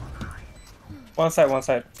 One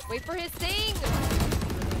side. Wait for his thing!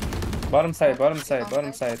 Bottom side.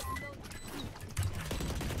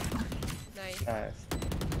 Nice.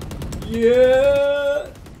 Yeah!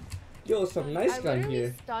 Yo, some nice I gun literally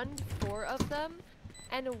here. stunned 4 of them,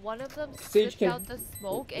 and one of them Sage stripped out the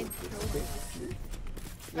smoke and killed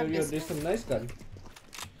him. Yo, there's some nice gun.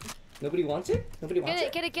 Nobody wants it? Nobody wants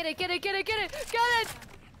it? Get it!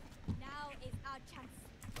 Now is our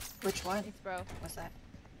chance. Which one? Thanks, bro. What's that?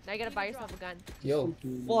 Now you gotta buy yourself a gun. Yo,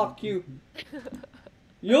 fuck you.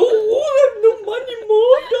 Yo, I have no money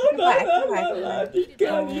more.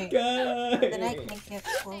 Then I can get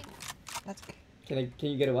slow. That's good. Can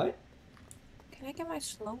you get a what? Can I get my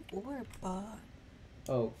slow orb?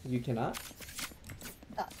 Oh, you cannot?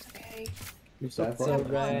 That's okay. That's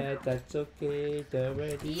alright, that's okay.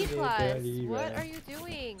 E-class, what are you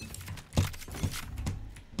doing?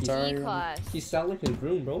 Sorry. E-class. He's selling his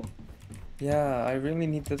room, bro. Yeah, I really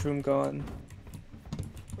need this room gone.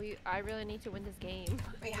 I really need to win this game.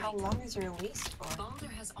 Wait, how long is your release for?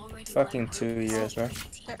 Fucking 2 years, bro.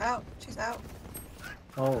 They're out. She's out.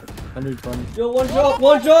 Oh, 120. Yo, one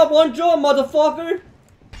job, motherfucker!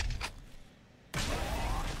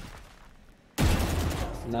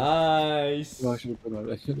 Nice. No, I should have put my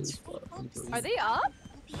Are they up?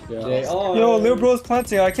 Yeah. They are. Yo, Lil Bro's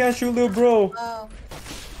planting. I can't shoot Lil Bro. Oh.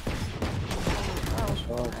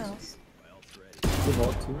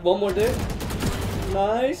 One more there.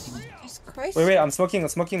 Nice. Wait, I'm smoking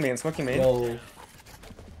main. Yo. Is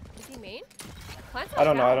he main? Plant's I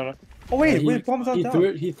don't know. Oh wait, bomb's not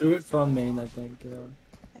down. He threw it from main, I think.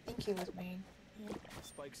 I think he was main.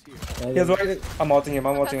 He has right. I'm ulting him.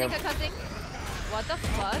 Cussing. What the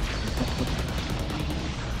fuck?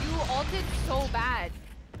 You ulted so bad.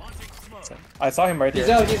 I saw him right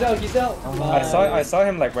there. He's out. I saw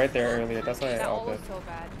him like right there earlier. That's why I That ult ulted. was so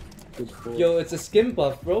bad. Yo, it's a skin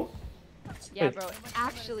buff, bro. Yeah, bro.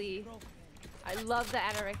 Actually, I love the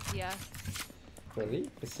anorexia. Really?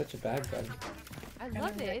 It's such a bad gun. I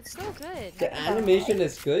love it. It's so good. The animation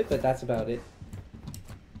is good, but that's about it.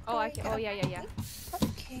 Oh, yeah.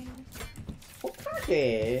 Okay. Okay.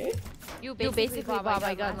 Okay. You basically bought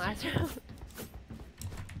my gun last round.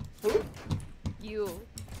 Who? You.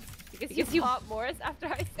 Because you bought Morris after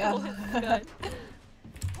I stole his gun.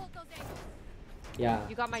 Yeah.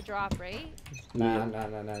 You got my drop, right? Nah.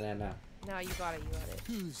 No, you got it.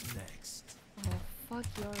 Who's next? Oh, fuck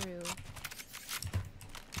Yoru.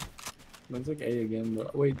 Looks like A again,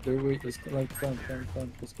 but wait, let's go, like, front,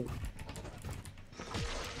 let's go.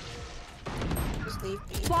 Just leave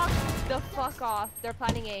me. Fuck the fuck off. They're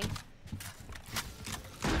planning A.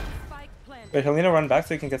 Wait, Helena, run back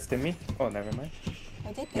so you can get stimmy. Oh, never mind.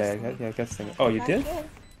 I did Yeah, get stimmy. Oh, you did?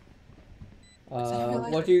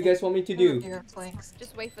 What do you guys want me to do?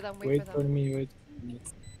 Just wait for them, Wait for me, wait.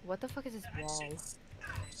 What the fuck is this wall?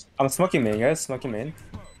 I'm smoking main, guys. Smoking main.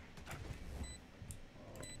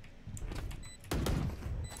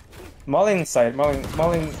 Mauling side,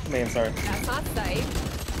 mauling main, sorry. That's not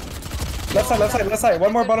safe. Left side.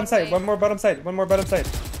 One more bottom side.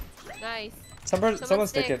 Nice. Someone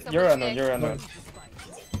stick it. You're unknown.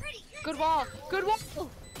 Good wall.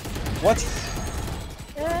 What?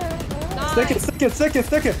 Nice.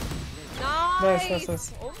 Stick it.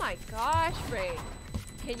 Nice. Oh my gosh, Ray.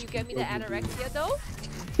 Can you get me the anorexia though?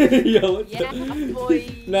 Yo, what Yeah, the...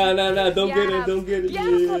 boy. Nah, don't get it. Yeah.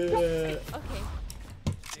 Yeah. Okay.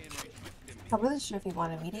 I'm really sure if you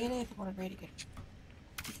want to mediate it, if you want to rate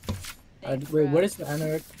it. Wait, what is the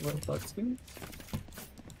anorex? What the fuck's doing?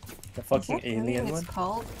 The fucking alien It's one?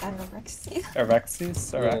 called anorexia.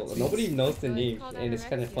 Araxes? Yo, nobody knows the name, and it's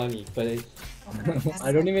kind of funny, but it's...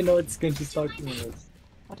 I don't even know what skin she's talking about.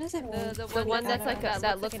 What does it mean? The one that's like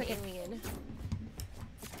that looks like an alien.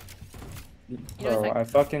 Bro, I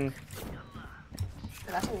fucking...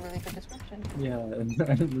 That's a really good description. Yeah,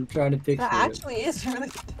 I'm trying to picture That actually is really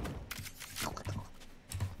good.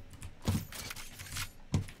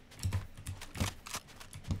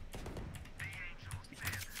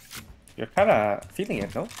 You're kinda feeling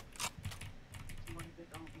it, no?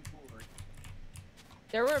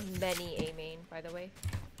 There were many A main, by the way.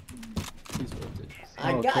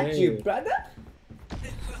 I got you, brother.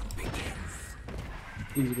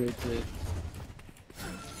 He's rotate.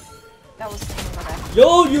 That was that.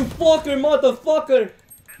 Yo, you fucker, motherfucker!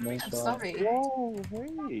 Nice I'm shot. sorry. Whoa,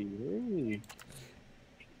 hey.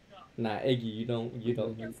 Nah, Eggy, you don't.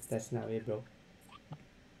 That's not it, bro.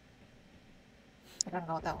 I don't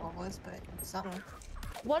know what that one was, but something.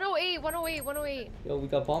 108. Yo, we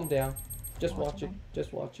got bomb down. Just watch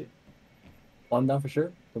it. One down for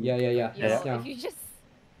sure. Yeah. If you just,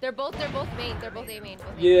 they're both main. They're both A main.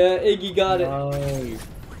 Yeah, Iggy got it. Nice.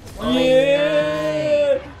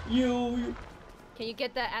 Yeah, you. Can you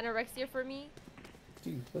get that anorexia for me?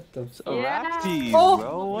 Dude, what the? Rapti, Oh.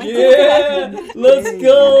 bro. What Yeah, let's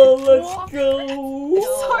go.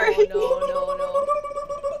 Sorry. No.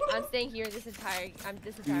 I'm staying here this entire.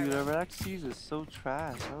 Dude, Araxes is so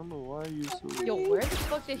trash. I don't know why you're so. Yo, where the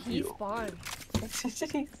fuck did he spawn?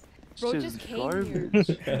 Bro Shit just is came garbage.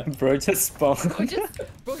 here. Bro just spawned.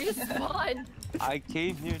 Bro just spawned. I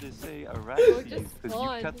came here to say Araxes because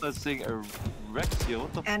spawned. you kept on saying Erexia.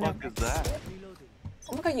 What the fuck is that?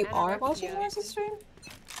 Oh my god, you are watching Morris's stream?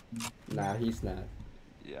 Nah, he's not.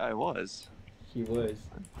 Yeah, I was. He was.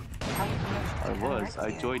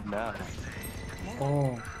 I joined now.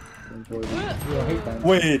 Oh. Enjoy it. Yeah, I hate that.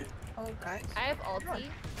 Wait! Oh, guys. I have ulti.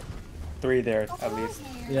 3 there, at least.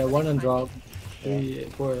 Yeah, 1 on drop. 3,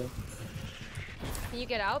 4. Can you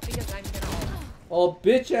get out? Because I'm gonna ult. Oh,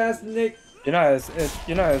 bitch ass Nick.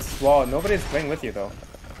 It's wall. Nobody's playing with you though.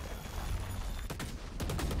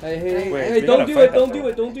 Hey, don't do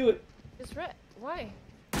it. Just why?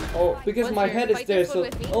 Oh, because What's my yours? head is Fight there, this one so...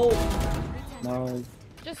 with me? Oh. No.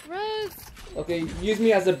 Just res. Okay, use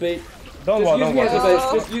me as a bait. Don't Just use me as a bait.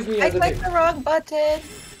 Oh, Just use me I as a bait. clicked the wrong button.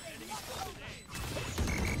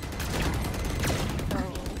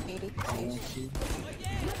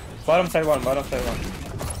 Bottom side one.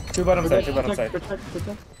 2 bottom side.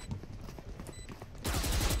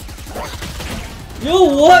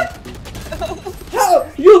 Yo, what? How?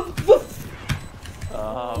 You...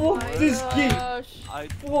 Oh Fuck this game.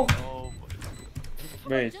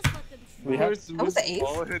 Wait. We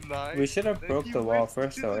We should have broke the wall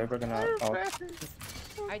first though. If we're gonna ult.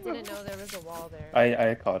 I didn't know there was a wall there.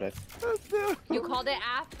 I caught it. You called it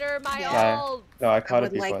after my Yeah. ult. No, I caught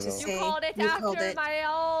it before like to though. say- You called it You after called it. my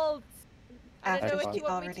ult. I don't know I what you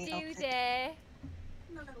want me already to do ulted. there.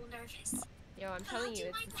 I'm a little nervous. Yo, I'm telling you,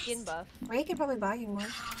 it's the skin buff. Ray can probably buy you more.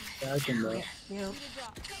 Yeah, I can know. Yeah.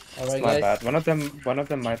 Alright, My guys. bad. One of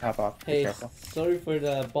them might have off. Be Hey, careful. sorry for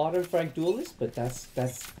the bottom frag duelist, but that's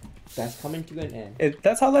coming to an end.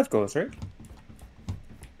 That's how life goes, right?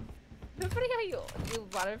 It's funny how you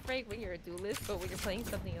bottom frag when you're a duelist, but when you're playing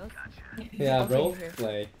something else. Yeah, bro. Okay, here.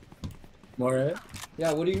 Play. More.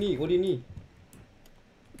 Yeah, what do you need? What do you need?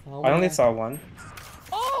 Oh, I only yeah. saw one.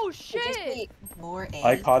 Oh We just shit! need more A.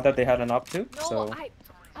 I caught that they had an op too, No, so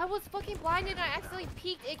I was fucking blinded and I accidentally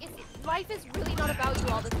peeked. Life is really not about you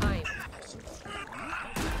all the time.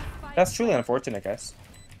 that's truly unfortunate, guys.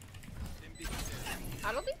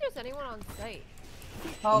 I don't think there's anyone on site.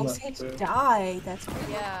 Oh, not Sage sure. died. That's weird.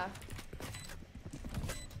 Yeah.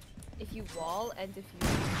 If you wall and if you...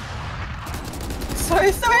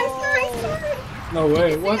 Sorry. No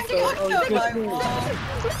way. What the? I Oh, killed my good wall.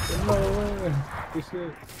 shit. No way. Good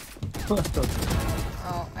shit. What the?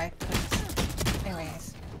 Oh, I couldn't.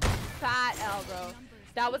 Anyways. Fat L, bro.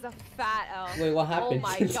 That was a fat L. Wait, what happened? Oh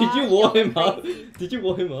my Did God, you wall y'all him are up? crazy. Did you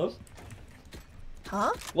wall him up?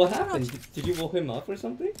 Huh? What happened? Did you wall him up or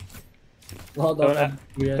something? Well,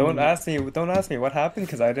 Don't ask me what happened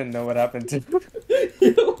because I didn't know what happened to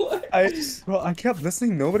You know what? I kept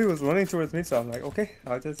listening, nobody was running towards me, so I'm like, okay,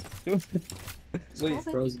 I'll just do it. Wait,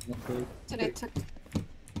 Frozen. Okay. Today took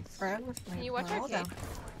forever with my Can you watch our Ronaldo. kid?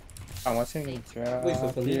 I'm watching wait, so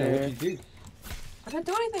Felina, what'd you do? I didn't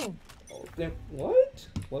do anything. Oh, then what?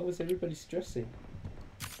 Why was everybody stressing?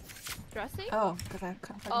 Dressing? Oh, because I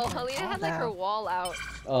couldn't Oh, fucking Helena wall had like her down. wall out.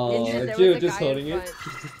 Oh, And there you was were a just guy in holding it?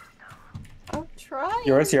 front. I'm trying.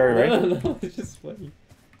 Yours here, right? No, it's just funny.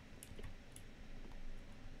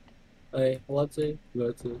 Hey, let's see.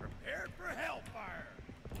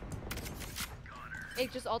 Hey,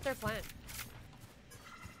 just alter plan.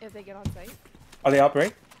 If they get on site. Are they up,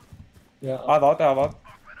 right? Yeah. I've out.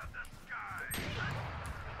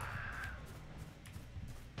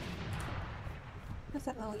 What's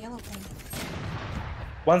that little yellow thing?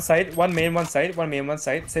 One side, one main, one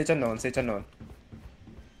side, Sage unknown.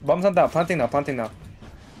 Bombs on top, planting now.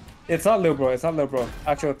 It's not low, bro.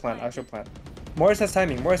 Actual plan. Morris has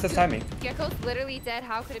timing. Gecko's literally dead.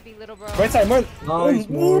 How could it be little bro? Right side, Morris. Nice,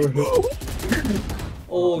 more.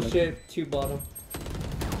 Oh shit, two bottom.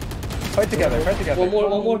 Fight together. One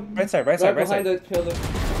more. Right side. Behind the pillar.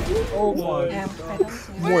 Oh my. Yeah, I don't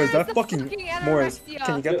see it. Morris, that the fucking fucking Morris. anorexia?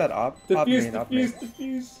 Can you get that up?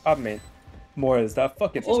 Defuse. Up main. Morris, that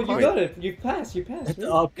fucking. Oh, you got it. You passed. Right?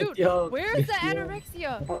 Up, Dude, where's the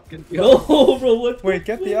anorexia? No, bro, what? Wait,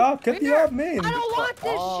 get the op, main. I don't want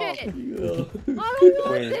this shit. Yeah. I don't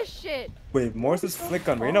want Wait. this shit. Wait, Morris's flick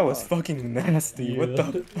on Reyna was fucking nasty. What the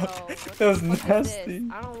No, fuck? what That the was fuck is nasty.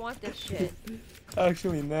 this? I don't want this shit.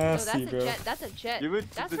 Actually No, nasty, that's bro. a jet. That's a jet. Give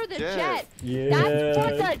it to That's the for the jet. jet. Yeah. That's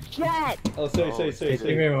for the jet. Oh, sorry.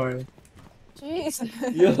 Give me more.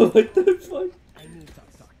 Jeez. Yo, what the fuck?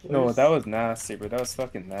 No, that was nasty, bro. That was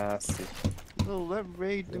fucking nasty. No, let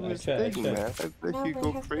Ray do I his tried. thing, man. I bet No, he'd Ray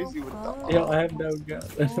go has crazy no with gun. that. Yo, I have no gun.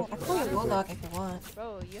 Oh, I call you Bulldog if you want.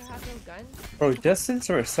 Bro, you have no gun? Bro, distance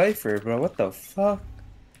or a cipher, bro. What the fuck?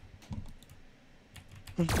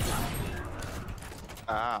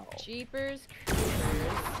 Ow. Jeepers creepers.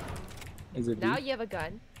 Is it Now B? you have a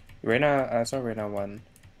gun. Reyna, I saw Reyna one.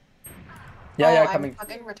 Oh, Yeah, I'm coming.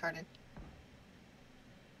 fucking retarded.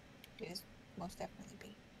 It is most definitely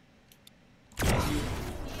B.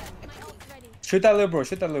 Shoot that little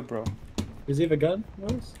bro. Does he have a gun?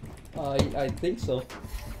 Morris? I think so. Why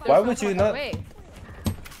There's no would you fucking not- way.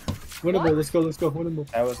 Winnable, let's go. Winnable.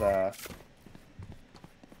 That was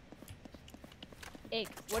Egg,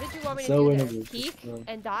 what did you want me to So do there? winnable. Peek No.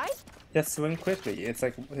 and die? just swing quickly. It's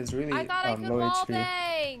like his really I thought I could low wall HP.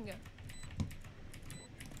 bang!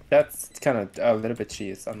 That's kind of a little bit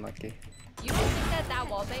cheese. Unlucky. You don't think that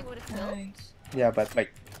wall bang would have killed? Yeah, but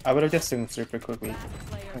like I would have just swung super quickly. Last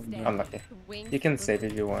player standing. Unlucky. Wing You can for save me.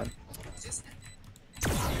 if you want.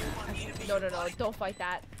 No, don't fight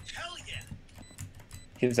that.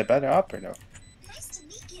 He was a better op or no?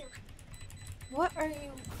 What are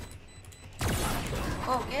you?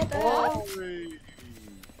 Oh, get that. What?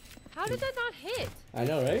 How did that not hit? I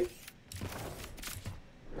know, right?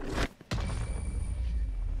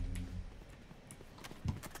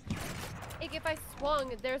 Like if I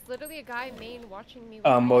swung, there's literally a guy main watching me.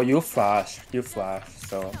 Well, you flash,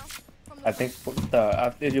 so I think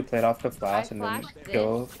if you played off the flash I and then flashed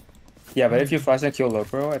kill. Yeah, but if you flash and kill low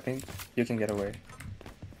bro, I think you can get away.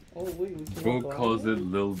 Oh wait, we can Bro walk calls around. it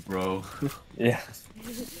Lil Bro. Yeah.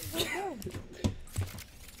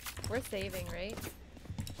 We're saving, right?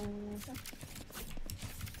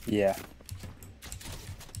 Yeah.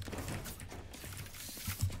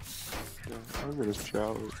 I'm gonna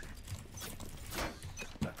shower.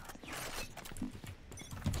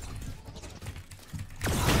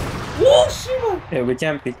 Whoa, Shima! Yeah, we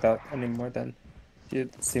can't pick that anymore then.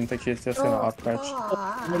 It seems like she's just gonna Oh, up crouch.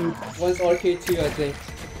 fuck. One's RK2, I think.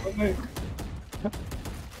 One main.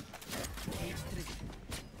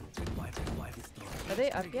 Are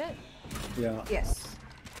they up yet? Yeah. Yes.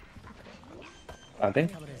 I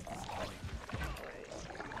think.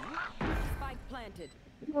 Spike planted.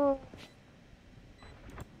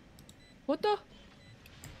 What the?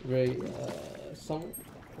 Ray, someone.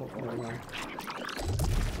 Oh, never mind.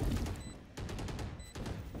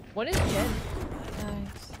 What is Jen?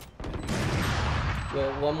 Nice.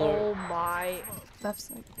 Well, one more. Oh my. Left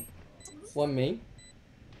side. One main.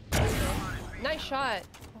 Nice shot.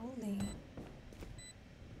 Holy.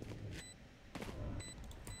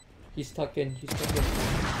 He's tucked in. He's tucked in.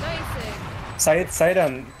 Nice.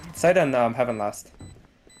 Side and heaven last.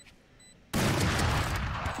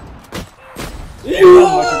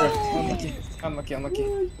 Unlucky.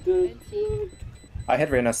 I hit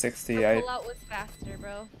Reyna 60. The pullout was faster,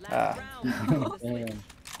 bro.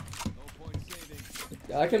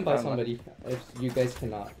 I can buy somebody if you guys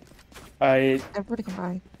cannot. Everybody can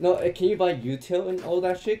buy. No, can you buy util and all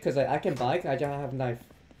that shit? Cause I can buy. I just have knife.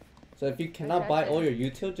 So if you cannot buy all your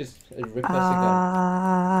util, just request a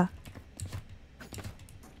gun.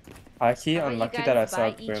 Aki, unlucky that I saw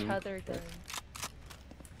Grim.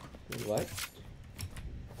 What?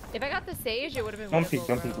 If I got the Sage, it would have been Don't peek, winnable,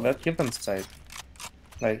 don't peek. bro. Let's give them sight.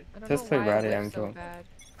 Like, I don't just know play why it ready looks angle. so bad.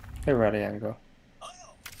 Play ready angle.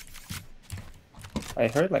 I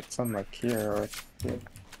heard like some like here or here.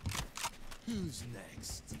 Who's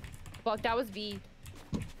next? Fuck, that was B.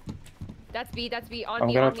 That's B, that's B. On I'm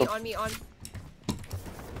me, gonna on me, put- on me, on.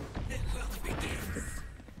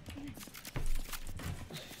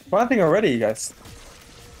 Planting already, you guys.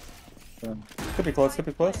 Could be close, could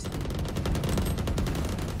be close.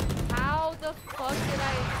 How the fuck did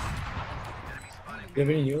I... You have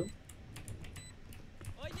any heal?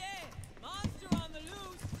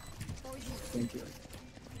 Thank you.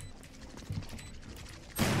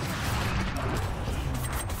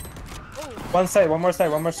 One side, one more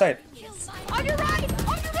side, one more side. On your right!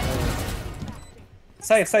 On your right!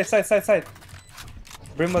 Side.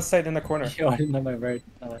 Brim was side in the corner. Yo, I didn't have my right.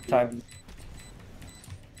 Time.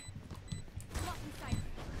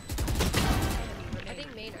 I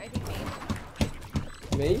think main.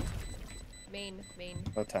 Main? Main.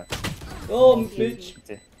 No time. Oh, bitch.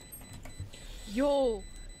 Yo,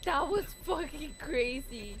 that was fucking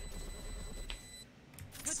crazy.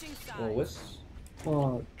 Oh, what's... Fuck.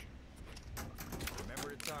 Remember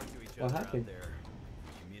to talk to each What other happened? out there.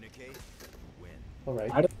 Communicate, win.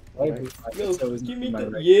 Alright. I don't Alright. like Yo, so it's give me my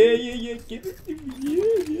the... right. Yeah. Give it to me. Yeah.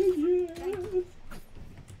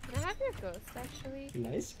 Can I have your ghost, actually?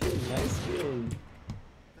 Nice skin.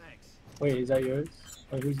 Thanks. Wait, is that yours?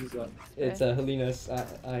 Or whose is that? It's Helena's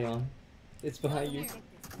Ion. It's behind you.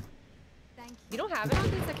 You don't have it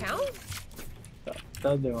on this account? The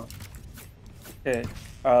other one. Okay,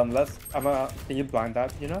 can you blind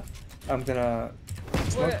that, you know? I'm gonna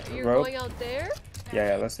smoke You're rope. going out there?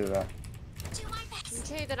 Yeah, let's do that.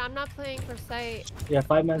 Okay, then I'm not playing for sight. Yeah,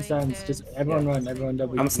 5-man stands. Just everyone run, everyone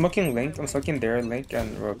double. I'm smoking Link, I'm smoking their Link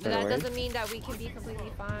and rope But that away. doesn't mean that we can be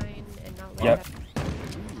completely fine and not let Yep. that...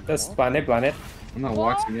 Just blind it. I'm not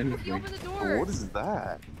watching anything. Open the door. What is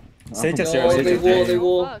that? Say just Oh, yours, say they just will, yours. they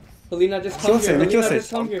will. Helena just come here. Helena just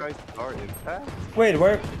Some come here. guys are impact? Wait,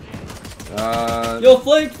 where? Yo,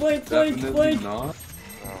 flank. Definitely not.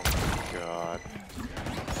 Oh my god.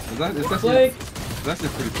 Flank. That's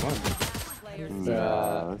just pretty fun.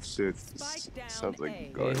 Nah, that shit sounds like Hey.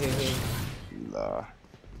 garbage. Nah.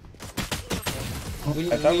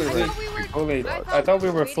 I thought we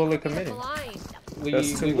were fully committed.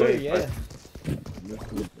 That's too were, late, yeah.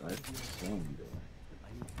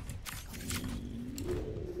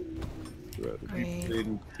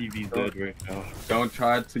 TV's dead right now. Don't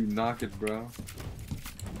try to knock it, bro.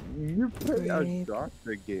 You're playing a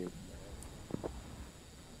doctor game.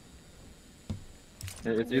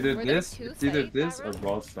 It's either Were there this, two it's either sites this that or round?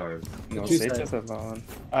 Brawl Stars. No, Two Sage sides. is alone.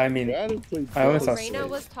 I mean, I only Well, saw Reyna Sage.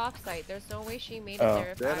 was top site. There's no way she made it Oh.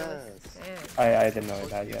 there if I was Deadass. Sam. I didn't know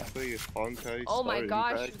that, yeah. Oh my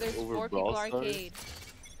gosh, there's 4 people arcade.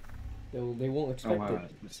 They won't Oh expect my it. god,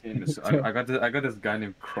 this game is- I got this guy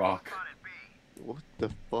named Croc. What the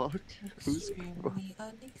fuck? Who's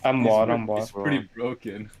I'm It's pretty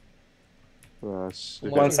broken. Oh shit. I'm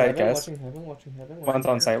One watching side, heaven, guys. watching heaven. One's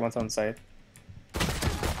on site, one's on site.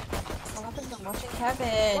 I'm watching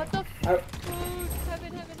Kevin. What the fuck?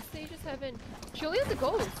 Heaven, Sage is heaven. She only has a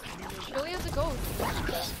ghost.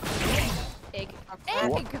 Egg.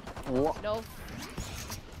 What? No.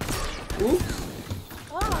 Oops.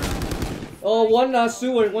 Oh, one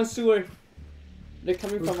sewer. They're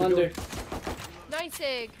coming from under. Nice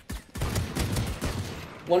egg.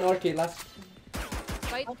 One arcade last.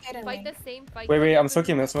 Fight, Okay, fight the same fight. Wait, I'm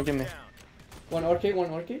smoking me, smoking me. One arcade,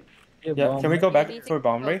 one arcade. Yeah, bomb, can we right? go back Anything- for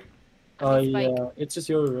bomb, right? Yeah, it's just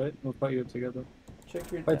your right. We'll fight you together.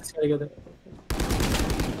 Check your Fight this guy together.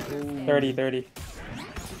 30.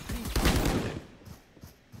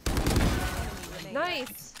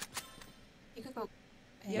 Nice. You could go.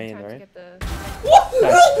 You Main, have time right? to get the.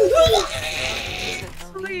 Nice.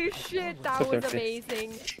 Holy shit, that So was 50.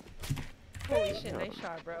 amazing. Holy shit, nice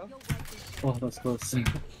shot, bro. Oh, that's close.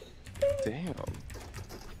 Damn.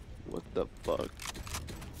 What the fuck?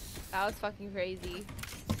 That was fucking crazy.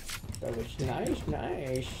 That was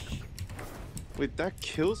nice. Wait, that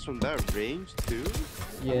kills from that range too?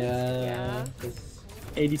 Yeah.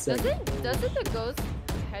 87. Doesn't the ghost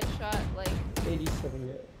headshot like 87.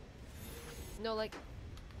 Yeah. no like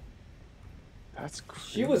That's crazy.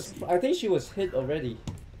 She was. I think she was hit already.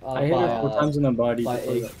 I hit her 4 times in the body. By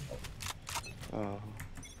before egg. that. Oh.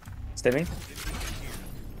 Stimming?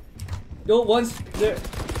 No, once there.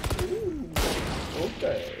 Ooh,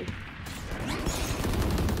 okay.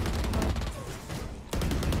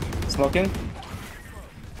 Smoking?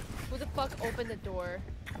 who the fuck opened the door?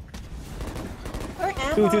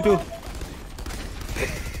 Two.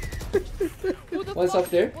 Who the One's fuck? up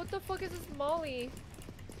there. What the fuck is this Molly?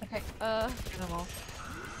 Okay. Animal.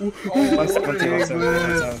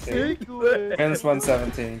 117. Grimm's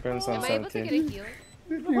 117. Grimm's Am I able to get a 117. heal?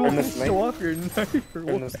 Grimm's flank.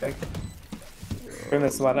 Grimm's flank.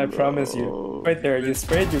 Grimm's one, I promise you. Right there, you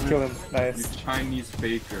sprayed, you kill him. You Nice. Chinese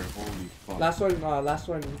baker. Holy fuck. Last one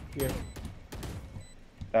here.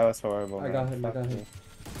 That was horrible. I man. got him. Fuck me.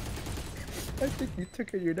 I think you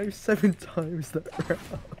took your knife 7 times that round.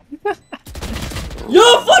 Yo,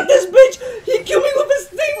 fuck this bitch! He killed me with his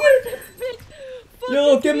stinger!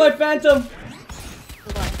 Yo, get my phantom!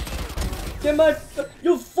 Get my.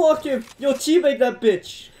 Yo, fuck him! Yo, teabag that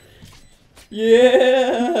bitch!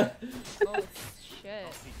 Yeah! Oh shit.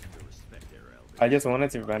 I just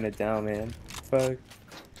wanted to run it down, man. Fuck.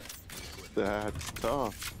 That's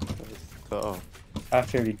tough. That's tough.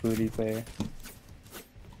 After we booty player.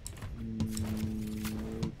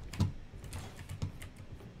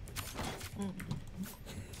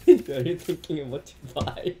 Are you thinking of what to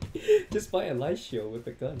buy? Just buy a light shield with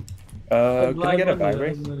a gun. Can I get a buy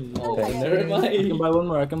ray? Oh, Thanks. never mind. I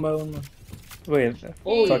can buy one more. Wait.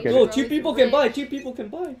 Oh, fuck yo, it. 2 people can buy. 2 people can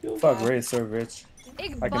buy. Yo. Fuck, Ray is so rich.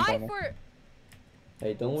 Ig, I can buy buy now. for.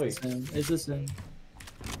 Hey, don't worry. It's the same.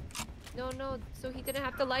 No, so he didn't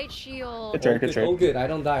have the light shield. Good trade, good trade. Oh, good. I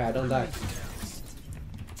don't die.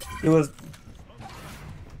 It was.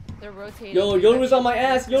 They're rotating. Yo, Yoru's on my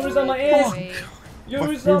ass. Yoru's on my ass.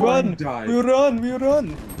 Yoru's We on my run! We run!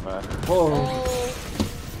 Whoa. Oh,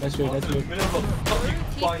 That's right.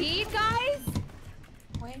 TP, guys?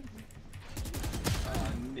 Wait.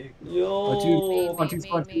 Yo. On two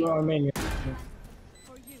spots, you are main. You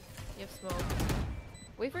have smoke.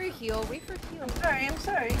 Wait for your heal. I'm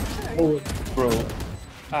sorry. Oh, Bro.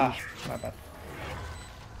 Ah, my bad.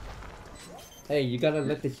 Hey, you gotta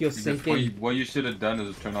let the heal sink in. What you should have done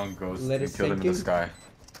is turn on Ghost Let and it kill him sink in the in. sky.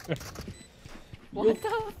 What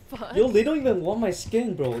the fuck? Yo, they don't even want my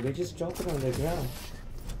skin, bro. They just drop it on the ground.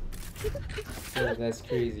 Yeah, that's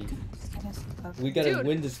crazy. We gotta Dude,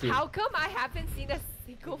 win this game. how come I haven't seen a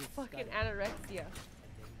single fucking anorexia?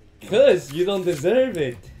 Cause you don't deserve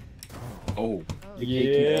it. Oh.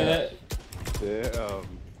 Yeah. Damn.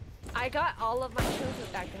 I got all of my kills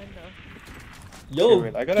with that gun though. Yo,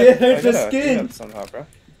 Wait, I get her the gotta do skin. that somehow, bro.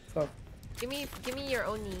 Fuck. Give me your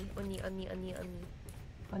Oni. Oni?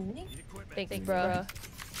 Thanks, bro.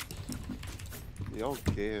 Y'all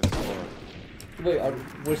gay as fuck. Wait,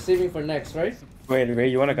 we're saving for next, right? Wait, Ray,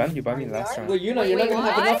 you want a gun? You bought me last time. Wait, you're not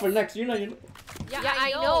gonna have enough for next. You're not. Yeah,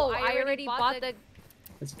 I know. I already bought the.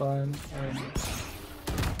 it's fine.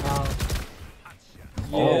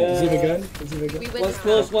 Yeah. Is it a gun? We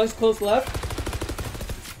went One's close left.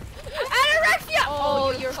 Anorexia!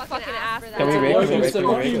 Oh, you're fucking ass for that. Can we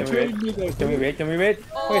wait? Wait. Can we wait?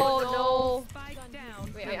 Oh no.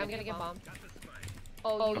 Wait, I'm gonna get bombed.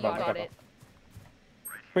 Oh, you got it.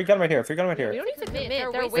 Free gun right here. We don't need to commit.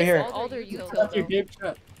 They're wasting here. all their utility. That's your game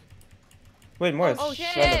chat. Wait, Morris. Oh shit!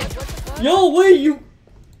 shut up. What the fuck? Yo, wait, you.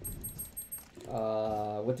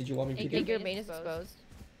 What did you want me to Your do? main is exposed.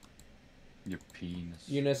 Your penis.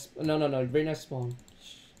 Eunice. No. Very nice spawn.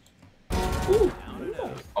 Ooh.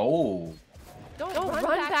 Oh. Don't run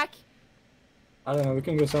back. I don't know. We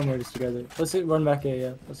can go somewhere just together. Let's run back here.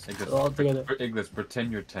 Yeah. Let's go all together. Iglis,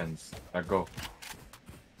 pretend you're tense. Now go.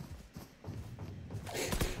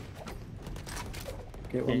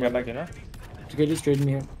 Okay, Can one you more. get back in now? Okay, just trade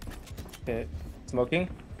me here. Okay. Smoking?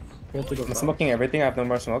 We have to go. I'm fast. smoking everything. I have no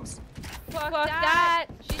more smokes. Fuck that!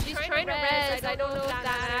 She's trying to res. I don't know if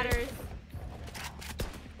that matters.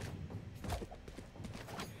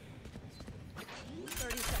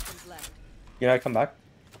 You know, I come back.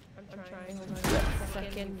 I'm trying. Hold on a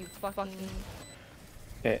second, you fucking.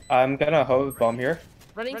 Okay, I'm gonna hold bomb here.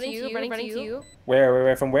 Running to you.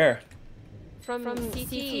 Where? From where? From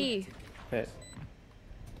CT. Okay.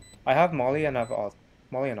 I have Molly and I have alt.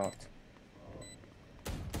 Molly and alt.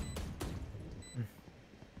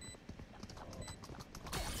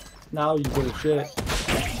 Now you get a shit.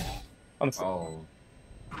 I'm so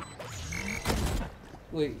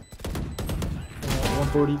Wait.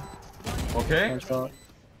 140. Okay. One shot.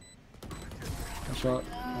 One shot.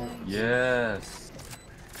 Yes.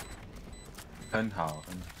 很好.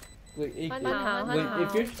 Wait,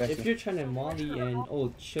 if you're trying to molly and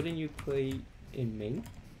shouldn't you play in main?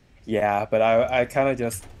 Yeah, but I kind of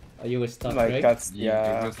just. You were stuck, like, right?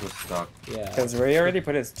 Yeah. It was stuck. Yeah. Because Ray already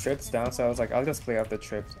put his trips down, so I was like, I'll just play out the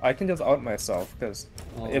trips. I can just out myself, because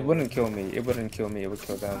it wouldn't kill me. It wouldn't kill me. It would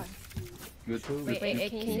kill them. Wait,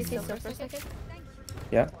 can you stay still for a second?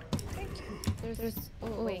 Yeah. There's.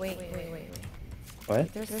 Oh, wait.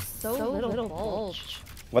 What? There's so little bulge.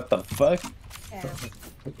 What the fuck?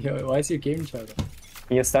 Yo, why is your game chat?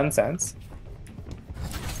 Can you stun sense?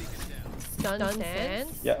 Stun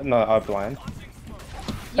sands? Yeah, no, out blind.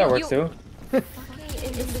 That works too. Fucking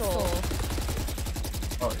imbecile.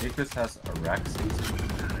 Oh, Icarus has a rack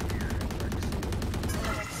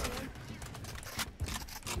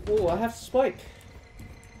Oh, I have spike.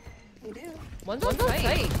 You do. One's on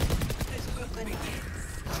site.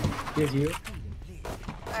 Here's you.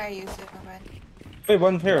 I used it, my bad. Wait,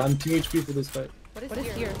 one here. I'm 2 HP for this fight. What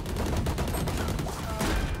is here?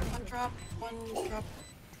 One drop, one drop.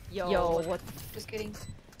 Yo, what? Just kidding.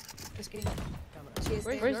 She is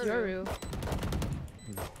Where's Yoru?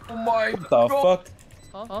 Oh my god. The fuck?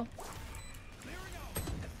 Huh?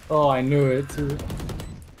 Oh, I knew it too.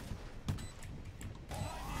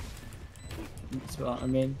 So, I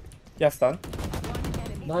mean. Yeah, stun.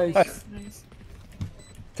 Nice.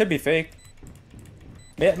 Could be fake.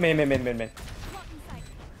 Main.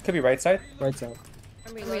 Could be right side. Right side.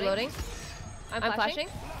 I'm reloading. I'm flashing.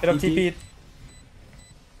 Hit up TP.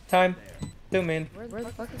 Time. Still main. Where the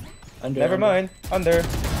fuck is it? Never mind. Under.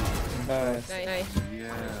 Nice. Nice.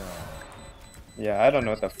 Yeah, I don't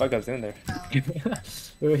know what the fuck I was doing there.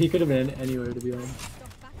 Well, he could have been anywhere, to be honest.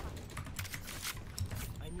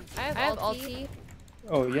 I have ulti.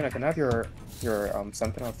 Oh, yeah, can I have your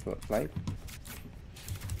something off flight?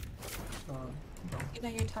 You know,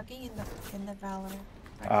 you're talking in the Valorant.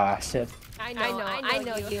 Ah, shit. I know you. I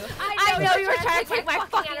know you were trying to take my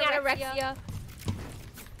fucking anorexia.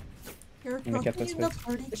 You're Let me get this talking in the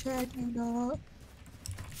party chat, you know.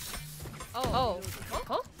 Oh.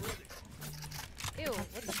 Huh? Ew,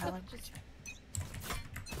 what the fuck just...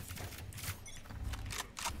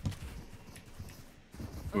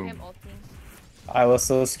 Okay, I'm ulting. I was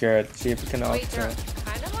so scared. She can ult. Wait, they're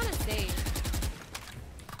kind of on a stage.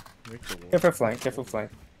 Careful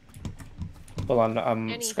flank. Hold on,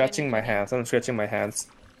 I'm scratching my hands.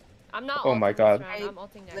 I'm not. Oh my god. I'm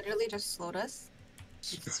ulting next. Literally just slowed us.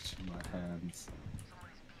 Scratching my hands.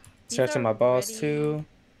 Stretching my balls too.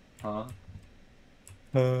 Huh?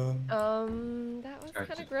 That was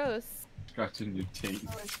kind of gross. Scratching your teeth.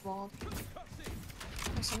 Oh, it's walled.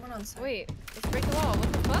 There's someone on site. Wait, let's break the wall.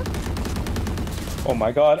 What the fuck? Oh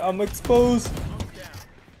my god, I'm exposed.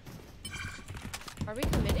 Are we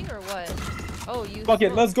committing or what? Oh, you. Fuck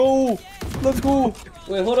it, let's go.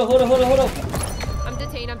 Wait, hold on. I'm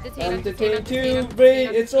detained. I'm detained too. Ray,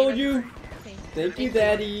 it's all you. Thank you,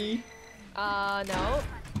 Daddy. No.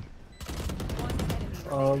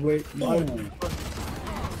 Wait, no.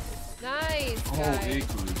 Nice, Oh, guys.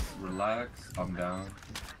 Icarus, relax. I'm down.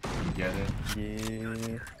 You get it?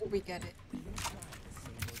 Yeah. We get it.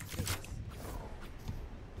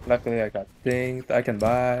 Luckily, I got things I can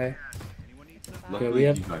buy. Luckily, we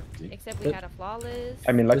have- you got ding. Except we had a flawless.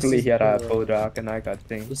 I mean, luckily is he had a the- Bodok and I got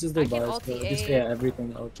things. This is the I can bias, ulti though. Just A.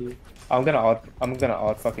 everything LT. I'm gonna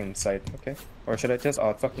out fucking site, okay? Or should I just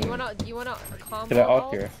out fucking? You wanna combo? Should I out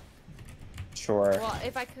ult? here? Sure. Well,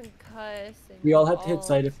 if I concuss. And We all had to hit ult-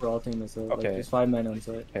 site if we're ulting this, so Okay. like, there's 5 men on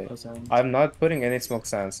site. Okay. No sound. I'm not putting any smoke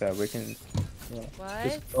sounds, so we can. Yeah. What?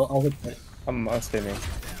 Just, I'll hit site. I'm stimming.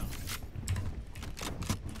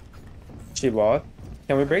 She walled.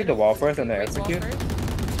 Can we break the wall first and then Break wall execute? first.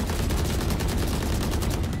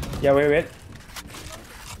 Yeah, wait.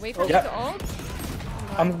 Wait for Yeah. me to ult.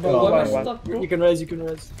 I'm Oh, one. I'm stuck, bro. You can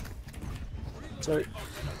res. Sorry.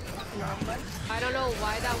 I don't know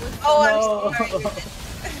why that was. Oh, I'm sorry.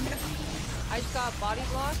 I just got body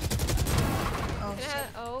blocked. Oh, Can I shit.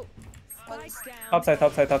 have, oh. Top side,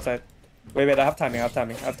 top side, top side. Wait, I have timing, I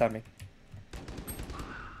have timing.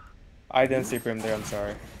 I didn't see Brim there, I'm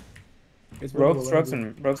sorry.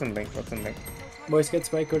 Rogues and Link. Boys, get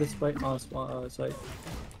spike, go to spike. Site.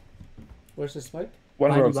 Where's the spike?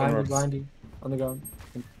 One rogues. Blinding. On the ground.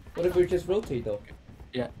 What if we just rotate though?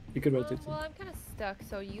 Yeah, you could rotate too. Well, I'm kind of stuck,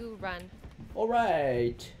 so you run.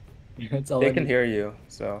 Alright. They can hear you,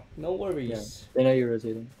 so. No worries. Yeah, they know you're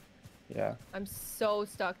rotating. Yeah. I'm so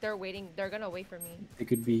stuck. They're waiting. They're gonna wait for me. It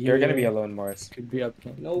could be here. You're gonna be alone, Morris. Could be up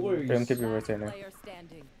camp. No worries. Brim could be rotating.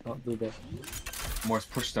 Oh, blue there. Morris,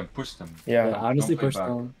 push them. Yeah. Honestly, Don't push play back.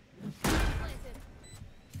 them.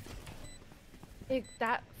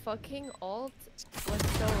 That fucking ult was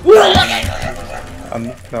so.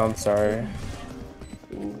 I'm sorry.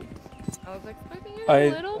 I was expecting it I- a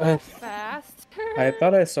little bit faster. I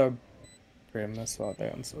thought I saw Brim as well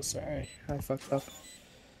there. I'm so sorry. I fucked up.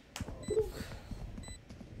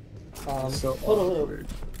 So hold on.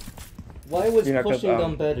 Why was You know, 'cause, pushing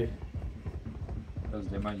them better?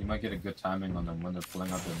 Because you might get a good timing on them when they're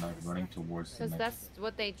pulling up and like running towards the Because next. that's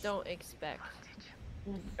what they don't expect.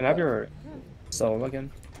 Can I have your soul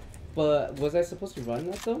again? But was I supposed to run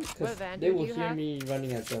at them? Because What they Vander will do you hear have? me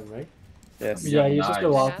running at them, right? Yes. Yeah, you just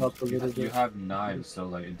go knives. walk up. We'll get it. You have knives, so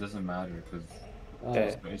like it doesn't matter because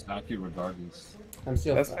Okay. it's accurate regardless. I'm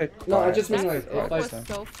still. That's like No, I fine. just mean That like smoke if I. was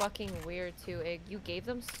so fucking weird too. You gave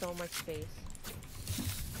them so much space.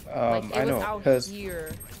 Like I it was know, out because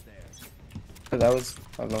here. I was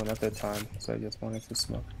alone at the time, so I just wanted to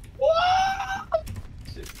smoke.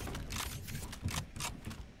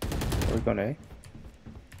 Are we going A?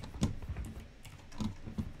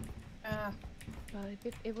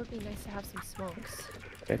 It would be nice to have some smokes.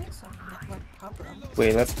 Okay. What problem?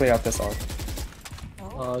 Wait, let's play out this all.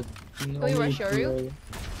 Wait, rush Yoru?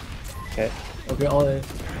 Okay. Okay, all A.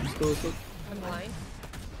 Let's go. I'm blind.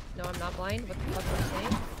 No, I'm not blind. What the fuck am I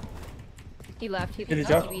saying? He left. He Did he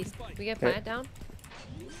left. jump? We get Okay. plant down.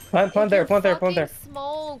 Plant there. Fucking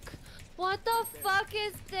smoke. What the fuck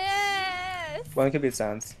is this? One could be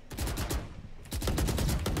Sans.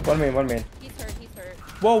 One main. He's hurt.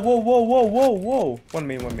 Whoa. One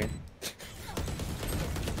main.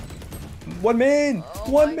 One main! Oh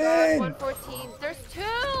One my main! God, 114. There's two!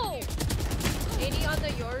 80 on the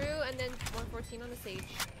Yoru and then 114 on the Sage.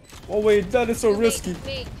 Oh wait, that is so Two risky.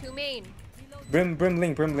 Two main. Brim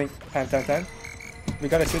link. Time. We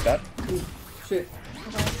gotta shoot that. Shit.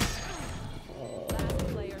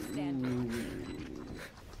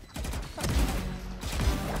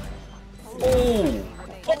 Oh!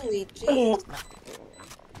 Holy jeez.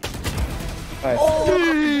 Nice.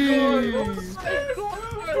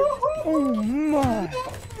 Oh my!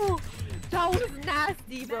 That was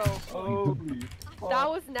nasty, bro. That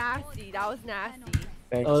was nasty.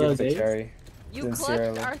 Thank Oh, you that for was Cherry. You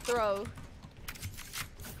Sincerely. clutched our throw.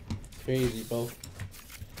 Crazy, bro.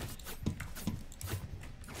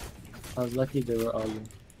 I was lucky they were all in.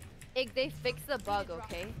 They fixed the bug,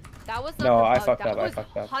 okay? That was not No, the I bug. fucked that up, I was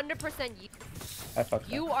fucked up. 100% you. I fucked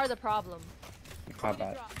You up. are the problem. My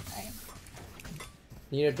bad.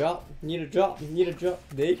 Need a drop.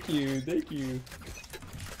 Thank you.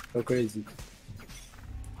 Go crazy.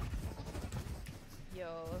 Yo.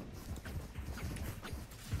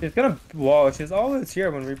 She's gonna wall. She's always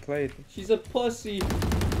here when we play. She's a pussy. Let's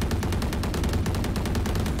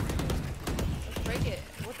break it.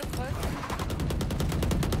 What the fuck?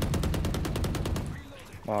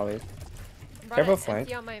 Molly. I'm Careful running flank.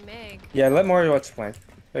 empty on my mag. Yeah, let Mori watch flank.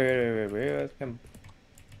 Wait. I'm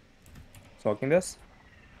smoking this.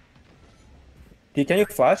 Can you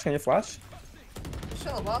flash? There's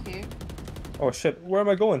still a wall here. Oh shit, where am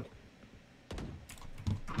I going?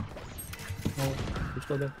 Oh, we're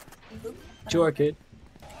still there. Two arcade.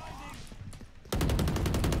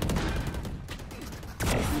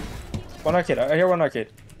 One arcade. I hear one arcade.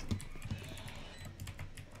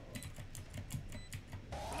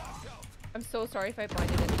 I'm so sorry if I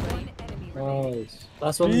blinded anybody. Nice.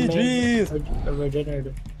 Last one. GG's. A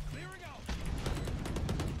regenerator.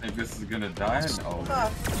 Think this is gonna die?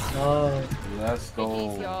 Oh, Oh. let's go.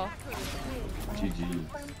 GG's, y'all. GG.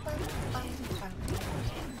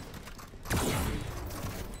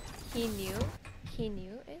 He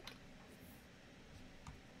knew it.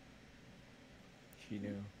 She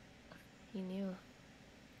knew. He knew.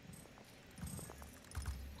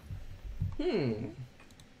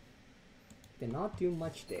 Did not do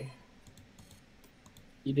much there.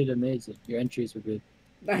 You did amazing. Your entries were good.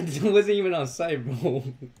 I wasn't even on site, bro.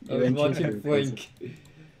 I was watching flank.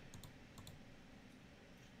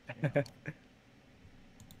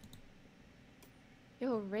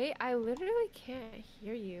 Yo, Ray, I literally can't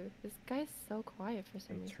hear you. This guy's so quiet for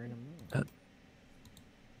some reason. Turn him up.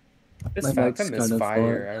 This My mic's Phantom is kind of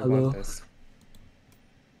fire. I hello. want this.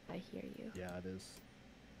 I hear you. Yeah, it is.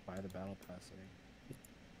 Buy the battle pass.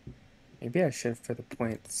 Maybe I should for the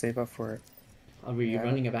point. Save up for it. Are we Yeah.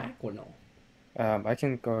 running it back or no? I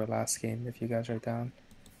can go last game if you guys are down.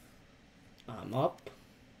 I'm up.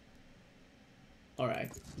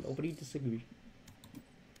 Alright, nobody disagree.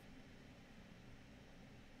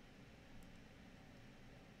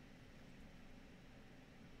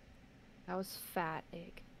 That was fat,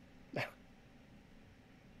 Egg.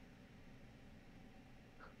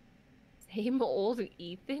 Same old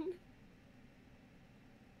Ethan?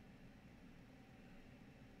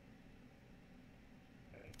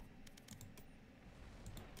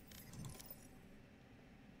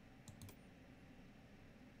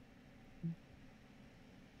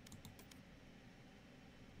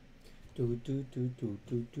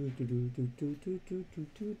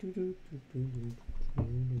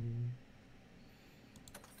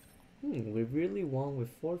 We really won with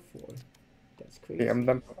 4-4. That's crazy. Yeah,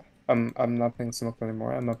 I'm not playing Smoke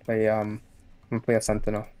anymore. I'm gonna play a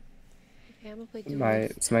Sentinel. Okay, I'm gonna play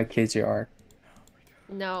duelist. It's my KGR.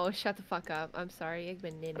 No, shut the fuck up. I'm sorry. I've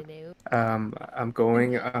been no. I'm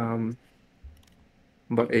going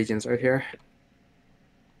what agents are here?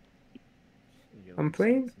 I'm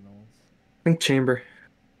playing I think Chamber.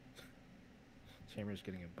 Chamber's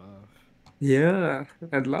getting a buff. Yeah,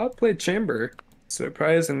 and Loud played Chamber,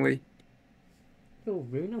 surprisingly. Yo,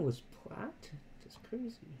 Reyna was plat? That's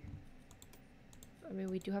crazy. I mean,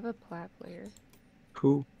 we do have a plat player.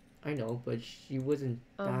 Who? I know, but she wasn't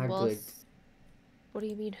that well, good. What do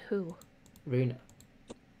you mean, who? Reyna.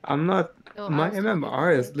 I'm not. No, My I was talking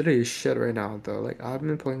MMR is like- literally shit right now, though. Like I've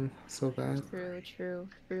been playing so bad. True.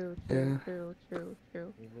 Yeah. Literally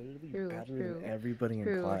better than everybody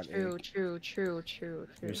in plat. True.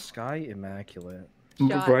 Your Sky immaculate.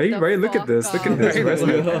 Shut Right. the Look at this. Look fuck at this.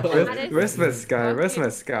 up. Where's my Sky? Where's my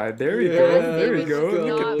Sky? There we go. Yeah, There we let's go.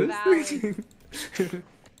 go. Look at this.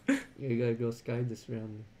 You gotta go Sky this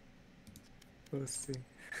round. Let's see.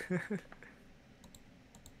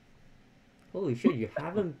 Holy shit, you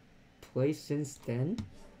haven't played since then?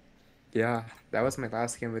 Yeah, that was my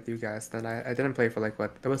last game with you guys. Then I didn't play for like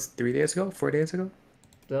what? That was 3 days ago? 4 days ago?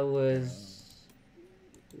 That was...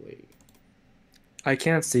 Wait. I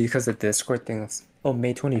can't see because the Discord thing is... Oh,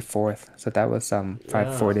 May 24th. So that was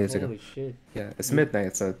 4 days ago. Holy shit. Yeah, it's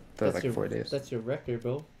midnight, so that's like your, 4 days. That's your record,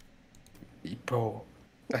 bro. Bro,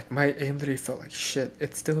 like my aim literally felt like shit.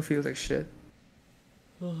 It still feels like shit.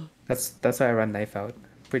 That's why I run knife out.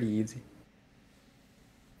 Pretty easy.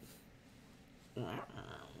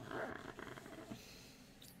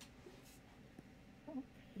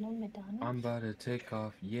 I'm about to take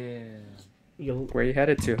off. Yeah. Yo, Where you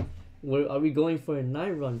headed to? where are we going for a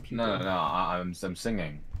night run, people? No. I'm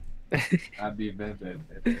singing. Happy birthday,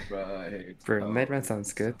 right? Bro, mid run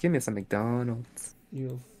sounds good. Give me some McDonald's.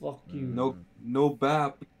 Yo, fuck you. No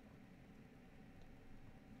bap.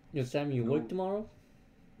 Yo, Sam, you work tomorrow?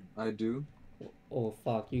 I do. Oh,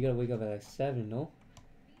 fuck. You gotta wake up at like 7, no?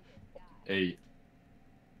 8.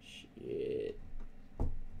 Shit.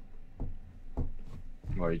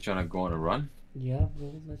 What, are you trying to go on a run? Yeah,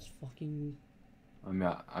 bro, let's fucking... I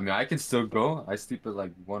mean, I can still go. I sleep at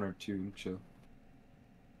like 1 or 2. Chill.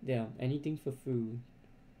 Damn, anything for food.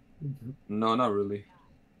 No, not really.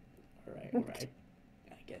 Alright.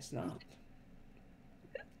 I guess not.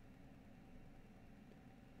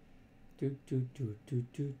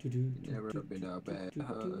 Never been a bad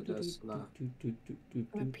hustler.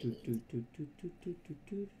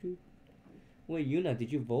 Wait, Yuna,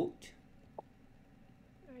 did you vote?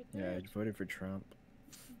 Yeah, I voted for Trump.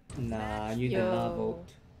 Nah, you did not vote.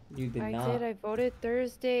 You did not. I did. I voted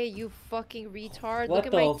Thursday. You fucking retard. What Look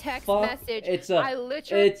at my the text fuck? message. I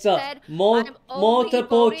literally it's a said I'm only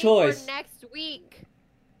multiple voting choice. for next week.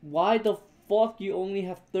 Why the fuck you only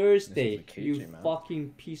have Thursday? This is a You KJ map. fucking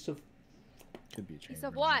piece of Could be a Piece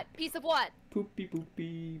of what? Piece of what? poopy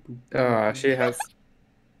poopy poopy. She has.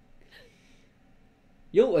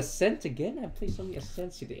 Yo, Ascent again? I played so many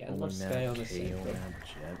Ascents today. I Only love Sky on KO Ascent. bro. map,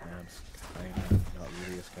 Jet map, Sky map, not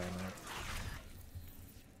really a Sky map.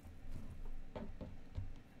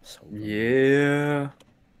 So Yeah.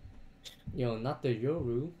 Yo, not the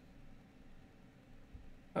Yoru.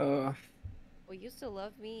 Will you still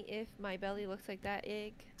love me if my belly looks like that,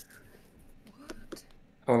 Egg?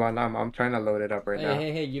 Hold on, I'm trying to load it up right now.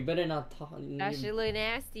 Hey, you better not talk. That shit look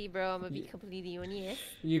nasty, bro. I'm gonna be completely honest.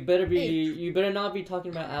 You better not be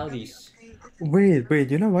talking about Audis.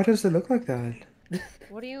 Wait, you know why does it look like that?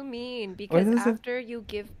 What do you mean? Because does it- after you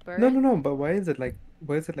give birth, No, but why is it like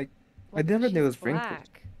What is it like? Well, I never she's knew it was wrinkly.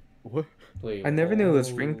 black. What? Wait, I never knew it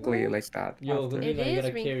was oh. wrinkly like that. Yo, after. Luna, It you is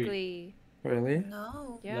gotta carry. wrinkly. Really?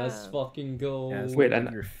 No. Yeah. Let's fucking go. Yeah, it's Wait, like and-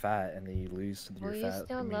 when you're fat and then you lose your Will you fat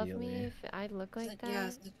still love immediately. me if I look like that? Yeah,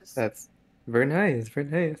 it's just... That's very nice. Very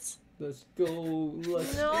nice. Let's go.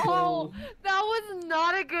 Let's No, go. that was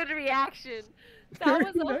not a good reaction. That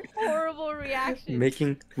was a horrible reaction.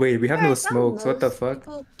 Making. Wait, we have no smokes. What the Most fuck?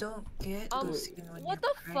 People don't get Lucine when What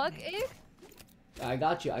you're the fuck, pregnant. eh? I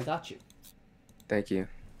got you. I got you. Thank you.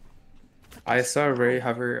 I saw Ray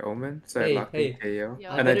have her omen, so Hey, I locked in KO, Yo,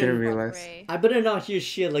 and I didn't fuck realize. Ray. I better not hear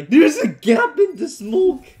shit like there's a gap in the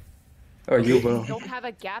smoke. Oh, you You will. don't have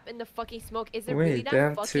a gap in the fucking smoke. Is it Wait, really they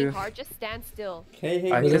have that fucking to- hard? Just stand still. Hey,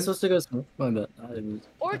 hey, I Was I can- supposed to go smoke? My bad. I didn't.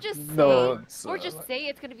 Or just say, No, it's, or just say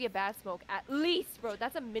it's gonna be a bad smoke. At least, bro.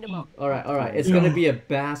 That's a minimum. All right. It's gonna be a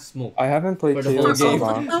bass smoke I haven't played for the KO whole in so game.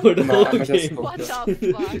 long. For the No, whole I'ma just game. smoke What this.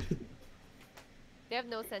 the fuck? They have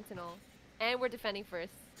no sentinel, and we're defending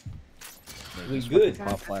first. Like, We just good.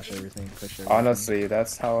 fucking Pop flash everything, push everything. Honestly,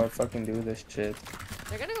 that's how I fucking do this shit.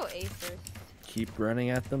 They're gonna go A first Keep running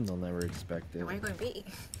at them, they'll never expect it. Where are you going to be?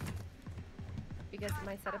 because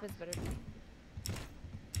my setup is better.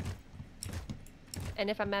 And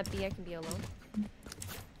if I'm at B, I can be alone.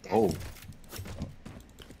 Oh.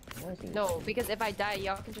 No, because if I die,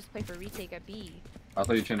 y'all can just play for retake at B. I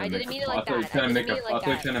thought you were trying to I make didn't a mean it pun. like I thought you were that. trying I to didn't make mean a it like I thought you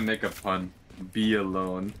were that. trying to make a pun. Be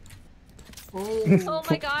alone. Oh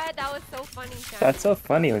my god, that was so funny, Shan. That's so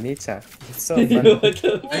funny, Onita. It's so Yo, funny. what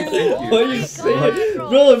the Thank you. What Oh are my you God, saying?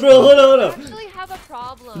 bro. Bro, hold I on. actually have a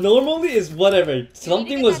problem. Normally it's whatever.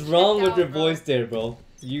 Something get was that wrong checked with your out, bro. voice there, bro.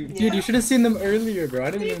 You Dude, you should have seen them earlier, bro.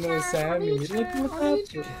 I didn't even know it was Sammy. He's like, what's up? What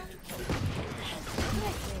did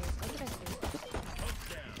I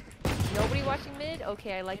say? Nobody watching mid?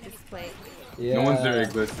 Okay, I like this play. yeah. No one's there,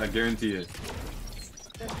 Iglis. I guarantee it.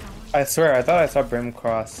 I swear, I thought I saw Brim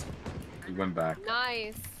cross. He went back.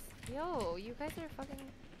 Nice. Yo, you guys are fucking...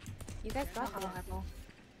 You guys got this. I'm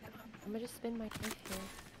gonna just spin my knife here.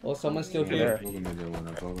 Oh, someone's still Yeah. here. Follow me, little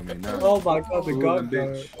one. Follow me now. Oh my god, the Oh, god.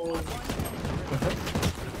 bitch.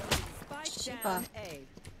 Shiva.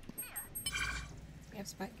 We have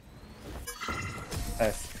Spike.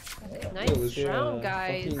 Nice. Nice Yo, is there round, a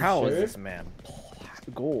guys. fucking How is shirt? this man?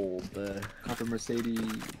 Gold. Got the Mercedes.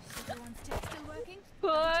 Everyone's tech still working?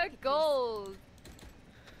 Put gold.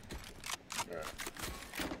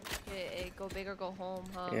 Go big or go home,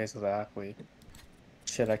 huh? Yeah, exactly.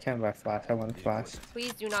 Shit, I can't buy flash. I want flash.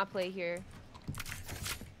 Please do not play here.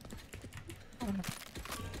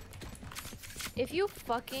 If you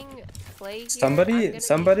fucking play here, I'm Somebody,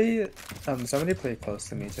 gonna somebody play close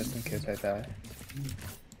to me just in case I die.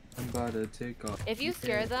 I'm about to take off. If you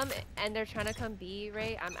scare them and they're trying to come B,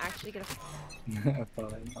 Ray, I'm actually gonna.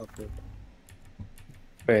 Fine, I'll play.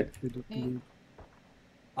 Wait,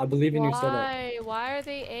 I believe in your setup. Why? Why are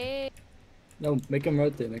they A? No, make him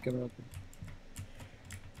rotate, make him rotate.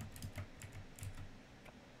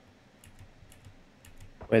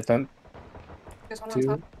 wait, don't. There's one on Two.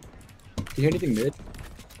 top. Do you hear anything mid?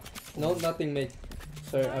 No, nothing, mate.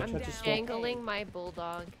 Sorry, I I'm tried to swap. jangling my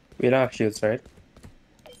bulldog. We don't have shields, right?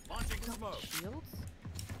 Launching smoke. Shields?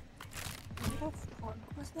 What the fuck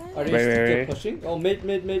was that? Are they Wait, still wait. pushing? Oh, mid.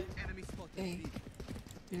 Enemy Hey.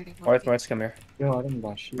 You already Mars, Mars, come here. No, I didn't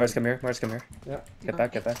watch you. Mars, come here. Mars, come here. Yeah. Get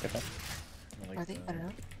back, get back, get back. Are they? I don't know.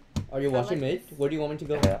 Are you watching, mate? Where do you want me to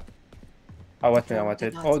go? Yeah. I watch me, I watch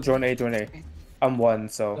it. Oh, drone A, drone A. I'm one,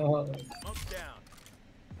 so. Smoke's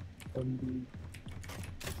down.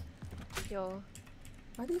 Yo,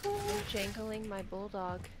 Are they going? I'm jangling my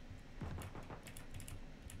bulldog.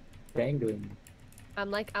 Dangling. I'm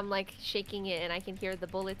like shaking it and I can hear the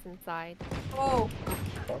bullets inside. Oh.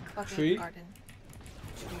 Fucking Tree? garden.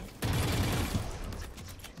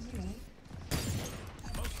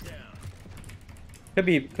 Smoke's down. Could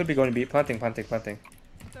be going to be planting. 30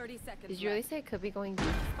 seconds. Did you really say it could be going B?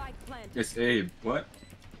 Spike planted. It's Abe. What?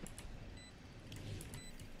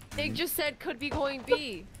 They just said could be going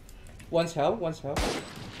B. One's how? One's how?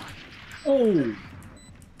 Oh!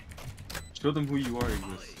 Show them who you are,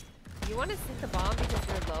 Iglis. You want to stick the bomb because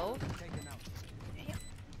you're low?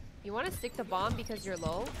 You want to stick the bomb because you're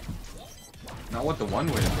low? Not what the one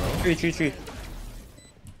way, bro. Tree.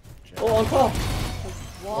 Oh, on top!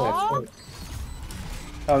 What?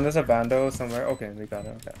 There's a Vando somewhere. Okay, we got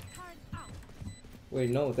it. Okay. Wait,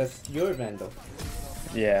 no, that's your Vandal.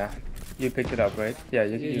 Yeah. You picked it up, right? Yeah,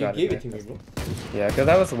 you You got gave it. it to me, bro. Yeah, because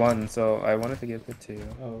that was one, so I wanted to give it to you.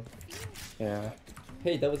 Oh. Yeah.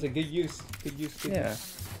 Hey, that was a good use. Good use, good Yeah.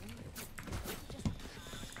 use.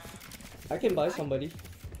 I can buy somebody.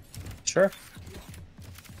 Sure.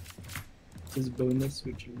 This is bonus,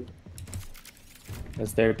 which you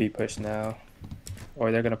Is there B push now?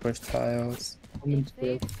 Or they're gonna push tiles. If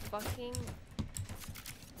they fucking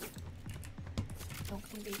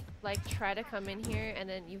like try to come in here and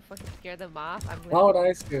then you fucking scare them off, I'm Why would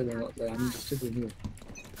I scare them up there? I'm just sitting here.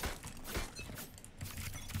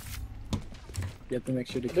 You have to make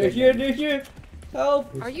sure to They're here, they're here!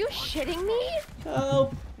 Help! Are you shitting me?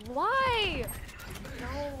 Help! Why?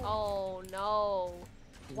 No. Oh no.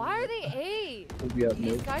 Why are they A?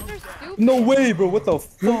 These guys are stupid. No way, bro. What the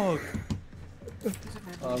fuck?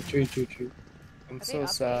 True. I'm so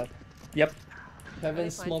sad. Yep. Heaven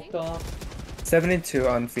smoked off. 72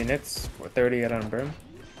 on Phoenix, 38 on Brim.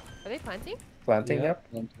 Are they planting? Planting, yep.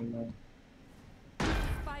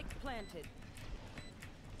 Spike planted.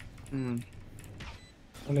 Hmm.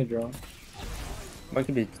 Let me draw. One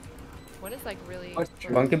could be. One is like really.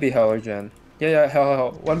 One could be Hell or Gen. Yeah,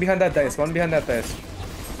 Hell. One behind that dice. One behind that dice.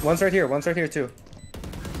 One's right here. One's right here too.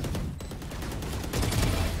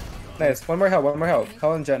 Nice. One more Hell. One more Hell.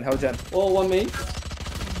 Hell and Gen. Hell Gen. Oh, one main.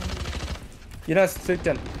 You know, it's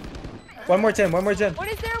Gen. One more Gen. One more Gen. What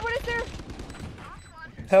is there? What is there?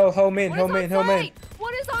 Hell main. Hell main. Hell main.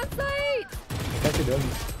 What is on site? That's a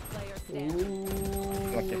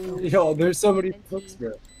Yo, there's so many smokes,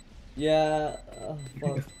 bro. Yeah.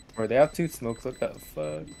 Fuck. Bro, they have 2 smokes. What the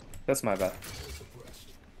fuck? That's my bad.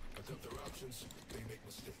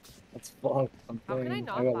 That's fucked. I'm How can I playing.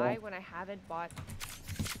 not got buy one. when I haven't bought?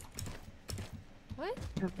 What?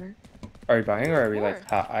 Are we buying or are we Sure.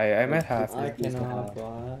 like? I might have I to. cannot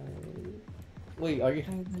buy. Wait, are you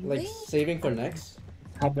like saving for next?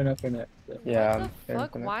 Hopping up in it. Yeah. What the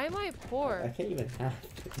fuck? Why am I poor? I can't even have.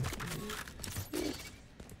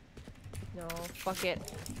 No, fuck it.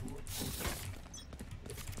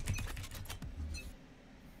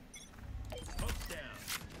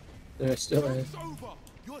 They're still in.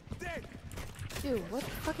 Dude, what the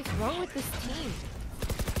fuck is wrong with this team?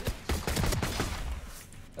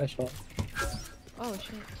 Nice shot. Oh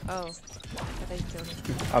shit. Oh. I thought you killed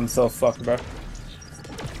him. I'm so fucked, bro.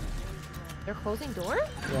 They're closing door?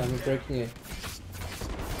 Yeah, I'm breaking it.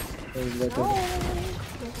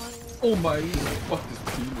 Oh my, fuck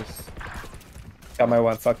this penis. Got my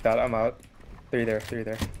one. Fuck that. I'm out. 3 there. 3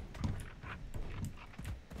 there.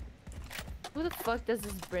 Who the fuck does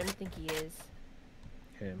this Brim think he is?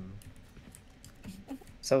 Him.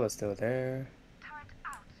 Sova's still there.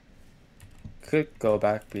 Could go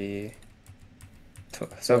back B.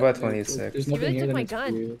 Sova 26. There's He nothing really here took that my needs to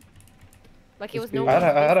gun. be- Like it was Just no be- one's I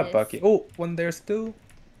had a business. bucky. Oh, one there still.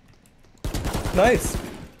 Nice.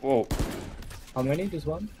 Whoa. How many? Just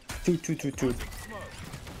one? 2.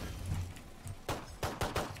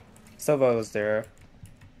 Sova was there.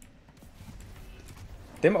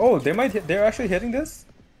 They might hit. They're actually hitting this.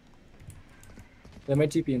 They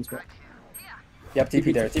might TP in spot. Yep,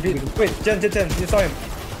 TP there. TP. Wait, Jen. You saw him.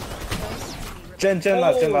 Jen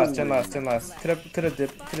last. Could have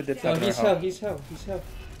dipped. No, that he's in our hell. house.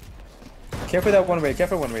 Careful that one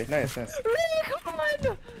way. Nice. Come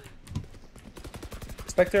on!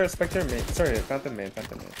 Spectre main. Sorry, Phantom main.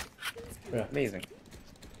 Yeah. Amazing.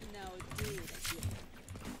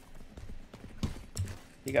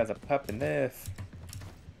 You guys are popping this.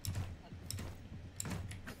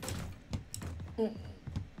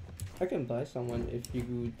 I can buy someone if you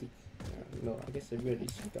do. No, I guess I really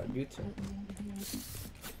got YouTube.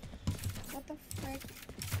 What the frick?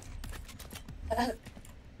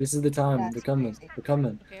 This is the time. That's They're coming. crazy. They're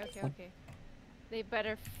coming. Okay. They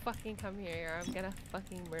better fucking come here or I'm gonna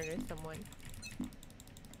fucking murder someone.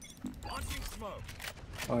 Launching smoke.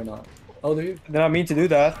 Or not. Oh, they're here. Did not mean to do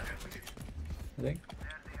that. I think.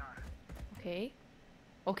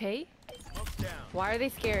 Okay. Smoke down. Why are they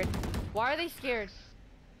scared?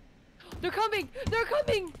 They're coming!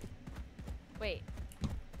 Wait.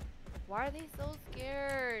 Why are they so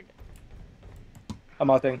scared? I'm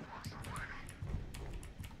outing.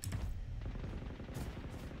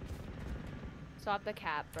 Stop the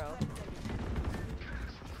cap, bro.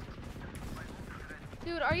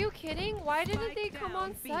 Dude, are you kidding? Why didn't they come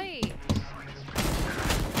on site?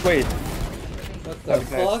 Wait. What the That'd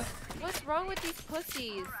be nice. fuck? What's wrong with these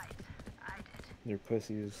pussies? Your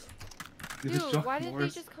pussies. Dude, why didn't they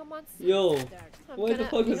just come on site? Yo, I'm why the gonna-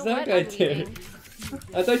 fuck you was know that what? guy I'm there? leaving.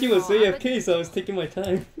 I thought he was Oh, I'm AFK, so I was taking my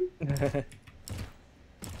time.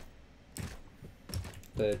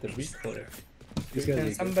 the recorder.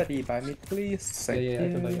 Can somebody buy me, please? Yeah, I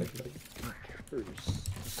can buy you.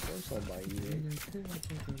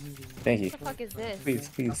 Thank you. What the fuck is this? Please.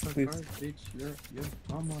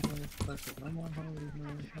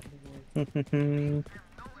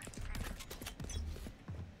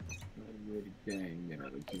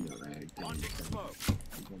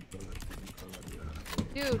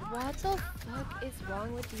 Dude, what the fuck is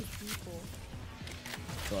wrong with these people?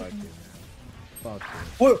 Fuck it, man. Fuck it.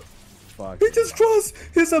 What? Fuck He it, just man. crossed.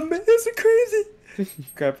 It's crazy.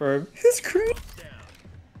 Grab her. It's crazy.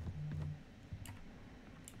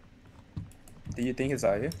 Do you think it's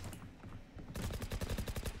out here?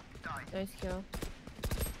 Nice kill.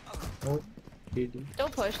 Oh, KD.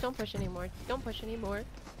 Don't push anymore. Don't push anymore.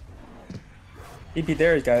 EP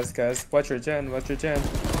there, guys. Watch your gen.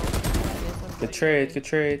 Good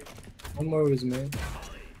trade. One more was made.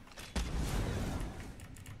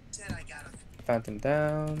 Phantom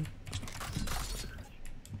down.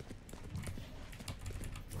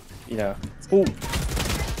 Yeah. Ooh.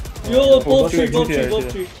 Yo, Both both tree.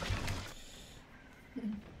 tree.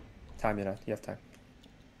 Time, you have time.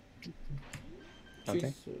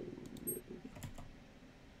 Nothing.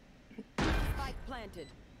 Spike planted.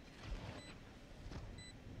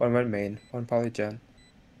 One went main, one probably gen.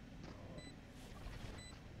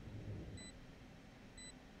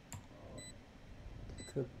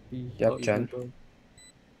 Could be. Yep, Oh, gen. bro.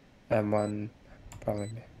 And one probably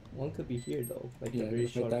main. One could be here though, like Yeah, a very look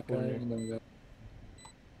at short that guy, corner. and then we got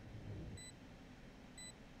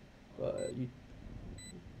But you.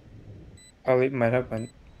 Probably might have one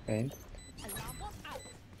main.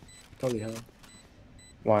 probably hell.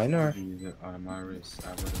 Wine or? On my wrist.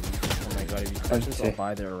 I Oh my god, if you touch Let's this, see. I'll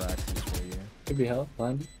buy the Araxes for you. Could be hell.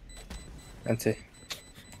 Blind. Anti.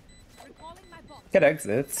 Get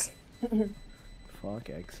exits. Fuck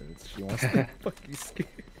exits. She wants to fucking scare.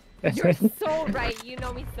 You're so right. You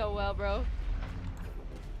know me so well, bro.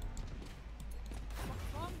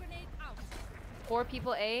 4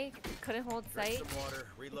 people A, couldn't hold sight. Some water,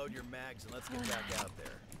 reload your mags, and let's get back out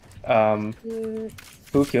there.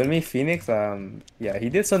 Who killed me? Phoenix? Yeah, he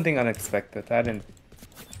did something unexpected.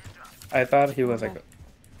 I thought he was like,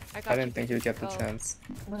 I didn't think he would get the chance.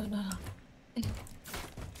 No.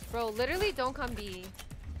 Bro, literally don't come B.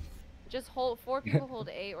 Just hold 4 people hold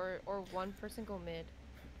A or 1 person go mid.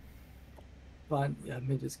 Fine. Yeah,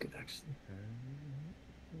 mid is good actually.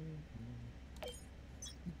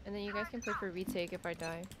 And then you guys can play for retake if I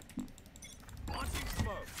die. Launching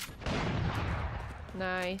smoke.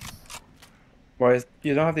 Nice. Boys,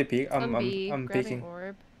 you don't have to peek. Some B, I'm grabbing peeking.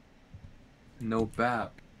 orb. No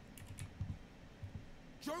bap.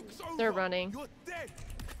 They're running.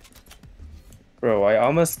 Bro, I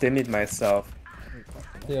almost stimmied myself.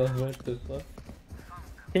 Yo, what the fuck?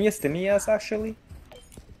 Can you stimmy us actually?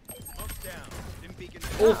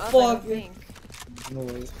 Oh fuck! No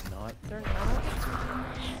way. Not. They're not?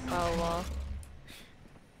 Oh well.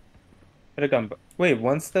 Could have gone. Wait,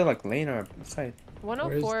 one's still like lane or side.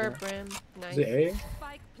 104 Brim. Nice. Is it A?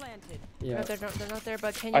 Spike planted. Yeah. No, they're not there,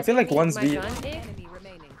 but can you I feel like give me one's my B. gun, Ig? Enemy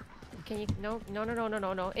remaining. Can you no.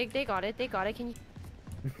 Ig, they got it. Can you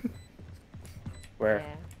Where?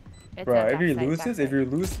 Yeah. It's Bro, at if you backside, lose this, backside. if you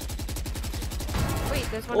lose, Wait,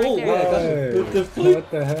 there's one Oh right yeah, there. what the fuck?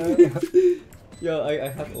 What the hell? Yo, I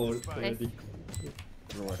have orb already.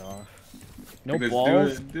 Throw it off. No Let's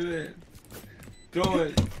balls. Do it. Throw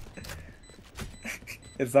it.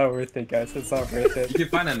 it's not worth it, guys. It's not worth You it. can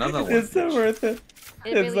find another one. It's not worth it.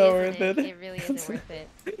 It It's really not isn't worth it. It really isn't worth it.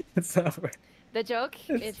 It's not worth. The joke,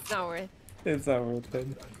 it's not worth. It's not worth it.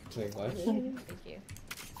 Wait, what? Thank you.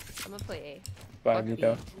 I'm gonna play Buy Fuck me B.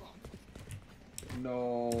 though.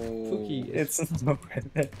 No. Pookie is It's not worth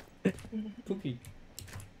it. Pookie.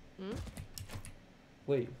 Hmm?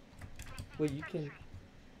 Wait, you can.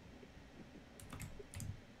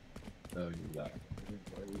 Oh, you got.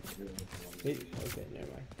 Wait, okay, never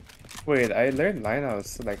mind. Wait, I learned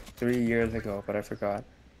lineouts like 3 years ago, but I forgot.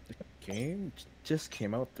 Game just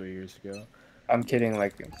came out 3 years ago. I'm kidding.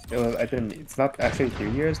 Like it was. I didn't. It's not actually 3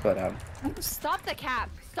 years, but it. Stop the cap.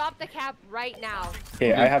 Stop the cap right now.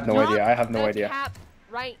 Okay, I have no Stop idea. I have no the idea. cap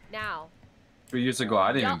right now. 3 years ago,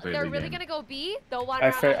 I didn't Y'all, even play they're the really game. gonna go B? They'll wander I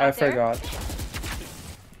out there? forgot.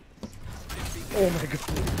 Oh my god.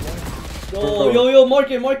 Yo,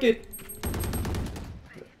 mark it.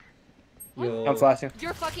 Yo. I'm flashing.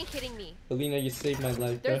 You're fucking kidding me. Alina, you saved my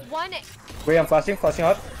life. There's There. one. Wait, I'm flashing. Flashing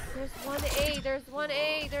out. There's one A. There's one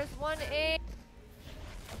A. There's one A.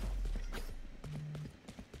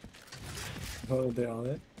 Oh, they're on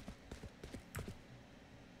it.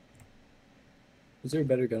 Is there a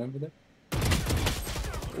better gun over there?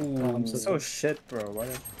 Ooh, I'm so shit, bro. What?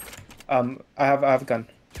 I have a gun.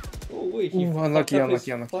 Oh wait, he Ooh, fucked up his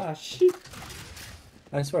unlucky. flash.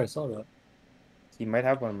 I swear I saw that. He might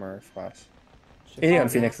have one more flash. Shit. 80 on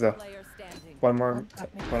Phoenix though. Player standing. One more.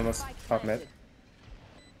 One was top mid.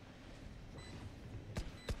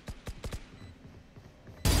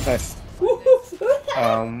 Nice.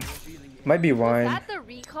 Might be Was wine. that the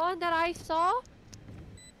recon that I saw?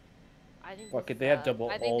 I think. Fuck this it, they is, have double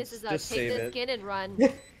I think this ults. is a Just take save the it. skin and run.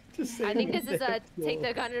 Just I save think it. this is a take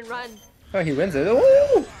the gun and run. Oh, he wins it.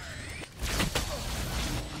 Ooh!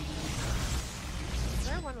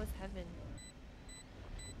 Third one was heaven.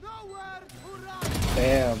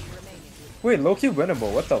 Damn. Wait, low-key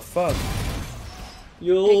winnable. What the fuck?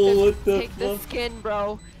 Yo, what the Take the skin,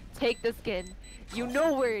 bro. Take the skin. You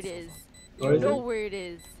know where it is. Where You is know it? where it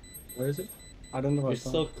is. Where is it? I don't know. You're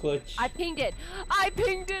so clutch. I pinged it. I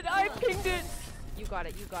pinged it. I pinged it. You got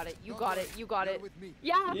it. You got it. You got it. You got it.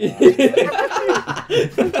 Yeah.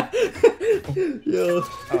 Yo.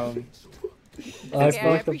 Okay,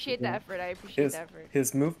 I appreciate the effort. I appreciate the effort.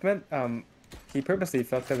 His movement, he purposely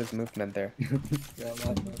fucked up his movement there.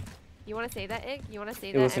 You want to say that, Ig? You want to say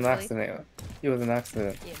It that? was an and really- accident. It was an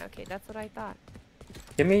accident. Yeah. Okay, that's what I thought.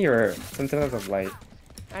 Give me your Sentinels of Light.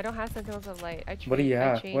 I don't have Sentinels of Light. I changed. What do you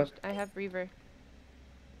have? I changed. What? I have Reaver.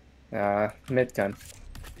 Mid gun.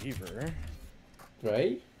 Reaver.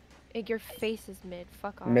 Right? Ig, your face is mid.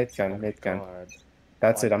 Fuck off. Mid gun. Mid gun. God.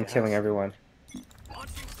 That's it. I'm Yes. killing everyone.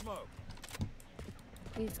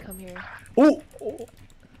 Please come here. Oh!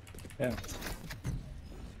 Yeah.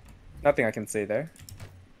 Nothing I can say there.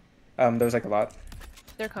 There's like a lot.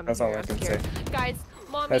 They're coming. That's all here. I I'm can scared. say. Guys,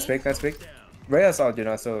 mommy. That's big. That's big. Reyes out, you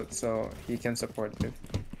know, so he can support too.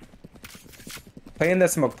 Play in the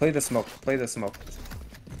smoke. Play the smoke. Play the smoke.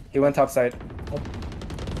 He went top side.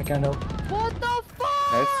 I can't help. What the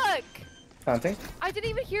fuck? Nice. Planting. I didn't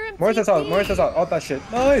even hear him. Morris is out. TP. Morris is out. All that shit.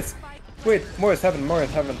 Nice. Wait. Morris heaven.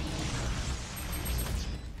 Morris heaven.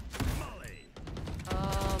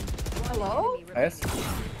 Hello? Nice.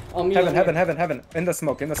 Me, Heaven. In the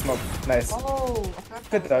smoke. Nice. Oh,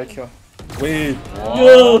 Good dart kill. Wait.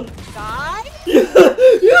 Yo. Die?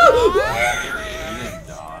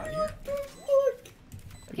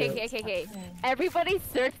 Okay. Everybody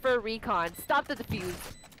search for recon. Stop the defuse.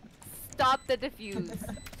 Stop the defuse.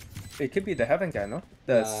 It could be the heaven guy, no?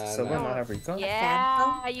 Does Silver not have recon?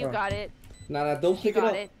 Yeah, you Oh. got it. Nah, don't She pick it got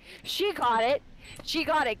up. it. She got it. She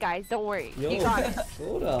got it, guys. Don't worry. Yo, He got it.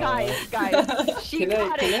 hold on. Guys. She Can I-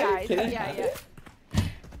 got can it, I- guys. can I Yeah. have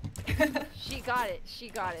it? She got it. She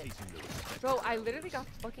got it. Bro, I literally got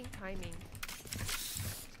fucking timing.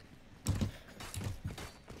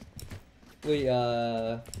 Wait,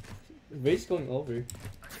 race going over.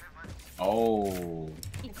 Oh.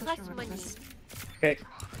 He costs money. Okay.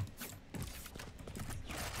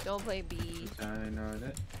 Don't play B. I know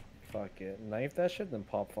that. Fuck it. Knife that shit, then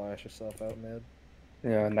pop flash yourself out mid.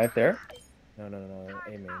 Yeah, knife there. No.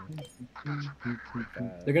 Aiming.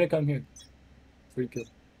 They're gonna come here. Free kill.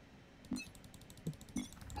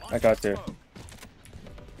 I got you.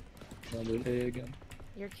 I'll do A again.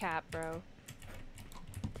 You're cap, bro.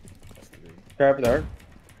 Grab dart.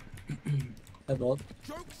 Eyeball.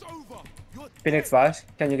 Phoenix flash.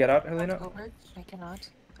 Can you get out, Helena? Over. I cannot.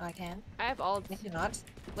 I can. I have ult. I cannot.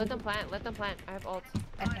 Let them plant. I have ult.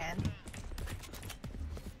 I can.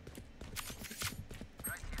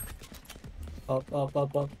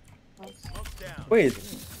 Up. Wait.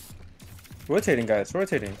 Rotating, guys.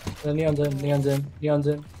 Rotating. Neon's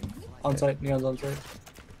in. On site. Neon's on site.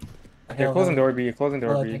 They're closing door B. Closing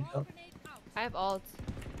door B. I have ult.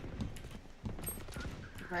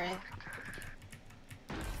 Right.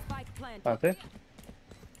 Planted.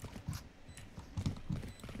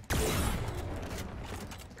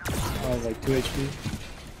 Oh, like 2 HP.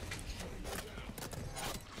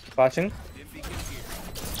 Flashing.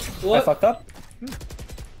 What? I fucked up.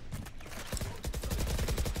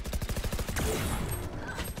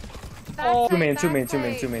 Backside, Two main. backside.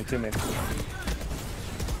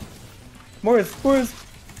 Morris.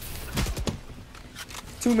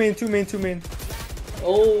 Two main.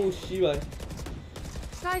 Oh, Shiva.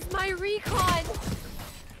 Guys, my recon.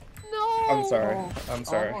 No. I'm sorry. Oh, I'm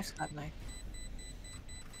sorry. Almost got knife.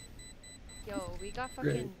 Yo, we got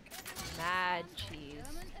fucking mad cheese.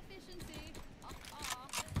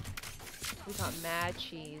 We got mad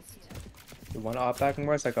cheese. You want to opt back,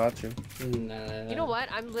 Morris? I got you. Nah. You know what?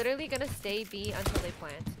 I'm literally gonna stay B until they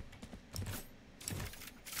plant.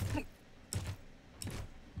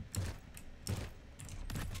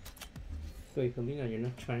 Wait, Helena, you're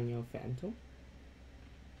not trying out Phantom?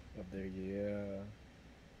 Up there, yeah.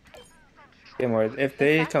 Okay, Morris. If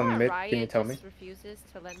they The fact come that mid, Riot can you tell me? just refuses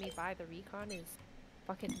to let me buy the recon is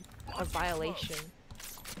fucking a violation.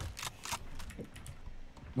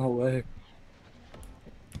 No way.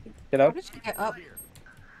 Get How up. did you get up?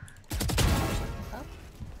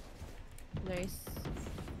 Nice.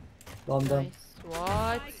 Bomb down. Nice.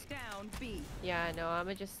 What? Yeah, no,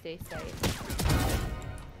 I'ma just stay safe.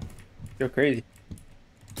 You're crazy.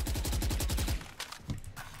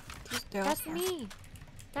 That's me.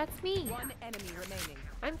 That's me. One enemy remaining.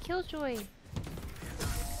 I'm Killjoy.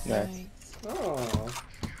 Nice. Oh.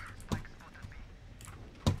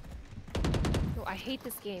 Oh, I hate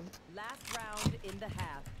this game. Last round in the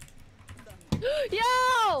half.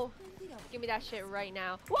 Yo! Give me that shit right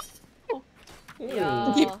now. Woo! Ooh,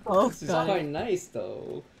 Yo. this is quite nice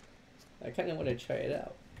though. I kind of want to try it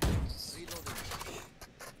out.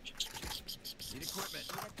 Need equipment.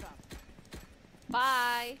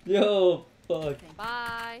 Bye. Yo, fuck.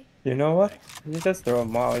 Bye. You know what? You just throw a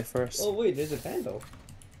molly first. Oh wait, there's a vandal.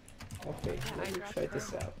 Okay, Yeah, let I me dropped try it.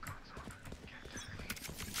 this out.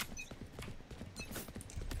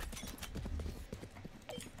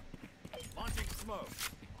 Launching smoke.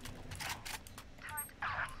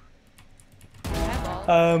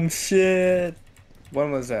 Shit.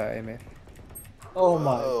 One was A-main. Oh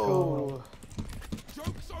my Oh.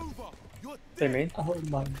 Joke's over. You're A-main. god. Oh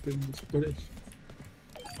my goodness, British.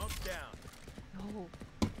 smoke's down. No.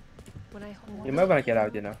 When I hold. You might want to get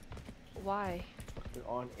out, you know. Why? They're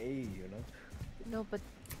on A, you know. No,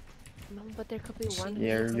 but there could be one.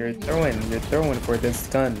 You're throwing for this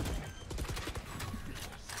gun.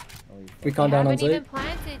 Recon I down on haven't even site.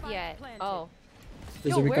 planted yet. Oh.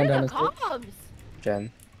 There's Yo, a where recon are down the on site. comms?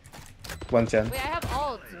 Gen. One gen. Wait, I have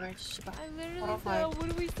ult. I literally said, what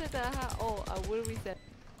do we say that I have ult? What do we say?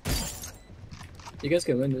 You guys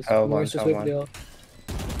can win this. Oh, Morris, just wait for the ult.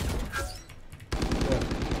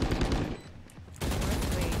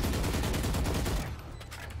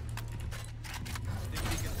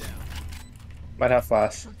 Might have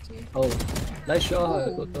flash. Oh, nice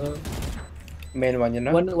shot. What the? Main one, you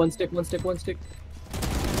know. One stick. What the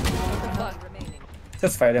fuck?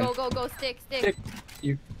 Just fight him. Go, stick. Stick.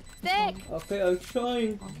 You. Stick! Okay, I'm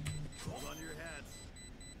trying. Hold on to your hats.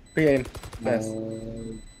 Pre-aim. Nice.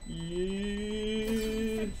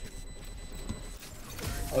 Yeah.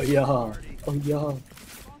 Oh yeah. Oh yeah.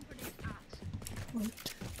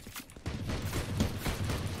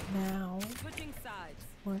 Now Switching sides.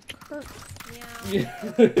 we're cooked. Yeah.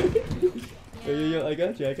 Yo, I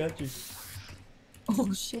got you.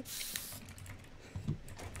 Oh shit.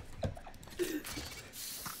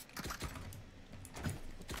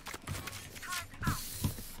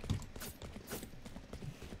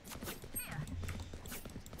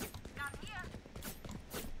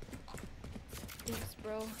 Thanks,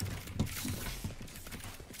 bro.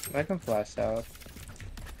 I can flash out.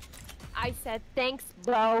 I said thanks,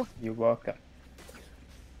 bro. You're welcome.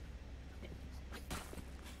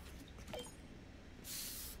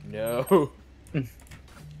 No.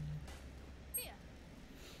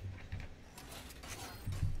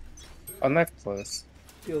 On knife close.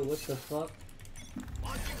 Yo, what the fuck?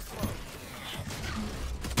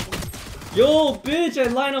 Yo, bitch, I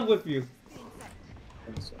line up with you.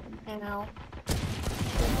 Ow.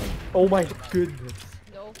 Oh my goodness.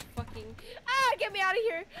 No fucking. Ah, get me out of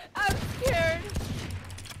here. I'm scared.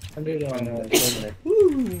 100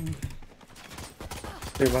 Woo.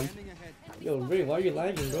 3-1. Yo, Ray, why are you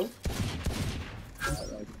lagging, bro?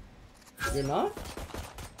 You're not?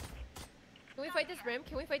 Can we fight this brim?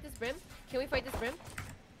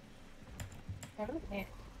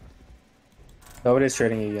 Nobody's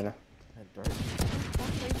trading you, you know. Can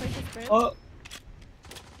we fight this brim? Oh.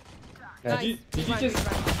 Nice. Did you Run, just...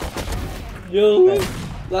 run. Yo,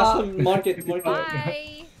 last one, market.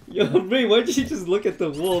 Bye. Yo, Ray, why did you just look at the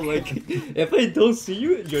wall? Like, if I don't see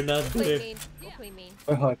you, you're not Play there. main. We'll play main.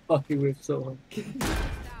 Oh, I fucking whipped so hard.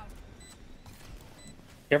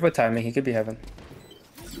 Careful timing, he could be heaven.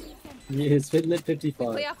 Yeah, it's lit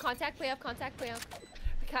 55. Play off contact. Play off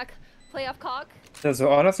cog. So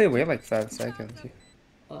honestly, wait like 5 seconds.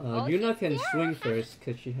 Oh, Yuna he's can there. swing first,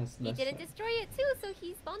 because she has He less didn't time. destroy it too, so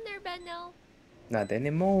he's on their bed now. Not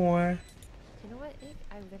anymore. You know what, Nick?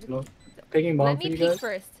 I No. literally. Picking bomb Let for me you peek guys.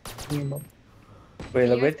 first. Picking bomb. Wait,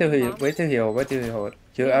 Yours wait till is he bomb? wait till he hold.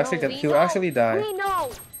 He'll We actually know, get, we he'll know. actually die. We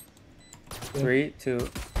know. 3, 2.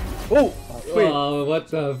 Oh! Wait. Oh, what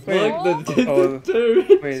the fuck? Wait. The Oh,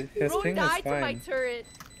 turret. wait, his Bro ping is died to my fine. turret.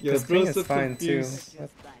 Yo, His ping bro's is so fine too. confused.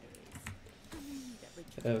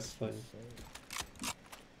 That was funny.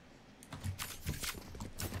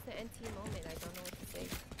 It's an NT moment. I don't know what to say.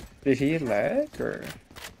 Did he lag or?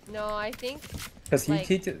 No, I think. Because Like-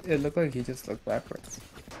 it looked like he just looked backwards.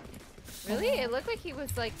 Really? It looked like he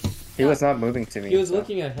was like. He was not moving to me. He was so.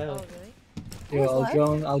 looking ahead. Oh really?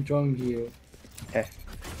 Yo, I'll drone you. Okay.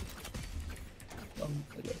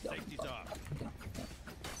 Safety's off.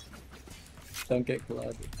 Don't get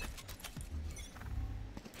collided.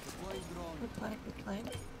 Good plan.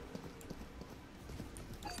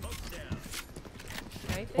 Smoke's down.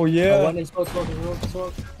 Right Oh there. yeah. One in smoke.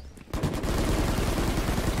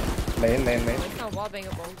 Lane. It's not wall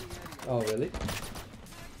bangable. Oh, really?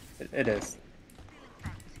 It is.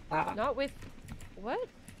 Not with. What?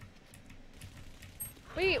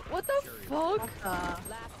 Wait, what the fuck? Last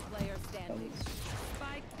player standing.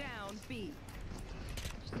 Spike down B.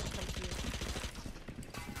 We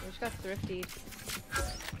just got thrifty.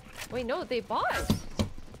 Wait, no, they bought.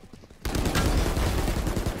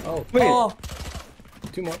 Oh. Wait. Oh.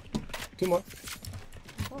 Two more.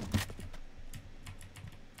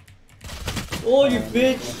 Oh, you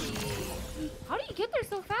bitch! How do you get there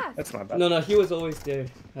so fast? That's not bad. No, he was always there,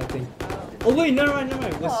 I think. Oh wait, never mind.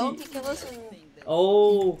 Was Oh, he? he can listen.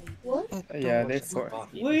 Oh. What? Yeah, they sort.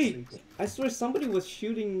 Wait, I swear somebody was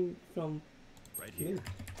shooting from Right here.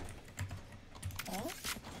 Huh?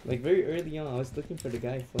 like very early on. I was looking for the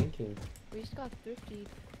guy flanking. We just got thrifty.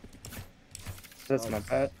 That's not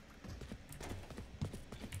bad.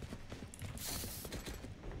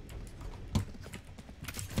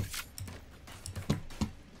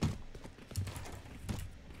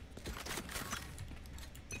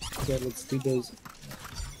 Okay, let's do those.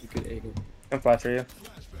 You could A here. I'm flashing you.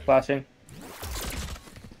 Flashing.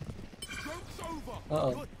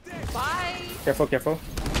 Uh-oh. Bye. Careful.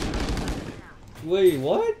 Wait,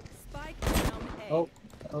 what? Spike down A.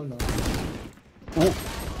 Oh no.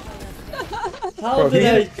 How Bro,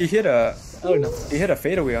 did he hit a. Oh no. He hit a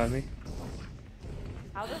fadeaway on me.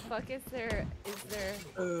 How the fuck is there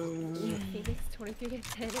Phoenix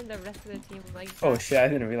 23-10 and the rest of the team like that? Oh shit, I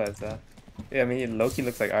didn't realize that. Yeah, I mean, Loki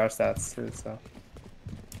looks like our stats too, so.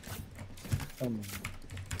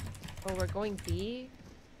 Oh, we're going B?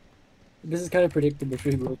 This is kind of predictable.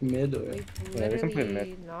 Should we go mid or? We've Yeah, we can play literally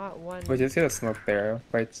mid. not won. We just get a smoke there,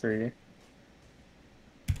 right 3.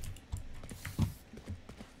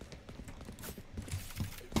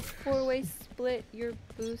 Four-way split, your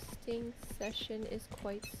boosting session is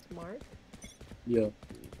quite smart. Yeah.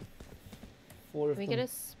 Four Can of we them. get a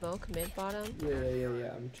smoke mid-bottom?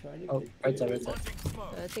 Yeah. I'm trying to. Oh, get right there. side.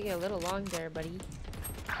 It's taking a little long there, buddy.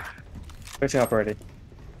 Pushing up already.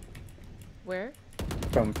 Where?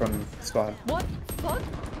 From spawn. What? Fuck?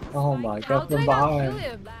 Oh my How god, did from I not kill behind.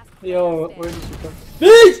 him? Yo, where did you come?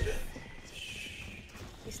 Bitch!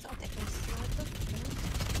 He's still taking.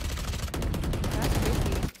 That's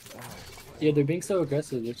creepy. Yeah, they're being so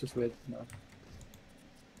aggressive. Let's just wait. No.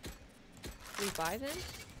 We buy them?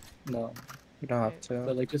 No. You don't have But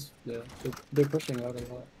to. like just yeah, they're pushing out a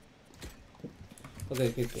lot.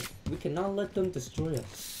 Okay. We cannot let them destroy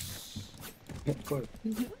us. Of course.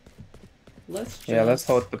 Let's. Yeah, let's just-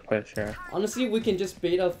 hold the push here. Honestly, we can just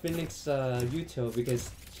bait out Phoenix util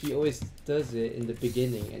because he always does it in the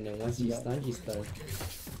beginning, and then once he's done, he's done.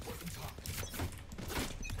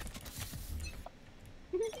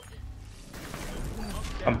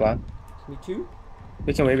 I'm blind. Me too.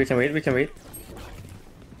 We can wait.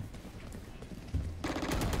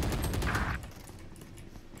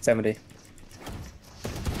 70.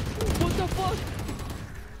 What the fuck?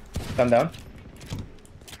 Come down.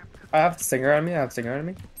 I have Singer on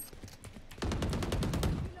me.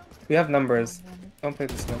 We have numbers. Don't play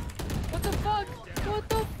this one. What the fuck? What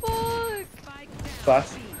the fuck? Flash.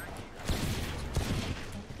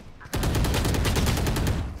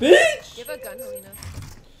 Bitch! Give a gun, Helena.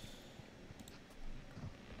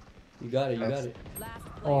 You got it. Last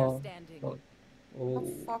player Oh. standing.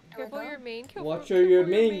 Oh. Careful your main. Watch your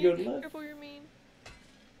main, your left. Careful your main.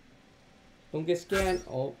 Don't get scanned.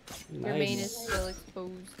 Oh, Your main is nice. still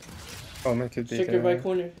exposed. Oh, man, could be Check your there. right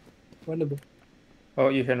corner. Wonderful. Oh,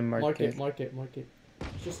 you hit him, Mark it.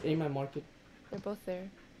 Just aim at market. They're both there.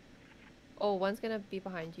 Oh, one's gonna be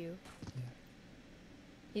behind you.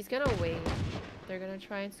 He's gonna wait. They're gonna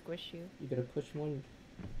try and squish you. You gotta push one.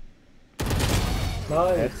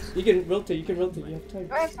 Nice. You can rotate. You have time.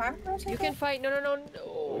 Do I have time for a second? You can fight.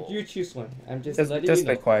 No. You choose one. I'm just Just letting you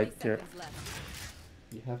know. be quiet here.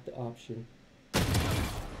 You have the option.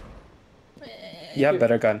 You have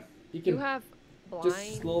better gun. You You can have blind.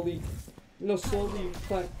 just slowly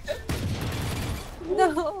plant.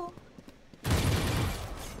 No.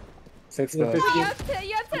 6 Yeah, bullets. You have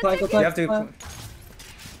 10 Go seconds. You have to.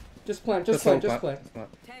 Just plant. hold Just plant. plant.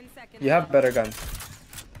 10 seconds. You have better gun.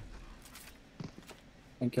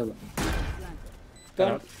 And kill them.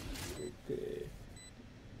 Gun. Out. Okay.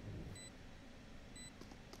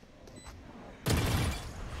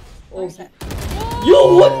 Oh,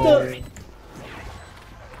 yo, what the?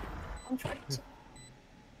 I'm trying to.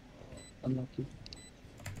 Unlucky.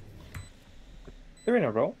 3 in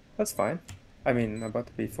a row. That's fine. I mean, about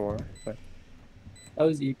to be 4, but. That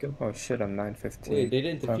was eco. Oh shit, I'm 915. Wait, they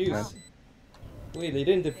didn't Fuck, man. defuse. Wait, they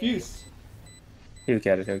didn't defuse. He'll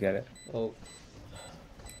get it. Oh.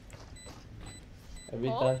 We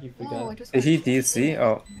thought he forgot. Did he DC?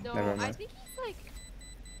 Oh, No, never I mind. think he's like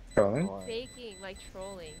Trolling? faking, like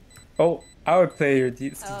trolling. Oh, I would play your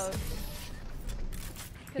DC. Oh.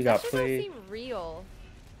 You Cause got that shit don't played. seem real.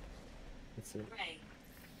 It's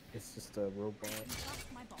it's just a robot.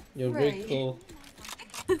 You're Right. very cool.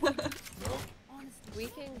 We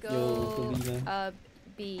can Yo, go Galina.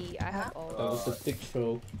 B. I have all. That was a big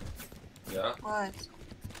troll. Yeah. What?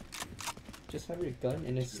 Just have your gun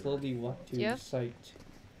and then slowly walk to Yeah. your site.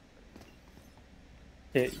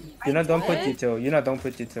 Okay, you know, don't put What? detail. You know, don't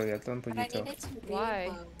put detail yet. Don't put But I detail. needed to Why?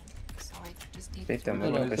 reload, so I just needed Take to them No,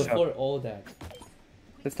 and no, put the before shot. all that.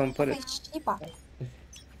 Just don't put it. Shiba.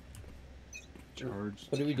 Charge.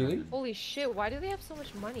 What are we doing? Holy shit! Why do they have so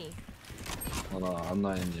much money? Hold on, I'm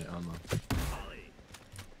not in yet. I'm not.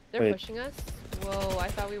 They're Wait. pushing us. Whoa! I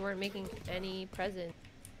thought we weren't making any presents.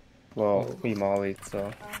 Well, we mollied,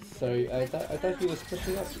 so. Sorry, I thought he was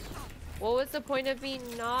pushing up. What was the point of me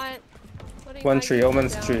not putting One my tree, gun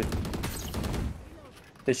Omen's down? tree.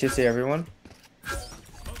 Did she see everyone?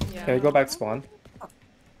 Yeah. Can we go back spawn?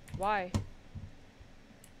 Why?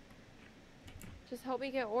 Just help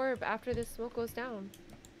me get orb after this smoke goes down.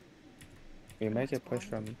 We might get pushed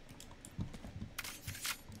from.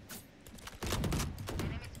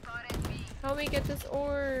 Help me get this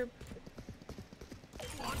orb.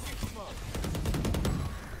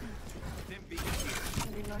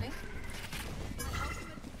 reloading.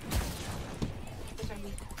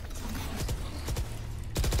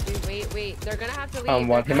 Wait. They're gonna have to leave.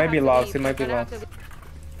 One. He They're might gonna be have to lost. leave. He might be They're gonna have lost. to leave.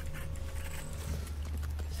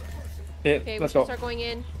 Okay, Okay, let's we go. should start going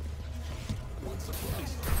in.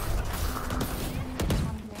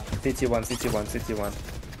 CT1, CT1, CT1.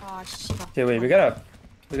 Oh, Shiba. Okay, wait, we gotta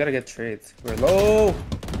get trades. We're low.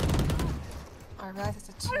 I realize it's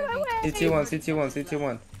a 2v. CT1, CT1,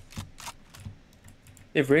 CT1.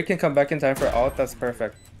 If Ray can come back in time for alt, that's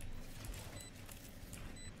perfect.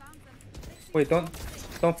 Wait, don't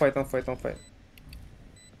fight.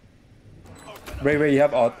 Ray, you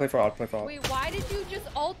have alt. Play for alt. Wait, why did you just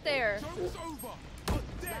ult there?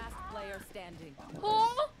 Last player standing.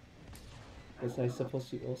 Oh! Was I supposed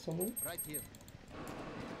to ult someone? Right here.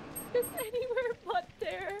 It's anywhere but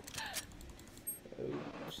there.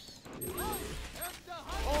 Oops.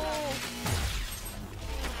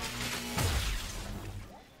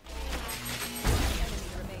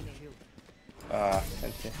 Oh.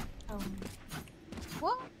 Thank you.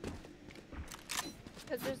 What?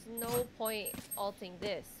 Because there's no point ulting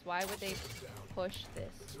this. Why would they push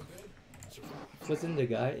this? Wasn't the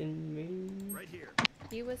guy in main? Right here.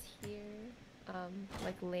 He was here,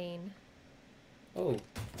 like lane. Oh,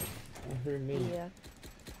 I heard main. Yeah.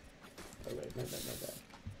 Alright, my bad.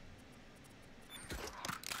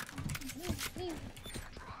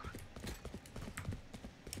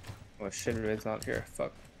 Oh shit, Ray's not here.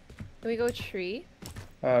 Fuck. Can we go tree?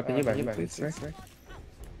 Can you buy me, please? Ray?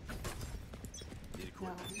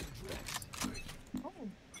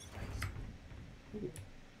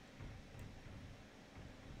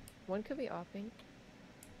 One could be offing.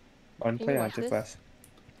 One Can play you on watch too this? fast.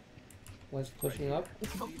 One's pushing up.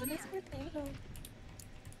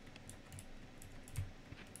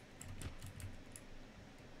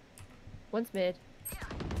 One's mid.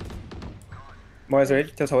 Moi's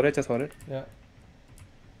right. Just hold it. Yeah.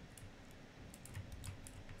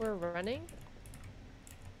 We're running.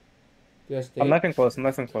 You guys stay. I'm knifing close.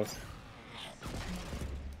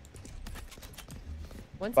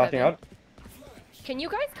 One's Flashing heaven. out. Can you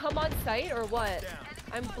guys come on site or what?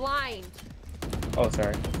 I'm blind. Oh,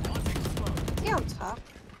 sorry. Yeah, on top.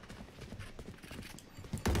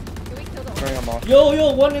 Can we kill the Throwing them off.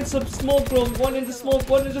 Yo, one in some smoke, bro. One in the smoke.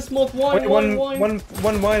 Wait, one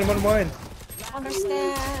wine.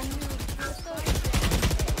 Understand.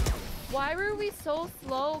 Why were we so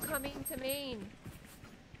slow coming to main?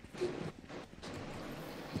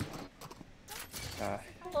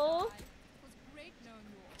 Oh,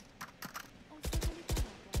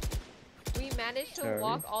 we managed to Sorry.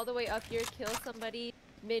 walk all the way up here, kill somebody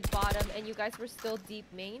mid bottom, and you guys were still deep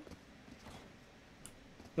main.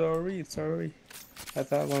 Sorry. I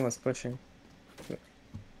thought one was pushing.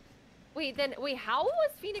 Wait, how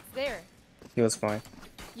was Phoenix there? He was fine.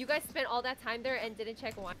 You guys spent all that time there and didn't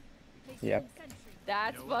check one. Yep.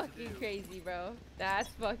 That's fucking crazy, bro. That's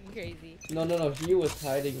fucking crazy. No. He was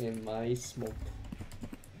hiding in my smoke.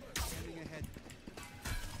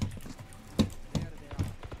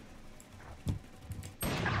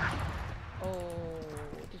 Oh,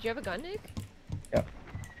 did you have a gun, Nick? Yep.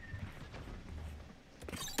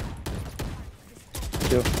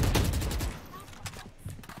 Two.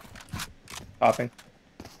 Upping.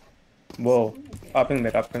 Whoa. Upping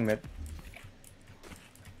mid.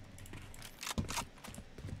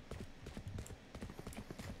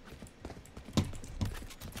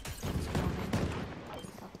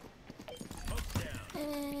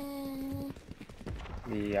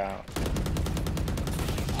 Yeah.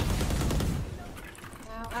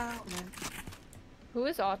 Ow. Who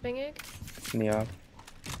is opping it? Neon.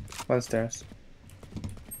 One stairs.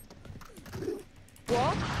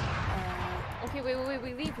 What? Okay, wait,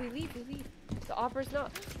 we leave. The opper's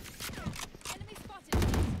not.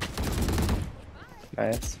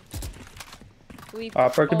 Nice. Leave.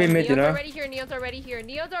 Opper could be mid, you know? Neon's already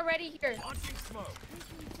here.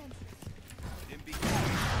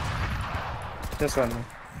 This one.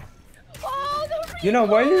 Oh, You know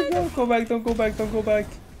why you don't go back? Don't go back.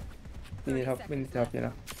 We need help, you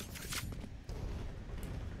know.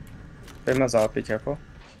 Raymond's out, be careful.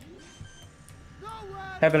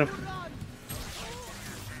 Heaven.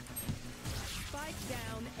 Spike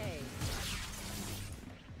down A.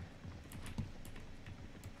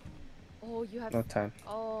 Oh, you have No time.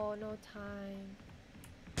 Oh, no time.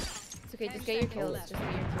 It's okay, just get your kills.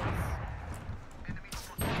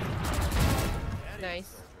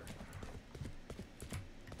 Nice.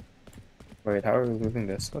 Wait, how are we moving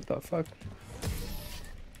this? What the fuck?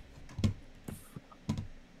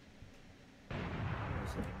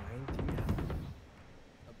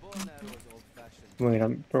 Wait,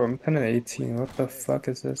 I'm 10 and 18. What the fuck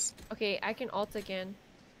is this? Okay, I can ult again.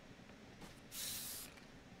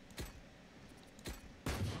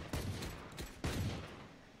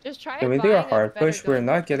 Just try. Can we do a hard push? We're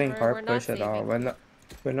not getting hard push at all. We're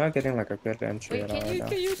not getting like a good entry at all right now.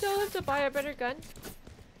 Can you tell him to buy a better gun?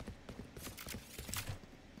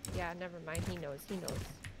 Yeah, never mind. He knows.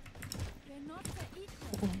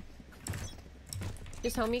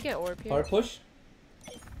 Just help me get orb here. Hard push?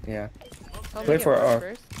 Yeah. Wait for orb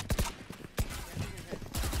first.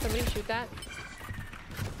 Somebody shoot that.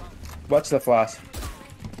 Watch the flash.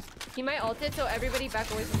 He might ult it, so everybody back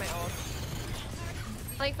away from my ult.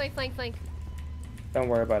 Flank. Don't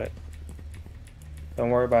worry about it. Don't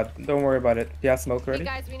worry about it. Yeah, smoke ready? Hey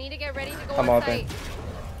guys, we need to get ready to go I'm on ulting. site.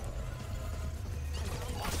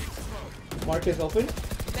 Mark is open.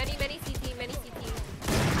 Many CT.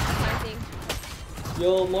 Planting.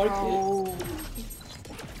 Yo, Mark I'm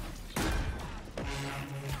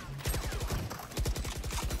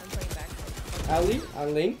playing back. Ali,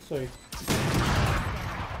 I'm Link, sorry.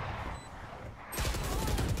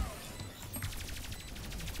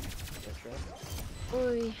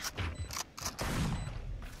 Oy.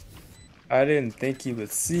 I didn't think he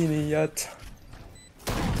would see me yet.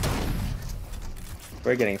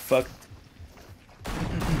 We're getting fucked.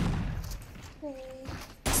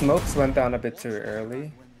 Smokes went down a bit too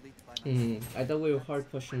early. I thought we were hard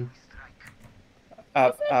pushing.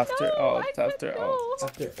 After ult. After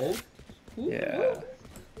ult? Yeah.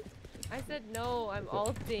 I said no, I'm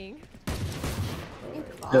ulting.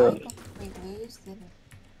 Yo.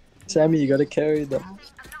 Sammy, you gotta carry them.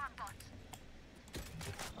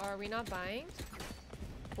 Are we not buying?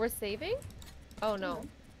 We're saving? Oh no.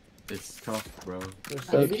 It's tough, bro. We're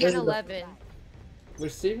saving? saving? 11. We're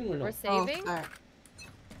saving or no? We're saving? Oh,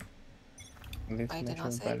 At least I did make not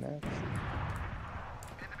sure save. by now.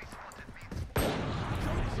 I'm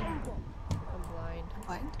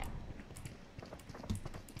blind.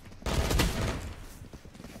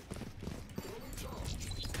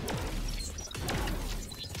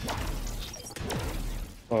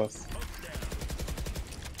 Close.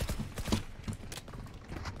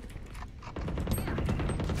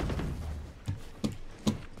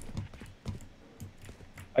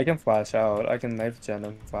 I can flash out. I can knife gen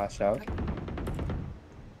and flash out.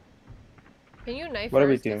 Can you knife What are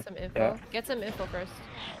we first? doing? Get some info. Yeah. Get some info first.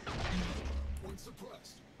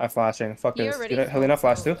 I'm flashing. Fuck He this. already Helena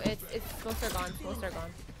flash too? It's most are gone. Most are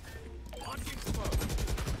gone.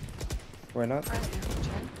 We're not.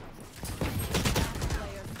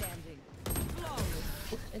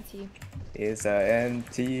 NT. Is a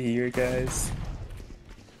NT here, guys.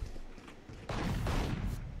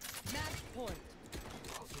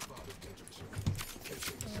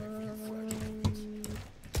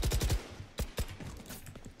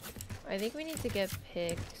 I think we need to get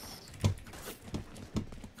picks.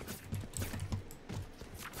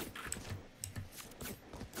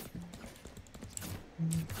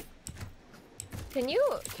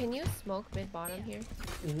 Can you smoke mid bottom here?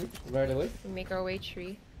 Right away. And make our way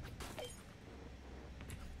tree.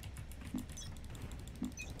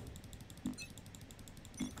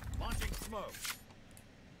 Launching smoke.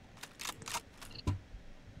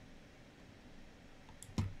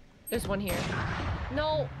 There's one here.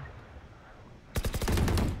 No.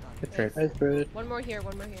 Good trade. Nice, bro. One more here.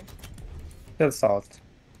 One more here. Good salt.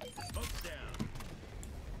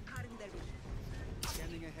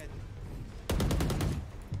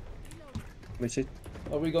 We should.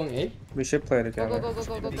 Are we going A? We should play Go together. go.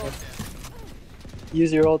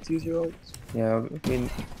 Use your ult, use your ult. Yeah, I mean,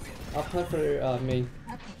 I'll play for main.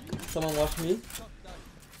 Someone watch me.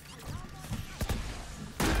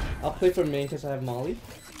 I'll play for main because I have Molly.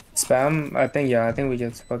 spam. I think we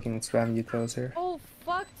just fucking spam utility here. Oh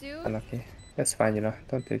fuck, dude. Unlucky. That's fine, you know.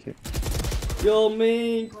 Don't take it. Yo,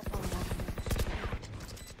 main.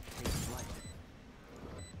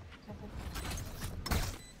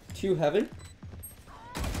 Two heaven.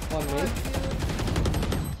 One main.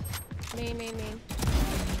 Main.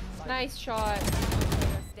 Nice shot.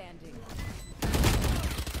 Standing.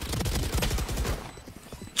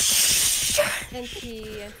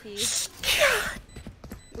 NT.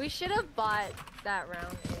 We should have bought that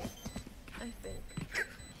round, I think.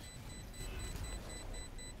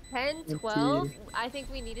 10, 12? I think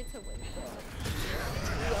we needed to win.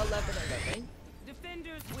 11.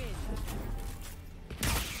 Defenders win.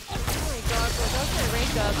 Oh my god, bro, that's my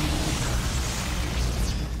rank up.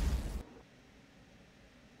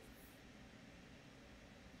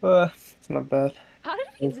 It's not bad. How did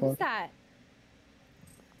we lose that?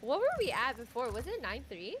 What were we at before? Was it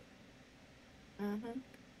 9-3?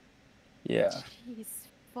 Yeah. Jeez,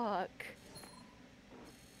 fuck.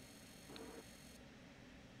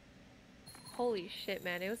 Holy shit,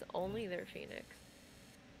 man. It was only their Phoenix.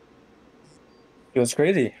 It was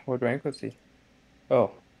crazy. What rank was he?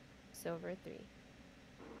 Oh. Silver 3.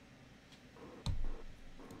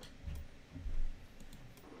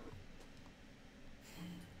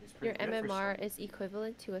 Your MMR is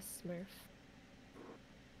equivalent to a Smurf.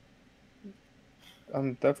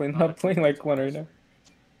 I'm definitely not playing like one right now.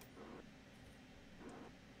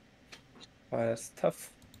 Wow, that's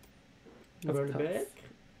tough. Run back.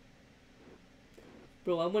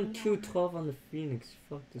 Bro, I went 2-12 on the Phoenix.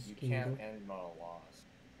 Fuck this You game. can't Bro. end on a loss.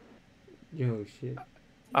 Yo, shit.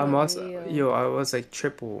 I'm also, I was like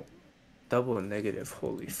double negative.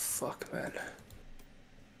 Holy fuck, man.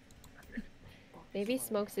 Maybe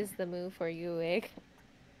smokes is the move for you, Ig.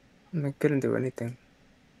 I couldn't do anything.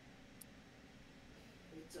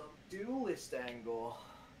 It's a duelist angle.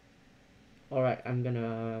 Alright, I'm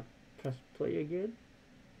gonna press play again.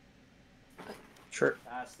 Sure.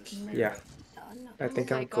 Yeah. I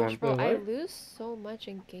think Oh I'm my going. gosh, bro, I What? lose so much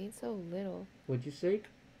and gain so little. What'd you say?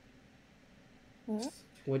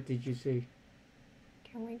 What did you say?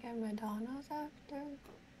 Can we get McDonald's after?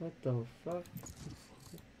 What the fuck?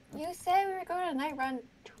 You said we were going on a night run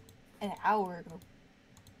an hour ago.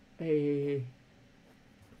 Hey.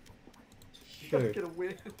 Sure. Gonna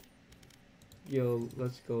win. Yo,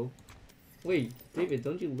 let's go. Wait, David,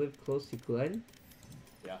 don't you live close to Glenn?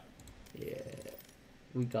 Yeah. Yeah.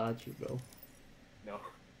 We got you, bro. No.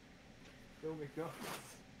 Go McDonald's.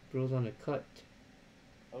 Bro's on a cut.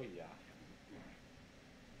 Oh yeah.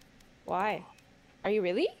 Why? Are you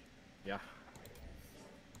really? Yeah.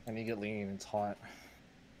 I need to get lean. It's hot.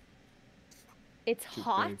 It's Too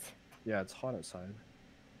hot? big. Yeah, it's hot outside.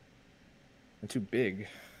 And too big.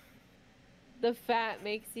 The fat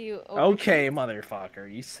makes you Okay,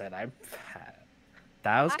 motherfucker. You said I'm fat.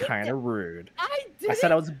 That was kind of rude. I I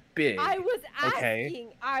said I was big. I was asking. Okay.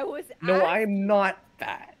 I was No, asking. I'm not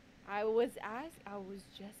fat. I was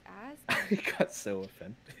just asking. I got so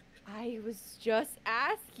offended. I was just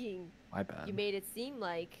asking. My bad. You made it seem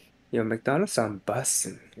like Yo, McDonald's sound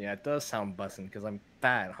bussin'. Yeah, it does sound bussin' because I'm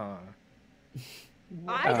fat, huh?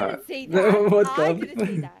 I didn't say that. what I the- didn't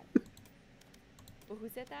say that. Well, who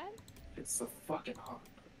said that? It's so fucking hot.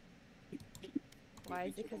 Why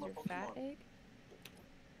is it because you're fat, Egg?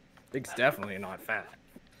 Big's definitely not fat.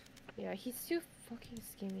 Yeah, he's too fucking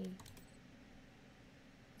skinny.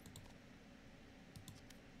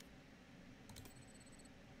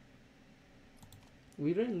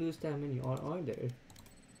 We didn't lose that many, are there?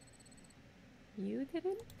 You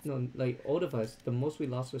didn't? No, like all of us. The most we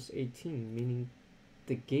lost was 18, meaning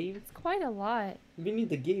the game. It's quite a lot. Meaning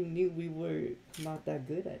the game knew we were not that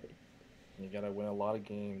good at it. You gotta win a lot of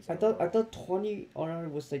games. I thought 20 RR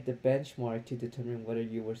was like the benchmark to determine whether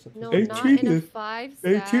you were supposed No, to. not in a 5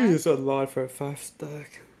 stack. 18 is a lot for a 5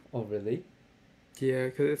 stack. Oh really? Yeah,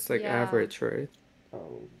 because it's like Yeah. average, right?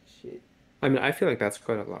 Oh shit. I mean, I feel like that's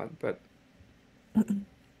quite a lot, but I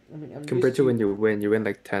mean, I'm compared used to when you win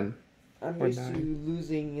like 10. I'm or used to 9.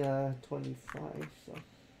 losing 25. So.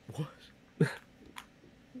 What?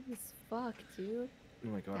 As fuck, dude. Oh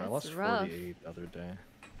my god, I That's lost rough. 48 the other day.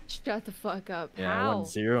 Shut the fuck up. Yeah, I How? won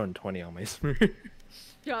 0 and 20 on my Smurf.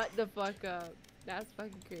 Shut the fuck up. That's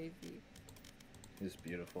fucking crazy. It's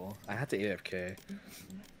beautiful. I had to AFK.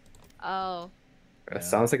 Oh, It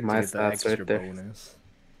sounds like to my get the stats extra right there. bonus.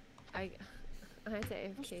 I had to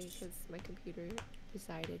AFK because my computer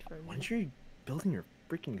decided for me. When's you building your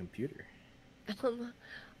freaking computer?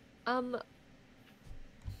 Um,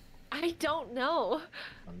 I don't know.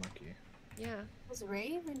 Unlucky. Yeah. Was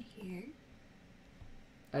Ray even here?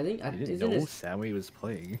 I think You didn't isn't know it? Sammy was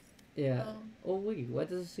playing. Yeah. Oh wait, why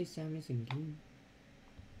does it say Sammy's in game?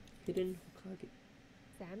 Hidden Hokage.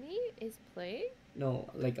 Sammy is playing No,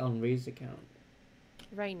 like on Ray's account.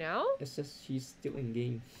 right now. It says she's still in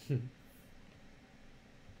game.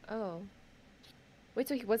 Oh. Wait,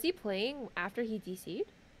 so was he playing after he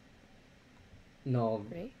DC'd? No.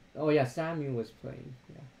 Ray? Oh yeah, Sammy was playing.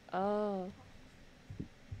 Yeah. Oh.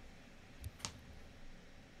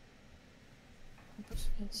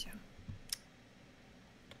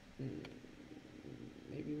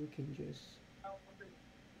 Maybe we can just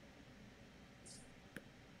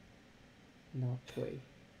not play.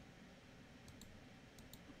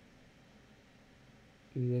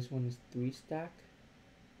 You guys want to 3-stack?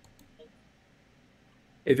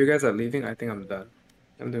 If you guys are leaving, I think I'm done.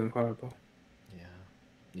 I'm doing horrible. Yeah.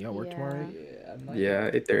 You got work tomorrow? Yeah, I might Yeah,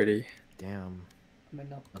 not, 8:30. Damn. I might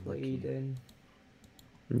not play Unlucky. then.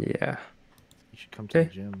 Yeah. You should come to the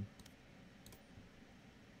Okay. gym.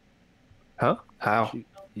 Huh? How?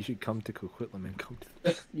 You should come to Coquitlam and come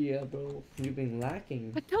to Yeah, bro, you've been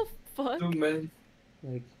lacking. What the fuck? man.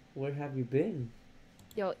 Like, where have you been?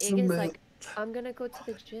 Yo, Ig is like, I'm gonna go to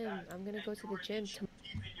the gym. I'm gonna go to the gym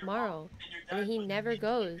tomorrow. And then he never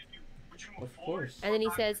goes. Of course. And then he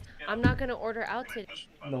says, I'm not gonna order out today.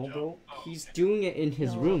 No, bro, he's doing it in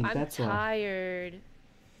his No, room. I'm That's why. tired.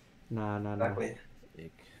 Nah.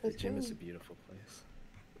 Ick. The gym is a beautiful place.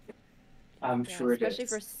 I'm Yeah, sure it especially is.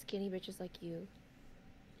 for skinny bitches like you.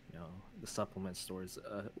 You know, the supplement store is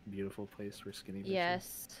a beautiful place for skinny bitches.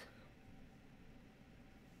 Yes.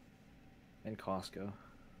 And Costco.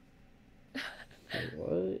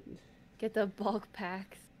 What? Get the bulk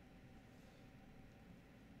packs.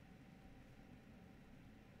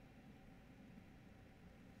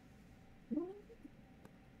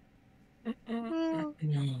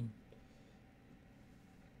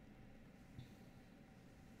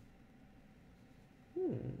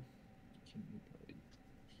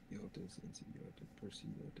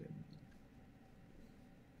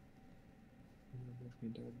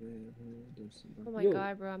 Oh my Yo,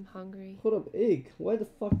 god, bro, I'm hungry. Hold up, Ig. Why the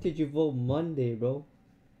fuck did you vote Monday, bro?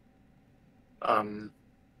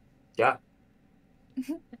 Yeah.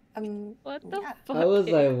 What the Yeah. fuck? I was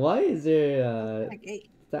like, why is there Like 8.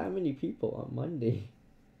 that many people on Monday?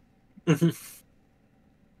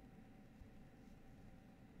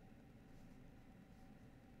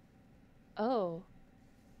 Oh.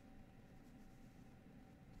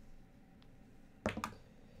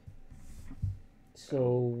 So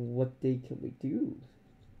what day can we do?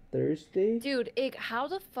 Thursday? Dude, Ig, how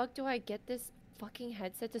the fuck do I get this fucking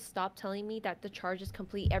headset to stop telling me that the charge is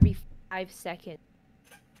complete every 5 seconds?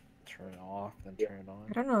 Turn it off, then turn it on.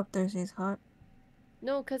 I don't know if Thursday's hot.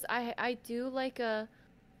 No, cause I do like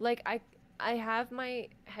I have my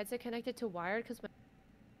headset connected to wired cause my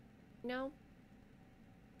no,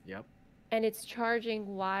 Yep. and it's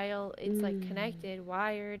charging while it's like connected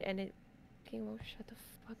wired and it fucking won't shut the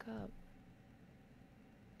fuck up.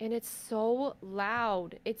 And it's so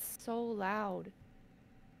loud. It's so loud.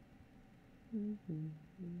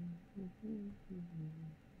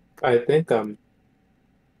 I think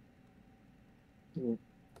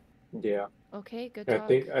yeah. Okay, good I talk.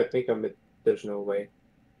 think there's no way.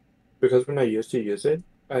 Because when I used to use it,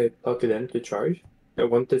 I plug it in to charge. And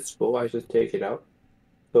once it's full, I just take it out.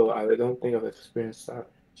 So I don't think I've experienced that.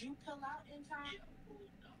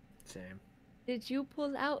 Same. Did you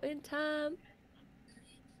pull out in time?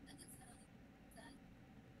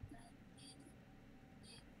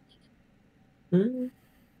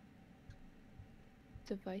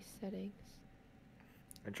 Device settings.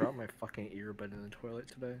 I dropped my fucking earbud in the toilet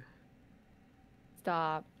today.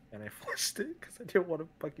 Stop. And I flushed it because I didn't want to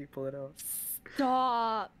fucking pull it out.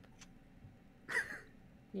 Stop.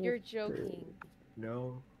 You're joking.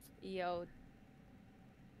 No. Yo.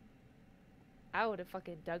 I would have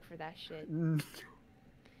fucking dug for that shit.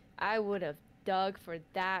 I would have dug for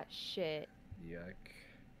that shit. Yuck.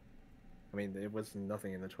 I mean, there was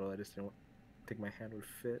nothing in the toilet. I just didn't think my hand would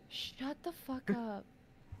fit. Shut the fuck up.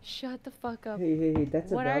 Shut the fuck up. Hey,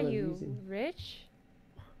 that's a What are valid you, reason. rich?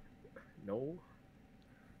 No.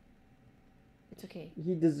 It's okay.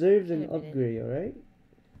 He deserves Can't an admit it. upgrade, alright?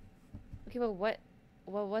 Okay, but what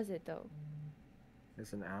was it though?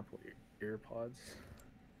 It's an Apple earpods.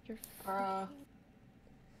 You're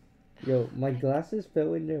Yo, my glasses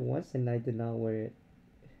fell in there once and I did not wear it.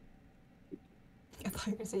 I thought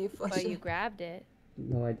you were saying you flushed But you it. grabbed it.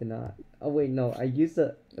 No, I did not. Oh wait, no, I used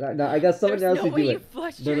the. No, I got someone There's else no to way do you it.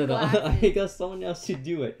 flushed No, your no, no. I glasses. got someone else to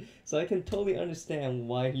do it, so I can totally understand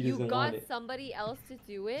why he You doesn't got want it. somebody else to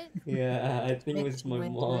do it? Yeah, I think it Make was you my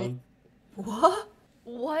into it. mom. What?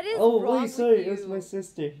 What is Oh wrong wait, sorry, with it was my you?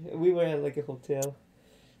 sister. We were at like a hotel,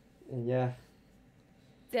 and yeah.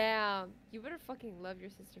 Damn, you better fucking love your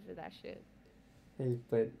sister for that shit. Hey,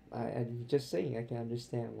 but I'm just saying I can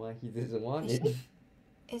understand why he doesn't want Is it.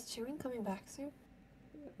 Is Jiren coming back soon?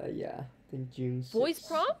 Yeah, I think June 6th. Voice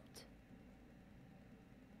prompt?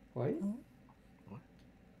 What?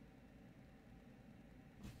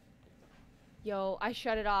 Yo, I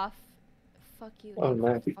shut it off. Fuck you Oh, for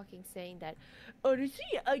nice. fucking saying that. Honestly,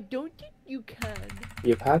 I don't think you can.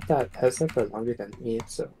 You've had that headset for longer than me,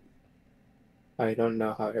 so I don't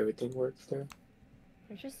know how everything works there.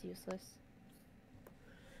 You're just useless.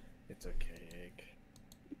 It's okay, Egg.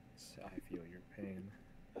 I feel your pain.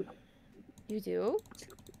 You do?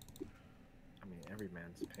 I mean, every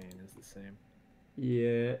man's pain is the same.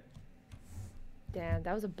 Yeah. Damn,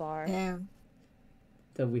 that was a bar. Damn.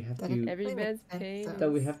 That we have to. Every man's pain.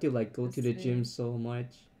 That we have to like go the to the gym same. so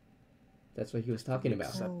much. That's what he was talking about.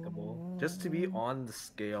 Acceptable. Just to be on the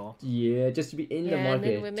scale. Yeah, just to be in the Yeah, and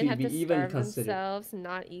then market, women to have be to even starve considered. themselves,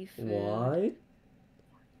 not eat food. What?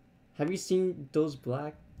 Have you seen those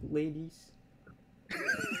black ladies?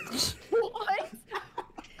 What?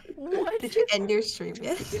 What? Did you end your stream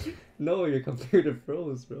yet? No, your computer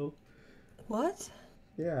froze, bro. What?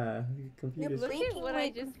 Yeah, your computer. Look at freaking what my I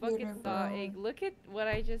just computer, fucking saw, bro. Egg. Look at what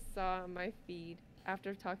I just saw on my feed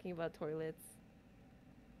after talking about toilets.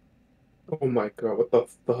 Oh my god, what the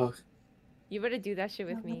fuck? You better do that shit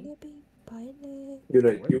with me. You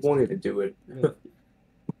know, you won't even do it.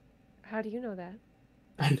 How do you know that?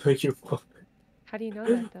 I know you won't. How do you know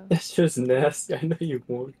that though? That's just nasty. I know you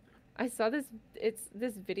won't. I saw this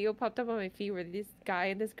video popped up on my feed where this guy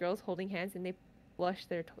and this girl's holding hands and they flush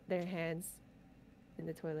their hands in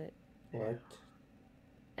the toilet. What?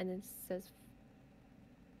 And it says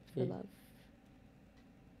for Yeah. love.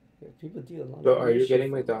 Yeah, people do a lot. So of are weird you shit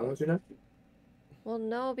getting for McDonald's, you know? Well,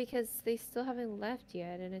 no, because they still haven't left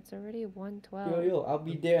yet, and it's already 1:12. Yo, I'll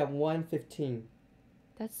be there at 1:15.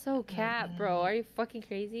 That's so cap, bro. Are you fucking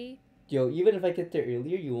crazy? Yo, even if I get there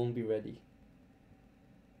earlier, you won't be ready.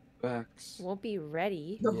 Facts. Won't be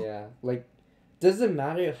ready. Yeah, like, doesn't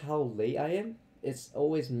matter how late I am. It's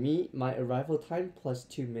always me, my arrival time plus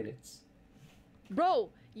 2 minutes. Bro,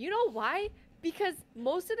 you know why? Because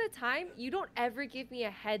most of the time, you don't ever give me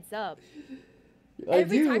a heads up.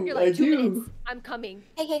 Every time you're like, 2 minutes, I'm coming.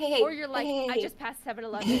 Hey. Or you're like, hey, I hey. just passed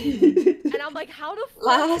 7-Eleven. And I'm like, how the fuck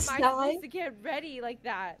Last am I time- supposed to get ready like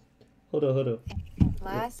that? Hold on.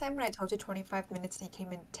 Last time when I told you 25 minutes and you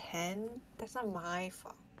came in 10, that's not my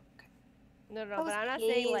fault. No, That but was I'm not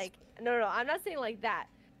his- saying like, no, I'm not saying like that.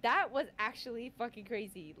 That was actually fucking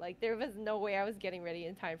crazy. Like, there was no way I was getting ready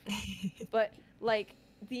in time for But, like,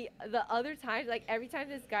 the other times, like, every time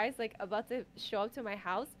this guy's, like, about to show up to my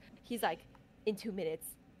house, he's like, in 2 minutes.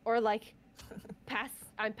 Or, like,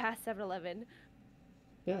 I'm past 7-Eleven.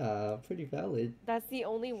 Yeah, pretty valid. That's the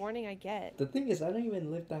only warning I get. The thing is, I don't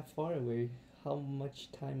even live that far away. How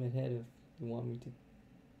much time ahead of you want me to?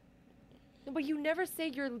 No, but you never say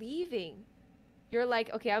you're leaving. You're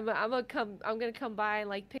like, okay, I'm gonna come by and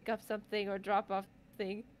like pick up something or drop off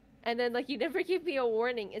something, and then like you never give me a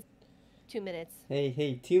warning. It's 2 minutes.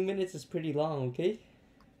 Hey, 2 minutes is pretty long, okay?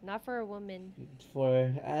 Not for a woman.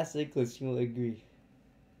 For ass Nicholas, you'll agree.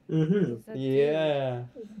 Mm-hmm. It's up to Yeah.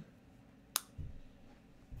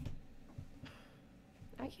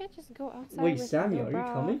 I can't just go outside. Wait, with Sammy, no are you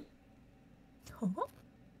bra. coming?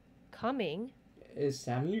 Coming? Is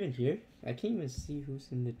Sammy even here? I can't even see who's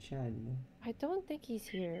in the chat anymore. I don't think he's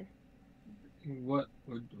here. What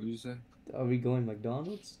did you say? Are we going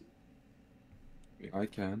McDonald's? I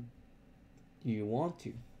can. Do you want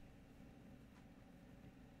to?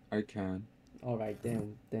 I can. Alright,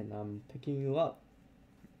 then I'm picking you up.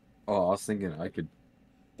 Oh, I was thinking I could.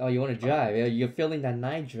 Oh, you want to drive? Yeah, you're feeling that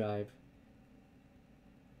night drive.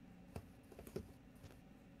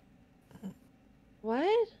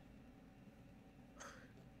 What?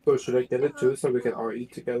 So should I get it too so we can all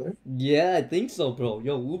eat together? Yeah, I think so, bro.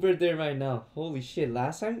 Yo, Uber there right now. Holy shit,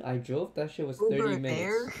 last time I drove, that shit was 30 Uber minutes.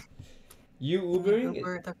 there? You Ubering?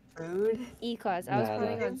 Uber the food? E-class. I was Nah,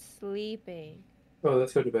 planning nah. on sleeping. Oh,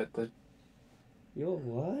 let's go to bed then. Yo,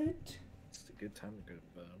 what? It's a good time to go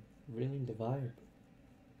to bed. Ruining the vibe.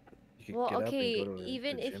 You could Well, get up and okay, go to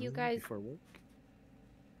even the if you gym guys. before work.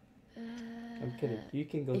 I'm kidding. You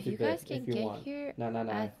can go If to you bed guys can if you get want. here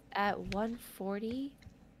Nah. at 1:40.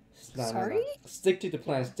 Nah. Sorry? Stick to the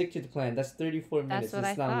plan. Stick to the plan. That's 34 minutes. what It's I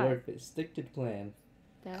not thought. worth it. Stick to the plan.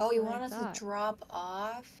 That's Oh, you what I want us thought. to drop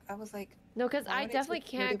off? I was like, No, because why I would it definitely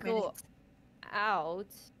take 30 can't go minutes? out.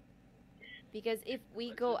 Because if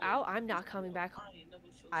we go out, I'm not coming back home.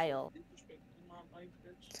 Aisle.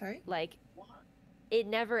 Sorry? Like, it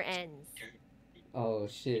never ends. Oh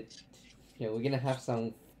shit. Yeah, we're gonna have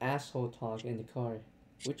some asshole talk in the car.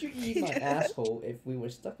 Would you eat my asshole if we were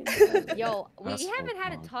stuck in the island? Yo, we Asshole haven't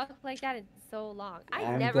had a talk. talk like that in so long.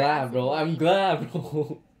 I'm never glad, asked bro. if you I'm would eat- glad,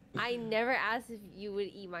 bro. I never asked if you would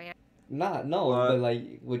eat my ass. No, What? but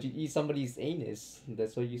like, would you eat somebody's anus?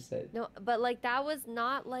 That's what you said. No, but like that was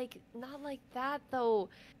not like that though.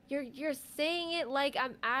 You're saying it like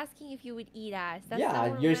I'm asking if you would eat ass. That's not Yeah,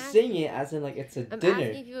 what you're I'm saying asking. it as in like it's a I'm dinner.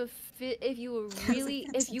 asking if you would if you would really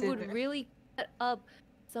if you would dinner. really cut up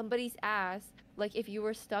somebody's ass, like if you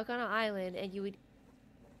were stuck on an island and you would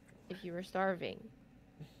if you were starving.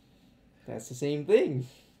 That's the same thing.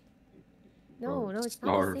 No, it's not the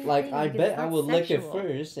Starve. same Like, thing I because bet it's I not would lick it sexual.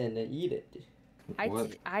 first and then eat it.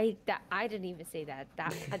 What? I didn't even say that.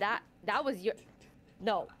 That was your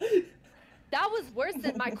no. That was worse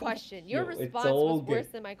than my question. Your Yo, it's response all was worse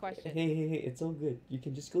good. than my question. Hey, it's all good. You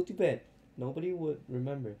can just go to bed. Nobody would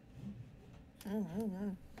remember.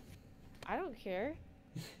 I don't care.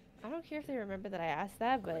 I don't care if they remember that I asked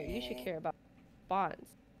that, but you should care about bonds.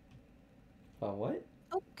 About what?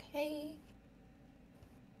 Okay.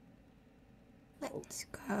 Let's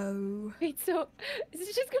go. Wait, so is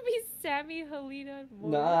it just gonna be Sammy, Helena, and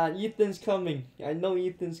Morgan? Nah, Ethan's coming. I know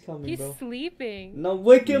Ethan's coming, He's bro. sleeping. No,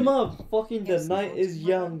 wake him up. Fucking the Yes, night is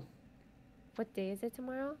young. What day is it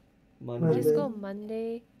tomorrow? Monday. Just go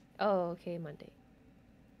Monday. Oh, okay, Monday.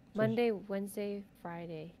 Monday, Wednesday,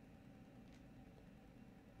 Friday.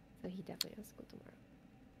 So he definitely has to go tomorrow.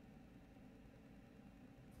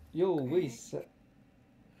 Yo, wait.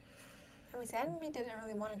 I mean, Sammy didn't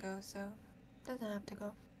really want to go, so doesn't have to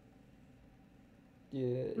go.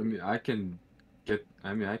 Yeah. I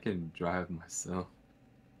mean, I can drive myself.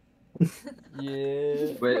 Yeah.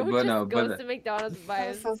 But Bro no, just goes but to McDonald's by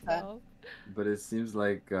That's so sad. himself. but it seems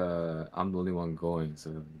like I'm the only one going, so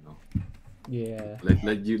you know. Yeah.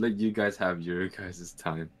 Let you guys have your guys'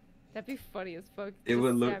 time. That'd be funny as fuck. It Just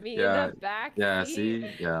would look Sammy yeah in the back yeah seat. see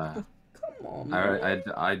yeah. Come on.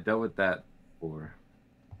 I dealt with that before.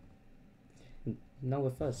 Not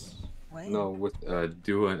with us. What? No, with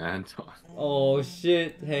Dua and Anton. Oh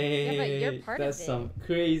shit! Hey, Yeah, but you're part of that's it. some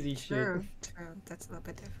crazy True, shit. true. That's a little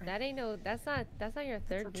bit different. That ain't no. That's not your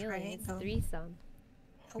third a meal. It's triangle. threesome.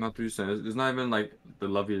 Not threesome. It's not even like the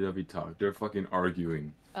lovey-dovey talk. They're fucking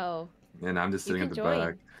arguing, Oh, and I'm just you sitting can at the join.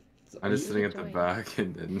 back. I'm just You sitting can at the join. back,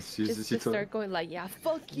 and then she Just told start going like, yeah,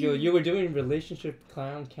 fuck you. Yo, you were doing relationship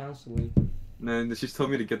clown counseling. and she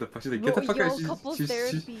told me to get the fuck. She's like, get the fuck Yo, out. couples She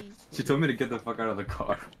therapy. told me to get the fuck out of the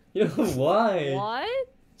car. Yo, why? What?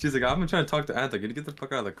 She's like, I'm trying to talk to Anton. Can you get the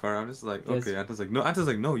fuck out of the car? I'm just like, That's- okay. Anton's like, no. Anton's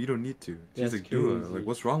like, no, you don't need to. She's That's like, Dua, crazy. like,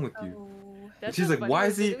 what's wrong with you? Oh. And That's she's so like, funny. why You're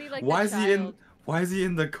is he? literally like Why the is he in? child. Why is he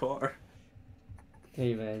in the car?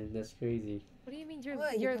 Hey man, that's crazy. What do you mean?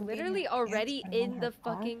 What, you You're can be in literally your already pants but in not the have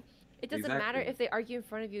on? fucking. It doesn't matter Exactly. if they argue in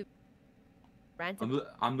front of you. Random.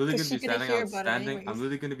 I'm literally Cause gonna she be couldn't hear about it I'm anyways.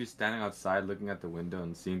 literally gonna be standing outside, looking at the window,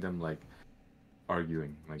 and seeing them like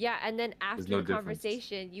arguing. Like, Yeah, and then after no the difference.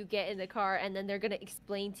 conversation, you get in the car, and then they're gonna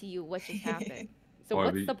explain to you what just happened. So Or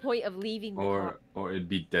what's we- the point of leaving the car? or it'd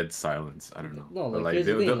be dead silence. I don't know. No, But, like, here's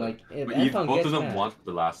the they'll- thing, like, if but Anton both gets of them mad- want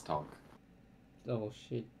the last talk. Oh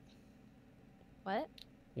shit! What?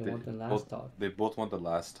 You They want the last both, talk? They both want the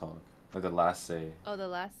last talk, like the last say. Oh, the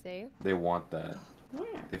last day. They want that.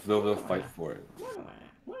 They'll fight for it.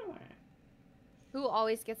 Who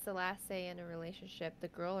always gets the last say in a relationship, the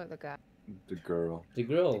girl or the guy? The girl. The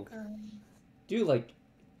girl. Dude, like,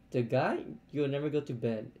 the guy, you'll never go to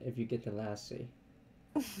bed if you get the last say.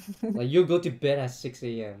 Like, you'll go to bed at 6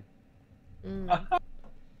 a.m.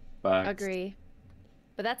 Facts. Agree.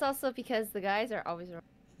 But that's also because the guys are always wrong.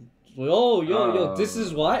 Yo, this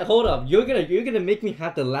is why. Hold up, you're gonna make me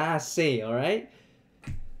have the last say, all right?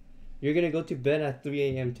 You're gonna go to bed at 3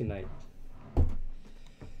 a.m. tonight.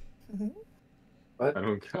 I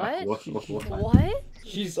don't care. What? What? What?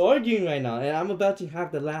 She's arguing right now, and I'm about to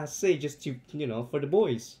have the last say just to, for the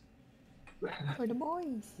boys. For the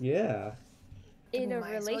boys. Yeah. In a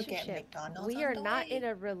Might as well get relationship. McDonald's We on are the not way. in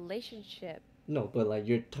a relationship. No, but like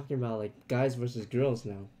you're talking about like guys versus girls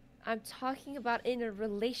now. I'm talking about in a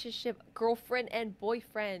relationship, girlfriend and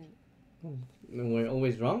boyfriend. And we're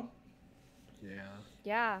always wrong. Yeah.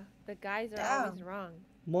 Yeah, the guys are always wrong.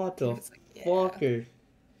 Motherfucker.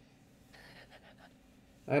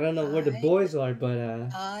 I don't know where the boys are, but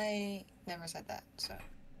I never said that, so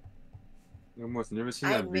You almost never seen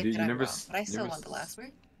I that admit video. that You I'm never. wrong, but I still never want the last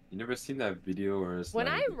word. You never seen that video where it's When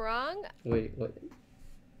like I'm wrong, Wait, what?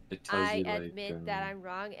 it tells I you like admit that I'm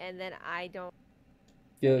wrong, and then I don't.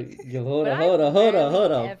 Yo, hold But on, hold I'm on, hold on, rarely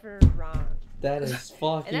hold on. ever wrong. That is And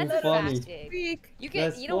fucking that's a funny. fact, Ig. You can,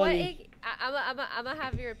 That's you know what, funny. Ig? I'm gonna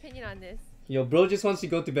have your opinion on this. Yo, bro just wants to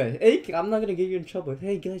go to bed. Hey, I'm not gonna get you in trouble.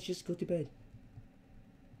 Hey guys, just go to bed.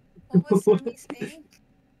 What was Sammy saying?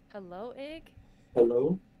 Hello, Ig?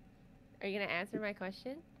 Hello? Are you gonna answer my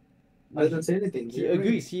question? I didn't say anything. He You're right.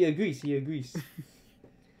 agrees, he agrees, he agrees.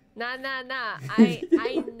 Nah.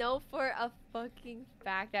 I know for a fucking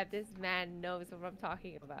fact that this man knows what I'm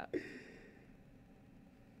talking about.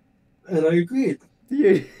 And I agreed.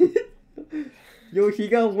 Dude. Yo, he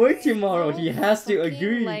got work tomorrow. So He has to fucking,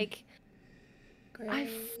 agree. like, I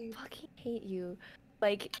fucking hate you.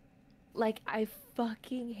 Like I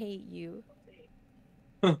fucking hate you.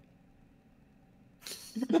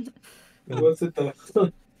 What's it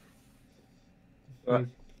though?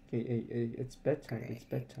 Hey, it's bedtime. It's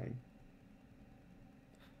bedtime.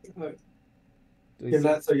 You're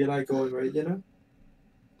not, so you're not going, right? You know?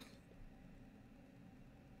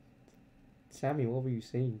 Sammy, what were you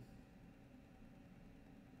saying?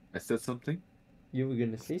 I said something. You were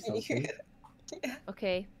gonna say something.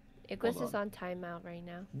 Okay, Iglis Hold is on timeout right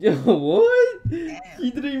now. Yo, what?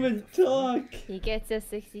 He didn't even talk. He gets a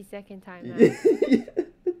 60-second timeout.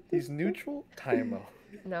 He's neutral? Timeout.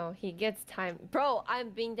 No, he gets time. Bro, I'm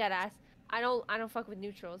being dead ass. I don't fuck with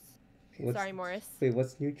neutrals. Sorry, Morris. Wait,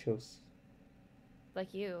 what's neutrals?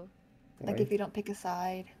 Like you. Like if you don't pick a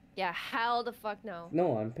side, Yeah, hell the fuck no.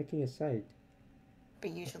 No, I'm picking a side.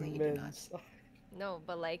 but usually you do not. No,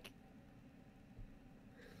 but like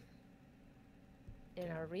in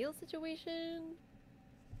a real situation.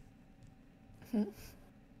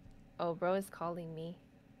 Oh, bro is calling me.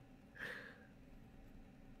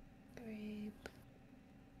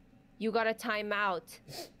 You got a timeout.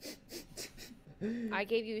 I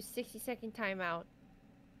gave you a 60-second timeout.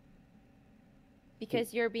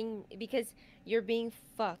 Because you're being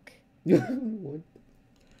fuck. What?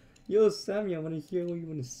 Yo, Sammy, I wanna hear what you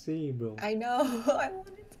wanna say, bro. I know. I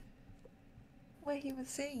wanted to... what he was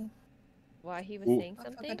saying. Why he was Ooh. saying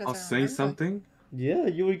something? I'll say something. Yeah,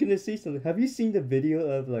 you were gonna say something. Have you seen the video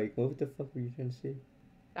of like what the fuck were you trying to say?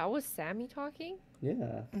 That was Sammy talking?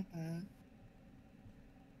 Yeah.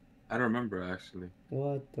 I don't remember actually.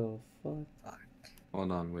 What the fuck?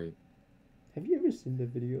 Hold on, wait. Have you ever seen the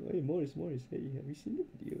video? Hey, Morris, hey, have you seen the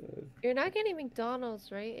video of? You're not getting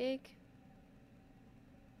McDonald's, right, Ig?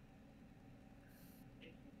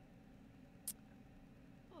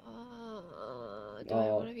 Do I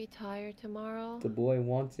want to be tired tomorrow? The boy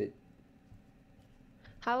wants it.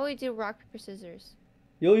 How about we do rock, paper, scissors?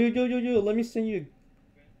 Yo, let me send you.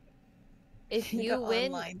 If The you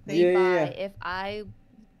win, online we thing. buy. Yeah. If I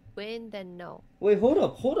win, then no. Wait, hold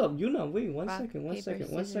up, Yuna, wait, one Rock, second.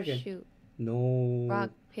 paper, scissors, shoot. No.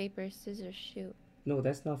 Rock, paper, scissors, shoot. No,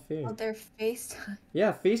 that's not fair. Oh, their FaceTime.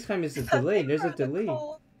 Yeah, FaceTime is a delay. There's a delay.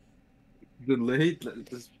 Delayed.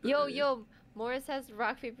 Yo, Morris has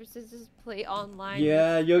rock, paper, scissors play online.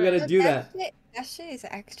 Yeah, with you're gonna friends. do that. That shit is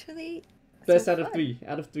actually Best so out of fun. 3.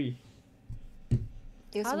 Out of 3.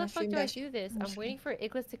 You How also the wanna fuck stream do I that do this? I'm waiting for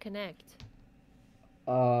Iglis to connect.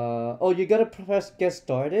 Oh, you gotta press get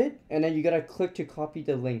started, and then you gotta click to copy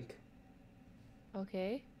the link.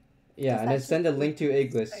 Okay. Yeah, Does and that then send the just link to mean-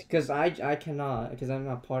 Iglis, cause I cannot, cause I'm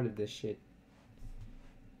not part of this shit.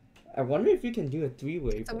 I wonder if you can do a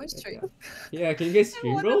 3-way. Someone but- stream. Yeah, can you guys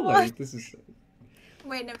stream, bro? Like this is.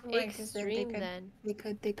 Wait, never mind. 'Cause then Extreme then.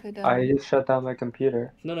 They could. I just shut down my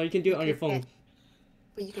computer. No, you can do it on your phone.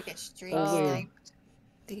 But you could get stream Oh, wait. sniped.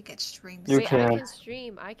 They could get stream You Wait, sniped. I can't. can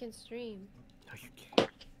stream. No, you can't.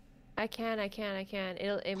 I can.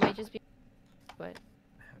 It might just be, but.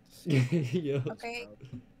 Yo. Okay.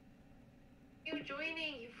 You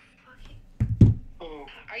joining? You fucking.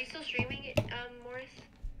 Are you still streaming it, Morris?